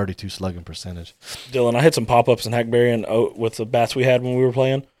 432 slugging percentage. Dylan, I hit some pop-ups in Hackberry and with the bats we had when we were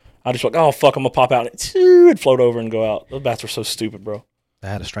playing. I just like, oh, fuck, I'm going to pop out. And it'd float over and go out. Those bats were so stupid, bro. I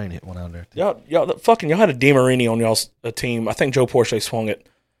had a strain hit one out there. Y'all had a DeMarini on y'all's team. I think Joe Porsche swung it.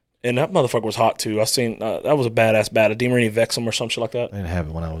 And that motherfucker was hot, too. I seen that was a badass bat. A DeMarini Vexum or some shit like that. I didn't have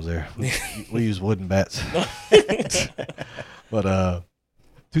it when I was there. We used wooden bats. But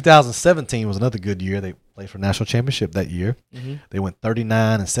 2017 was another good year. They played for national championship that year. Mm-hmm. They went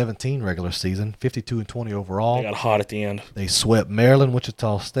 39-17 regular season, 52-20 overall. They got hot at the end. They swept Maryland,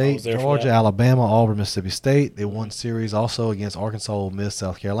 Wichita State, Georgia, Alabama, Auburn, Mississippi State. They won series also against Arkansas, Ole Miss,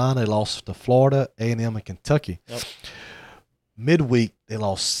 South Carolina. They lost to Florida, A&M, and Kentucky. Yep. Midweek, they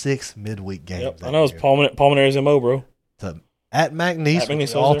lost 6 midweek games. Yep. I know it's Pulmonary's MO, bro. At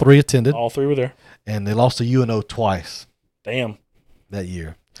McNeese, all there. 3 attended. All 3 were there. And they lost to UNO twice. Damn. That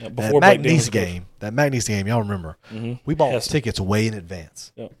year. Yeah, that McNeese game, y'all remember. Mm-hmm. We bought tickets way in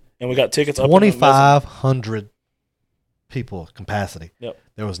advance. Yep. And we got tickets up 2,500 people capacity. Yep.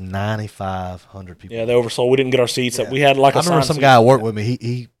 There was 9,500 people. Yeah, they oversold. We didn't get our seats. Yeah. We had I remember some guy worked with me.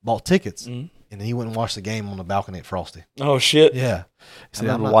 He bought tickets. Mm-hmm. And then he went and watched the game on the balcony at Frosty. Oh, shit. Yeah.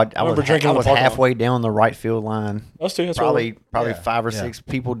 I was halfway down the right field line. Us too. That's probably 5 or 6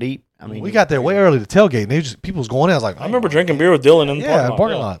 people deep. I mean, we got there way early to tailgate, and people was going in. I was like, I remember drinking beer with Dylan in the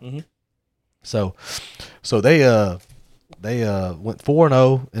parking lot. Mm-hmm. So they went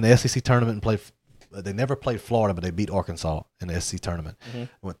 4-0 in the SEC tournament and played. They never played Florida, but they beat Arkansas in the SEC tournament. Mm-hmm.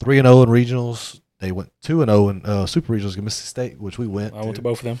 Went 3-0 in regionals. They went 2-0 in super regionals against Mississippi State, which we went. I went to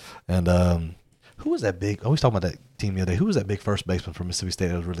both of them. And who was that big? I was talking about that team the other day. Who was that big first baseman from Mississippi State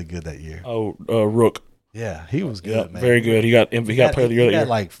that was really good that year? Oh, Rook. Yeah, he was good, man. Very good. He got player of the year. He had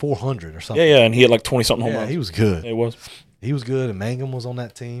like 400 or something. Yeah, and he had like 20-something home runs. Yeah, he was good. It was. He was good, and Mangum was on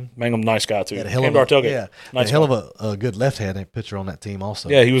that team. Mangum, nice guy, too. Came to our tailgate. Yeah, nice hell of a good left-handed pitcher on that team also.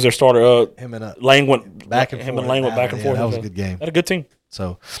 Yeah, he was their starter. Lang went back and forth. Him and Lang went back and forth. That was a good game. Had a good team.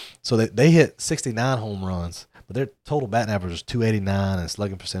 So they hit 69 home runs, but their total batting average was 289, and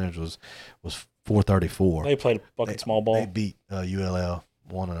slugging percentage was 434. They played a fucking small ball. They beat ULL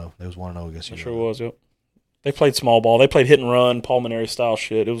 1-0. They was 1-0 against ULL. It sure was, yep. They played small ball. They played hit and run, pulmonary style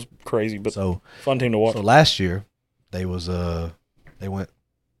shit. It was crazy, but fun team to watch. So last year, they went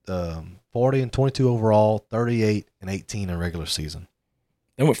 40-22 overall, 38-18 in regular season.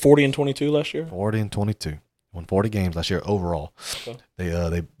 They went 40-22 last year. 40-22, won 40 games last year overall. Okay.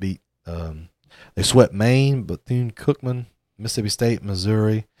 They beat they swept Maine, Bethune-Cookman, Mississippi State,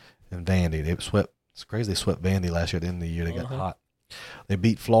 Missouri, and Vandy. It's crazy. They swept Vandy last year at the end of the year. They got hot. They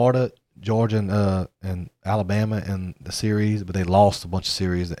beat Florida, Georgia, and Alabama in the series, but they lost a bunch of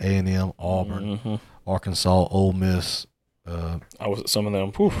series to A&M, Auburn, Arkansas, Ole Miss. I was at some of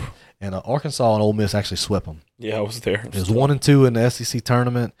them. Whew. And Arkansas and Ole Miss actually swept them. Yeah, I was there. It was 1-2 in the SEC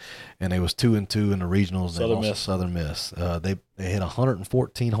tournament, and they was 2-2 in the regionals. Southern Miss. They hit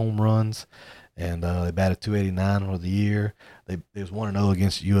 114 home runs, and they batted 289 for the year. They was 1-0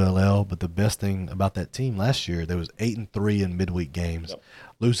 against ULL, but the best thing about that team last year, they was 8-3 in midweek games,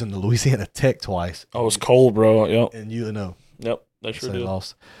 losing to Louisiana Tech twice. Oh, it was cold, bro. Yep. And UNO. Yep, they sure did.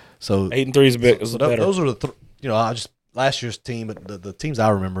 Lost. So 8-3 is big. Better. Those are the last year's team, but the teams I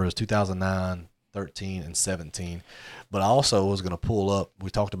remember is 2009, 13, and 17. But I also was going to pull up. We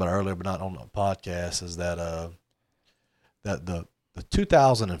talked about it earlier, but not on the podcast. Is that the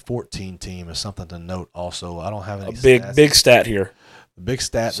 2014 team is something to note. Also, I don't have any big stat here. The big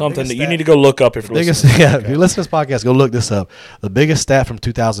stat, something that you need to go look up if you're listening. If you listen to this podcast, go look this up. The biggest stat from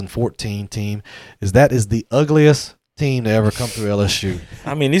 2014 team is the ugliest team to ever come through LSU.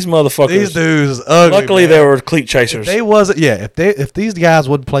 I mean, these motherfuckers. These dudes is ugly. Luckily, they were cleat chasers. If these guys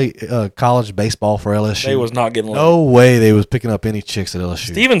wouldn't play college baseball for LSU, they was not getting. No way they was picking up any chicks at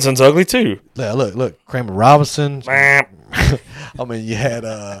LSU. Stevenson's ugly too. Yeah, look, Kramer Robinson. I mean, you had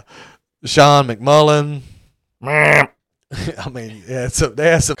Sean McMullen. I mean, they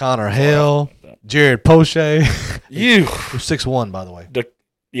had some Connor Hale, Jared Poche. You who's 6'1", by the way.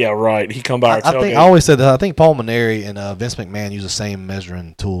 Yeah, right. He come by our tailgate. I always said that. I think Paul Maneri and Vince McMahon use the same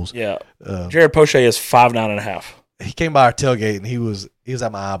measuring tools. Yeah. Jared Poche is 5'9.5". he came by our tailgate and he was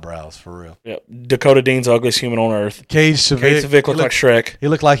at my eyebrows for real. Yep. Dakota Dean's ugliest human on earth. Cage Savick looked like Shrek. He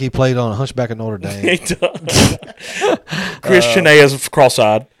looked like he played on Hunchback of Notre Dame. He does. Christian A is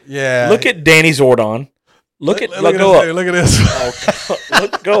cross-eyed. Yeah. Look at Danny Zordon. Look at this. Look at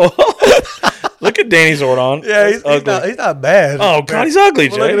this. Go up. Look at Danny Zordon. Yeah, he's not bad. Oh God, he's ugly,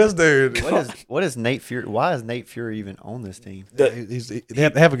 Jay. Look at this dude. What is Nate Fury? Why is Nate Fury even on this team? They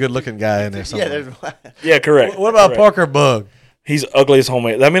have a good looking guy in there somewhere. Yeah, correct. What about correct. Parker Bug? He's ugly as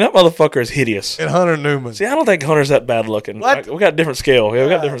homemade. I mean, that motherfucker is hideous. And Hunter Newman. See, I don't think Hunter's that bad looking. What? We got different scale. Yeah, we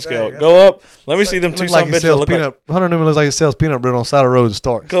got different scale. Go up. Let me see them two some bitches. Hunter Newman looks like he sells peanut bread on the side of the road to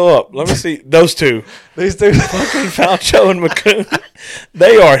start. Go up. Let me see those two. These two. Fucking Faucho and McCoon.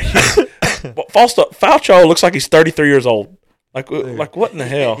 They are. Faucho looks like he's 33 years old. Like what in the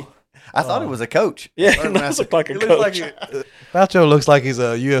hell? I thought it was a coach. Yeah, he does look like a coach. Faucho looks like he's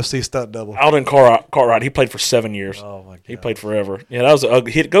a UFC stunt double. Alden Cartwright, he played for 7 years. Oh my God. He played forever. Yeah, that was an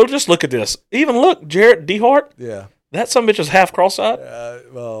ugly hit. Go just look at this. Even look, Jarrett DeHart. Yeah. That some bitch is half cross-eyed.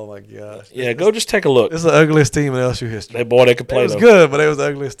 Oh my gosh. Yeah, go just take a look. This is the ugliest team in LSU history. They could play. It was good, but it was the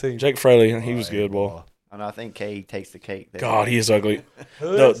ugliest team. Jake Fraley, he was good, boy. And I think K takes the cake. There. God, he is ugly.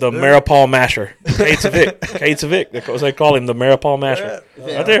 The Maripol Masher. Cade Savick. That's what they call him, the Maripol Masher.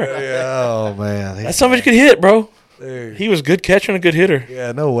 Right there. Yeah, oh, man. That somebody could hit, bro. Dude. He was good catcher and a good hitter.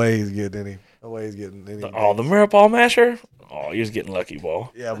 Yeah, no way he's getting any. No way he's getting any. The Maripol Masher? Oh, he was getting lucky, boy.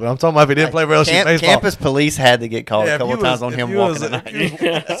 Yeah, but I'm talking about if he didn't play for LSU baseball. Campus police had to get called a couple times on him walking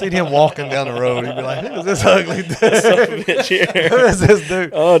tonight. Seen him walking down the road, he'd be like, "Who is this ugly dude? Who is this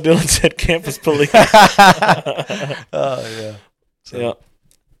dude?" Oh, Dylan said campus police. Oh yeah. So, yeah.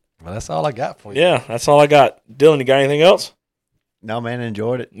 Well, that's all I got for you. Yeah, that's all I got. Dylan, you got anything else? No, man,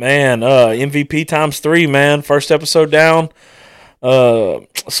 enjoyed it. Man, MVP times 3, man. First episode down.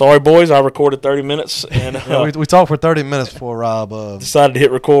 Sorry, boys. I recorded 30 minutes and we talked for 30 minutes before Rob decided to hit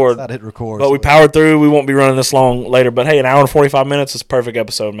record. But we powered through. We won't be running this long later. But hey, an hour and 45 minutes is a perfect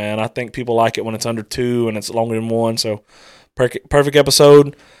episode, man. I think people like it when it's under 2 and it's longer than 1. So perfect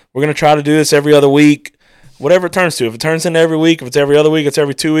episode. We're gonna try to do this every other week, whatever it turns to. If it turns into every week, if it's every other week, it's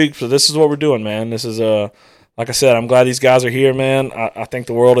every 2 weeks. So this is what we're doing, man. This is like I said, I'm glad these guys are here, man. I think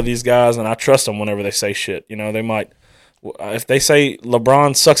the world of these guys, and I trust them whenever they say shit. You know, they might. If they say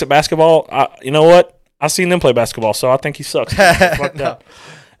LeBron sucks at basketball, you know what? I've seen them play basketball, so I think he sucks. No.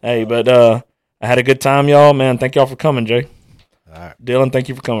 Hey, but I had a good time, y'all. Man, thank y'all for coming, Jay. All right. Dylan, thank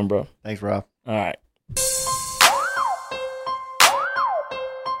you for coming, bro. Thanks, Rob. All right.